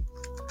muy bien.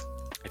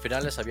 El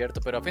final es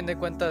abierto, pero a fin de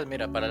cuentas,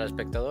 mira, para el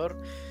espectador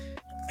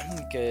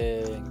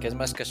que es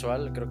más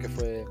casual, creo que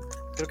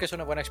es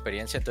una buena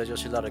experiencia, entonces yo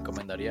sí la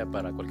recomendaría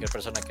para cualquier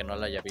persona que no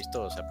la haya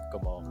visto. O sea,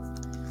 como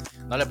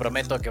no le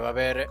prometo que va a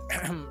ver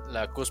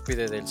la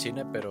cúspide del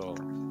cine, pero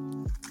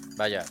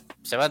vaya,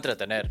 se va a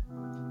entretener.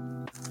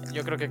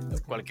 Yo creo que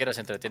cualquiera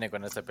se entretiene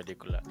con esta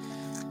película.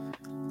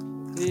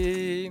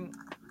 Y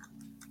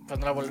pues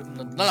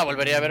no la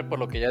volvería a ver por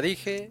lo que ya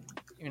dije.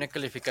 Y una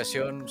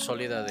calificación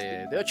sólida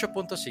de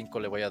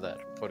 8.5 le voy a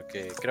dar,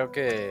 porque creo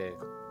que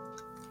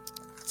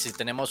si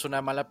tenemos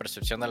una mala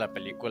percepción de la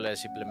película,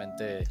 es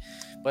simplemente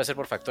puede ser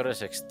por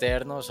factores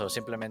externos o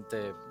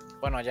simplemente,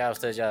 bueno, ya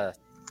ustedes ya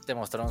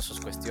demostraron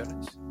sus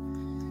cuestiones.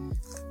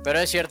 Pero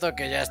es cierto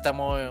que ya está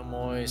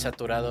muy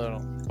saturado,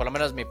 por lo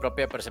menos mi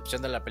propia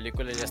percepción de la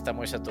película ya está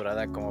muy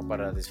saturada como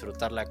para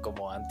disfrutarla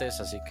como antes,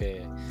 así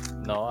que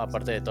no,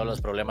 aparte de todos los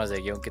problemas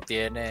de guión que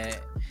tiene,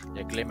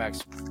 el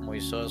clímax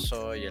muy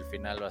soso y el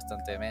final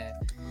bastante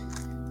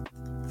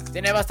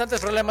tiene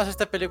bastantes problemas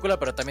esta película,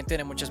 pero también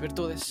tiene muchas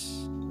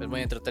virtudes. Es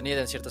muy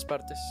entretenida en ciertas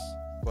partes,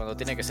 cuando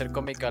tiene que ser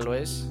cómica lo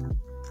es.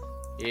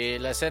 Y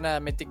la escena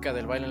mítica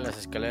del baile en las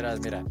escaleras,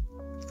 mira,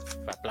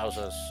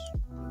 aplausos.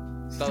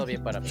 Todo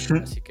bien para mí,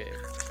 así que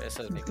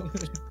esa es mi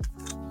conclusión.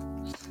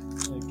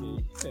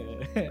 Ok,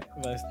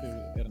 vas tú,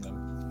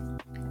 Hernán.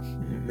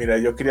 Mira,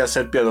 yo quería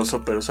ser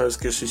piadoso, pero sabes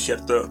que sí es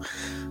cierto.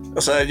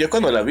 O sea, yo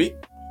cuando la vi,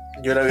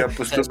 yo le había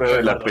puesto 9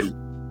 de la peli.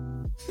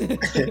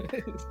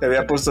 Le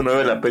había puesto 9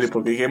 de la peli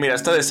porque dije, mira,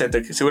 está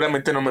decente, que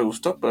seguramente no me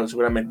gustó, pero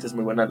seguramente es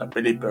muy buena la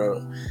peli,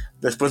 pero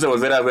después de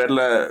volver a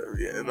verla,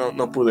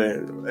 no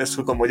pude.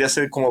 Eso como ya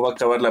sé cómo va a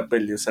acabar la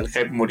peli, o sea, el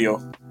hype murió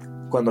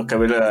cuando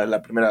acabé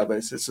la primera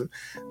vez.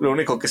 Lo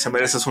único que se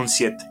merece es un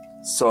 7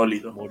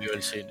 sólido. Murió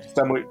el cine.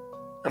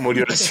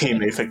 Murió el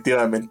cine,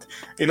 efectivamente.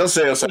 Y no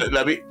sé, o sea,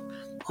 la vi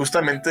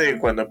justamente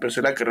cuando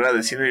empecé la carrera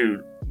de cine y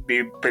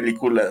vi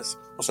películas,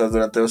 o sea,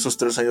 durante esos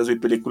 3 años vi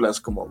películas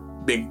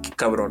como bien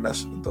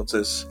cabronas.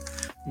 Entonces,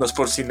 no es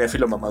por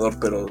cinéfilo mamador,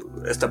 pero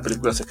esta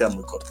película se queda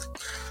muy corta,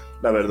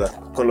 la verdad,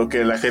 con lo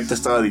que la gente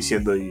estaba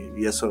diciendo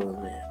y eso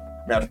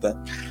me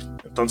harta.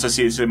 Entonces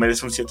sí, se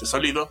merece un 7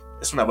 sólido.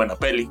 Es una buena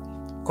peli.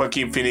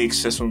 Joaquín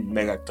Phoenix es un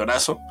mega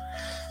actorazo,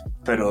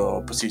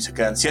 pero pues sí, se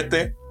quedan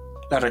 7.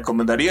 La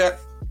recomendaría.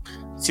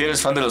 Si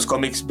eres fan de los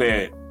cómics,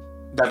 ve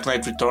Dark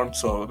Knight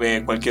Returns o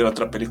ve cualquier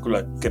otra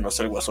película que no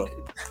sea el Guasón.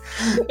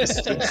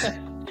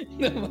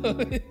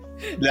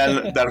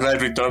 Dark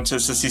Knight Returns,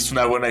 esa sí es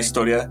una buena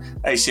historia.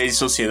 Ahí sí hay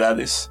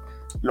sociedades.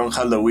 Long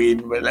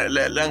Halloween,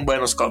 lean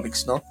buenos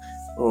cómics, ¿no?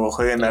 O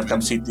jueguen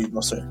Arkham City,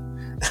 no sé.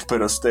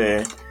 Pero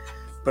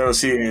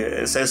sí,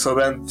 es eso.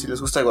 Vean, si les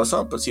gusta el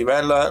Guasón, pues sí,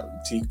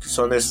 véanla. Si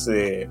son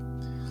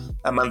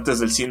amantes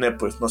del cine,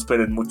 pues no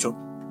esperen mucho,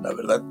 la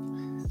verdad.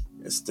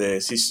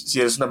 Si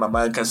eres una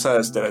mamá en casa,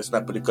 es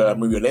una película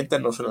muy violenta,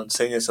 no se lo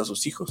enseñes a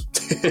sus hijos.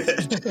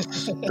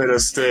 Pero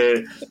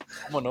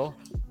 ¿cómo no?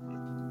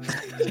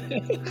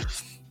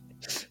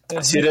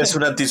 Si eres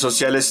un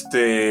antisocial,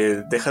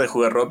 deja de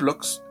jugar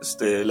Roblox.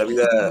 La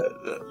vida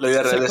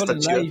real está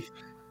chida.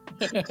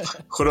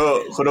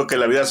 Juro que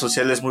la vida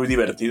social es muy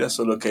divertida,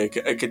 solo que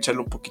hay que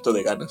echarle un poquito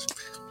de ganas.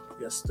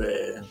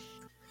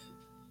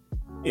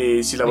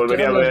 Y si la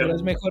volvería a ver,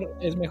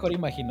 es mejor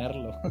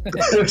imaginarlo.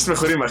 es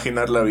mejor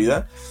imaginar la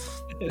vida.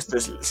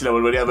 Si la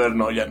volvería a ver,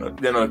 ya no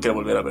la quiero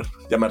volver a ver,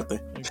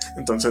 llamarte.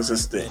 Entonces,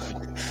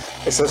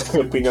 esa es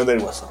mi opinión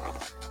del Guasón.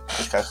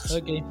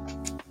 Ok,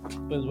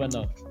 pues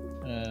bueno,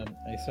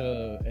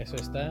 eso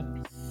está.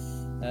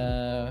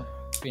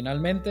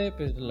 Finalmente,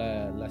 pues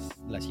la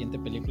siguiente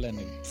película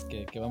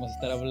que vamos a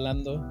estar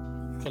hablando,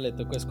 que le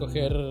tocó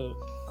escoger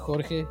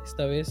Jorge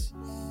esta vez,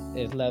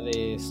 es la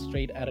de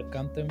Straight Outta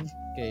Compton,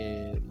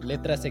 que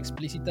letras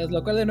explícitas,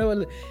 lo cual de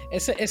nuevo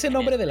ese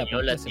nombre de la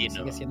película se me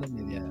sigue siendo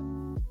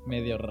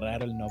medio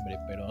raro el nombre,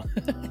 pero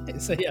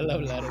eso ya lo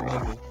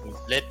hablaremos después.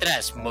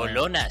 Letras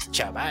molonas,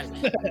 chaval.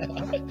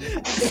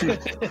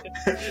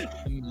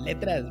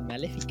 Letras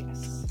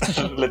maléficas.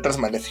 Letras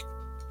maléficas.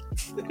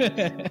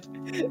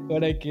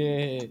 Para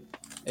que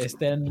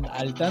estén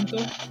al tanto,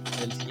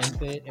 el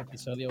siguiente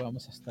episodio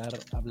vamos a estar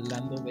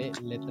hablando de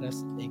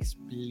letras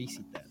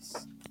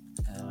explícitas.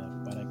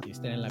 Para que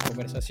estén en la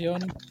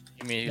conversación.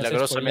 Y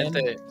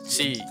milagrosamente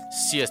sí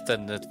está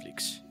en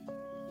Netflix.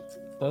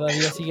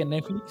 ¿Todavía sigue en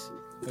Netflix?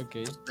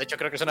 Okay. De hecho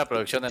creo que es una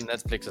producción de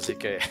Netflix, así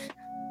que...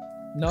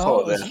 No,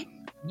 joder.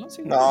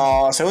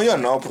 No, según yo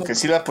no, porque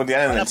sí la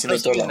ponían en el cine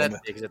todo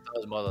Netflix de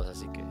todos modos,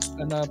 así que...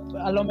 Bueno,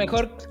 a lo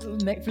mejor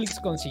Netflix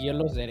consiguió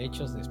los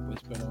derechos después,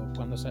 pero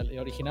cuando salió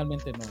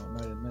originalmente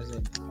no es de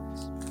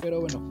Netflix.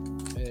 Pero bueno,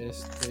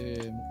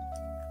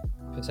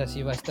 pues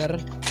así va a estar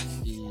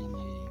y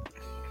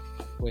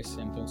pues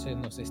entonces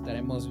nos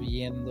estaremos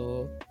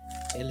viendo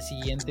el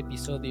siguiente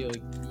episodio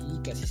y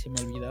casi se me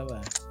olvidaba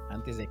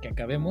antes de que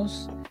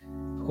acabemos.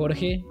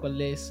 Jorge,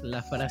 ¿cuál es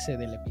la frase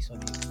del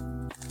episodio?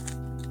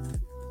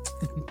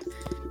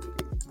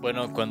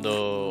 Bueno,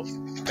 cuando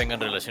tengan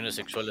relaciones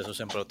sexuales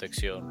usen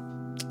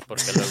protección,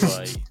 porque luego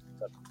hay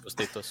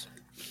gustitos.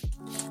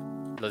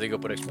 Lo digo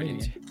por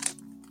experiencia.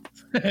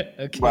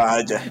 Okay.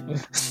 Vaya.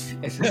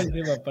 Esa es la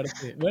última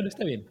parte. Bueno,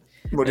 está bien.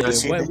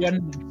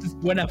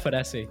 Buena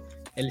frase.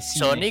 El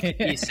cine. Sonic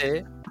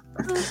dice.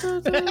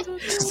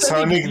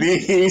 Sonic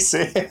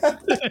dice.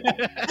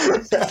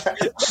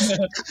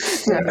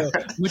 Bueno,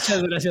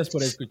 muchas gracias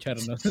por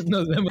escucharnos.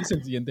 Nos vemos en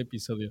el siguiente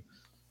episodio.